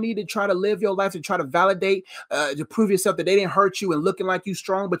them. You don't need to try to live your life to try to validate, to prove yourself that they didn't hurt you and looking like you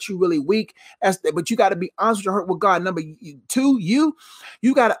strong, but you really weak. But you got to be honest with your hurt with God. Number two, you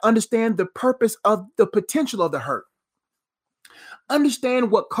got to understand the purpose of the potential of the hurt.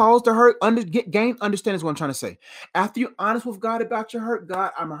 Understand what caused the hurt. Gain understanding is what I'm trying to say. After you're honest with God about your hurt,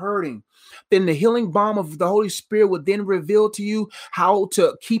 God, I'm hurting. Then the healing balm of the Holy Spirit will then reveal to you how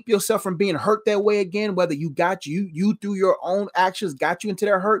to keep yourself from being hurt that way again. Whether you through your own actions got you into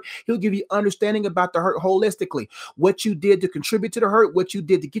that hurt, He'll give you understanding about the hurt holistically. What you did to contribute to the hurt, what you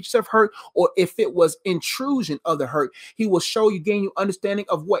did to get yourself hurt, or if it was intrusion of the hurt, He will show you, gain you understanding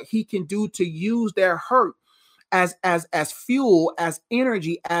of what He can do to use their hurt as fuel, as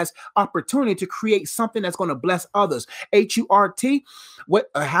energy, as opportunity to create something that's going to bless others. HURT,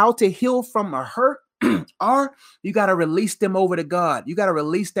 how to heal from a hurt. You got to release them over to God. You got to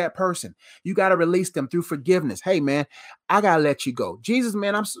release that person. You got to release them through forgiveness. Hey, man, I got to let you go. Jesus,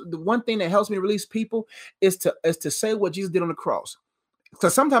 man, the one thing that helps me release people is to say what Jesus did on the cross. So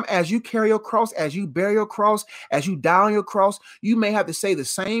sometimes as you carry your cross, as you bear your cross, as you die on your cross, you may have to say the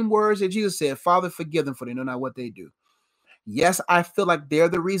same words that Jesus said, Father, forgive them, for they know not what they do. Yes, I feel like they're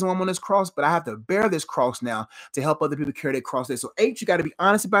the reason why I'm on this cross, but I have to bear this cross now to help other people carry their cross there. So H, you got to be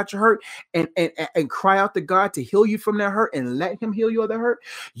honest about your hurt and cry out to God to heal you from that hurt and let Him heal you of the hurt.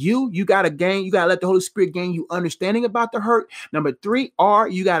 You got to let the Holy Spirit gain you understanding about the hurt. Number 3, R,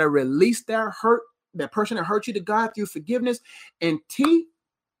 you got to release that hurt, that person that hurt you, to God through forgiveness. And T,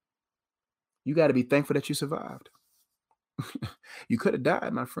 you got to be thankful that you survived. You could have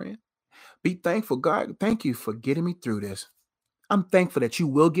died, my friend. Be thankful. God, thank you for getting me through this. I'm thankful that you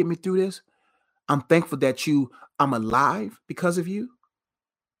will get me through this. I'm thankful that I'm alive because of you.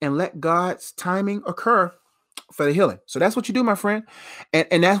 And let God's timing occur for the healing. So that's what you do, my friend.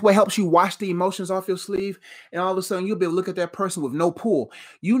 And that's what helps you wash the emotions off your sleeve. And all of a sudden you'll be able to look at that person with no pull.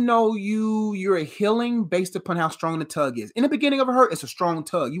 You know you're healing based upon how strong the tug is. In the beginning of a hurt, it's a strong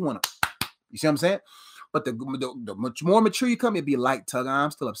tug. You see what I'm saying? But the much more mature you come, it'd be a light tug.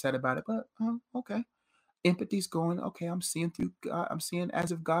 I'm still upset about it, but okay. Empathy's going, okay, I'm seeing through God. I'm seeing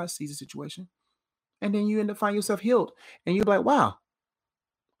as if God sees the situation. And then you end up finding yourself healed. And you're like, wow,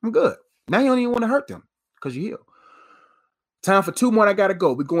 I'm good. Now you don't even want to hurt them because you heal. Time for 2 more. I got to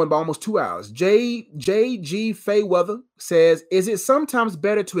go. We're going by almost 2 hours. JG Fayweather says, is it sometimes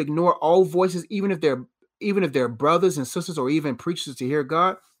better to ignore all voices, even if they're brothers and sisters or even preachers, to hear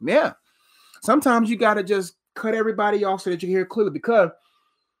God? Yeah. Sometimes you got to just cut everybody off so that you hear clearly, because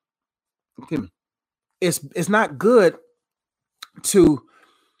it's not good to,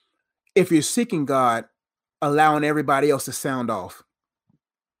 if you're seeking God, allowing everybody else to sound off.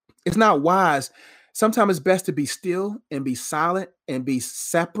 It's not wise. Sometimes it's best to be still and be silent and be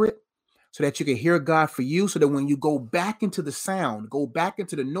separate so that you can hear God for you, so that when you go back into the sound, go back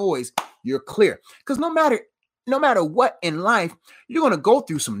into the noise, you're clear. Because no matter what in life, you're going to go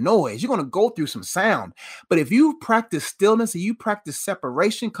through some noise. You're going to go through some sound. But if you practice stillness and you practice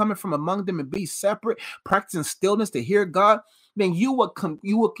separation, coming from among them and be separate, practicing stillness to hear God, then you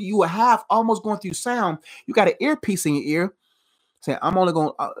will have almost going through sound. You got an earpiece in your ear saying,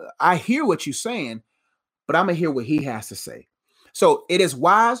 I hear what you're saying, but I'm going to hear what he has to say. So it is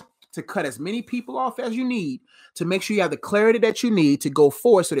wise to cut as many people off as you need to make sure you have the clarity that you need to go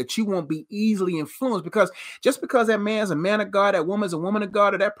forward, so that you won't be easily influenced. Because just because that man's a man of God, that woman's a woman of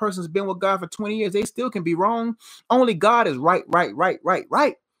God, or that person's been with God for 20 years, they still can be wrong. Only God is right.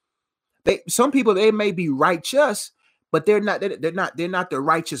 Some people, they may be righteous, but they're not the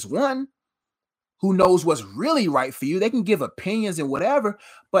righteous one who knows what's really right for you. They can give opinions and whatever,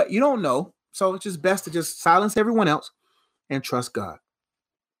 but you don't know. So it's just best to just silence everyone else and trust God.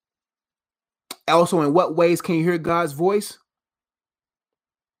 Also, in what ways can you hear God's voice?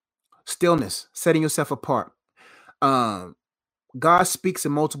 Stillness, setting yourself apart. God speaks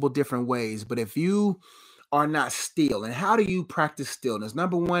in multiple different ways, but if you are not still, and how do you practice stillness?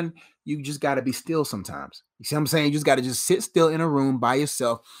 Number one, you just got to be still sometimes. You see what I'm saying? You just got to just sit still in a room by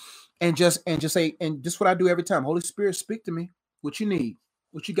yourself and just say, and just what I do every time. Holy Spirit, speak to me. What you need,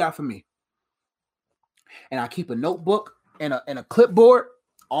 what you got for me. And I keep a notebook and a clipboard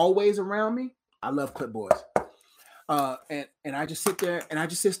always around me. I love clipboards. And I just sit there and I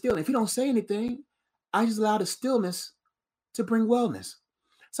just sit still. And if you don't say anything, I just allow the stillness to bring wellness.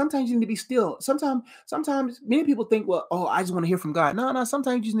 Sometimes you need to be still. Sometimes many people think, well, oh, I just want to hear from God. No,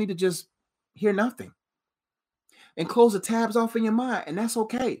 sometimes you just need to just hear nothing and close the tabs off in your mind. And that's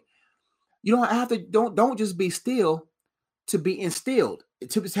okay. You don't have to, don't just be still to be instilled,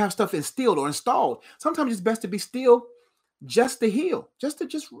 to have stuff instilled or installed. Sometimes it's best to be still just to heal, just to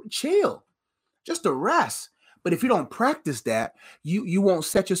chill, just to rest. But if you don't practice that, you won't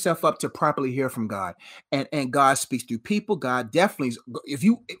set yourself up to properly hear from God. And God speaks through people. God definitely, if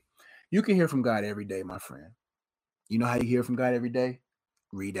you can hear from God every day, my friend. You know how you hear from God every day?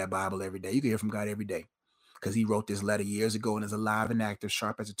 Read that Bible every day. You can hear from God every day, because he wrote this letter years ago and is alive and active,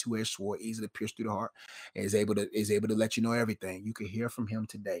 sharp as a two-edged sword, easy to pierce through the heart, and is able to let you know everything. You can hear from him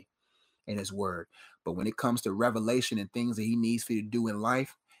today in his word. But when it comes to revelation and things that he needs for you to do in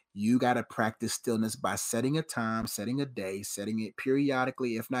life, you got to practice stillness by setting a time, setting a day, setting it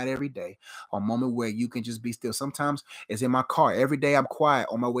periodically, if not every day, a moment where you can just be still. Sometimes it's in my car. Every day I'm quiet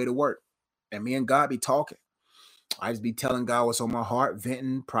on my way to work, and me and God be talking. I just be telling God what's on my heart,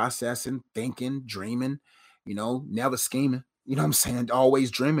 venting, processing, thinking, dreaming, never scheming. You know what I'm saying?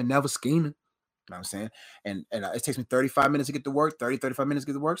 Always dreaming, never scheming. You know what I'm saying? And it takes me 35 minutes to get to work, 35 minutes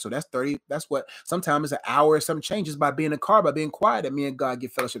to get to work. So that's 30. That's what sometimes it's an hour or something changes by being in the car, by being quiet, that me and God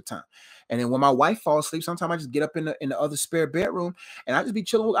get fellowship time. And then when my wife falls asleep, sometimes I just get up in the other spare bedroom and I just be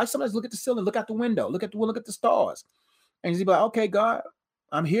chilling. I sometimes look at the ceiling, look out the window, look at the stars. And just be like, okay, God,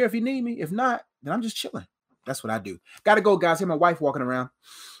 I'm here if you need me. If not, then I'm just chilling. That's what I do. Gotta go, guys. Hear my wife walking around.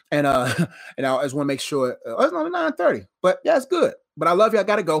 And and I just want to make sure it's only 9:30. But yeah, it's good. But I love you. I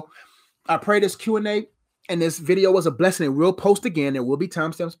gotta go. I pray this Q&A and this video was a blessing. And we'll post again. There will be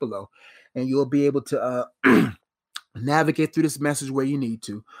timestamps below, and you'll be able to navigate through this message where you need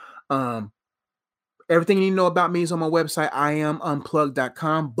to. Everything you need to know about me is on my website,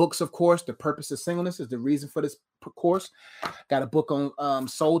 iamunplugged.com. Books, of course. The Purpose of Singleness is the reason for this course. Got a book on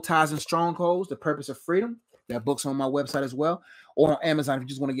soul ties and strongholds, The Purpose of Freedom. That book's on my website as well, or on Amazon if you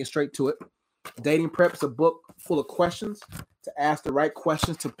just want to get straight to it. Dating Prep is a book full of questions to ask the right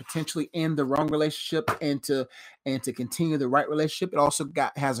questions to potentially end the wrong relationship and to continue the right relationship. It also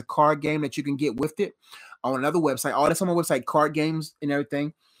has a card game that you can get with it on another website. All that's on my website, card games and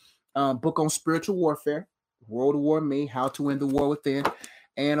everything. Book on spiritual warfare, World War Me, How to Win the War Within.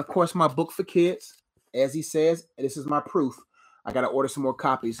 And of course, my book for kids, as he says, this is my proof. I got to order some more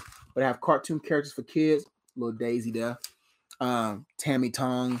copies, but I have cartoon characters for kids. Little Daisy there, Tammy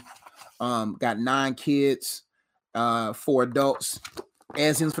Tong, got 9 kids, 4 adults,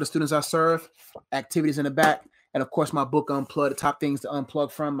 answers for the students I serve, activities in the back, and of course my book Unplugged, the top things to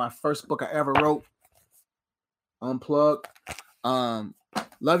unplug from, my first book I ever wrote, Unplugged.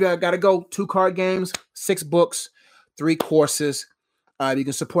 Love you. I gotta go. 2 card games, 6 books, 3 courses. You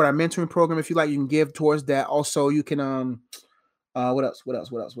can support our mentoring program if you like. You can give towards that. Also, you can what else?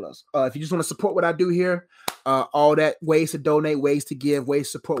 If you just want to support what I do here, all that ways to donate, ways to give, ways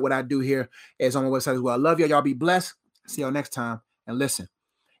to support what I do here is on my website as well. I love y'all. Y'all be blessed. See y'all next time. And listen,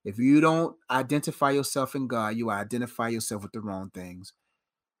 If you don't identify yourself in God, you identify yourself with the wrong things.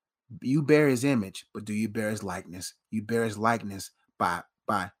 You bear his image, but do you bear his likeness? You bear his likeness by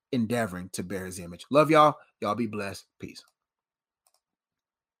endeavoring to bear his image. Love y'all. Y'all be blessed. Peace.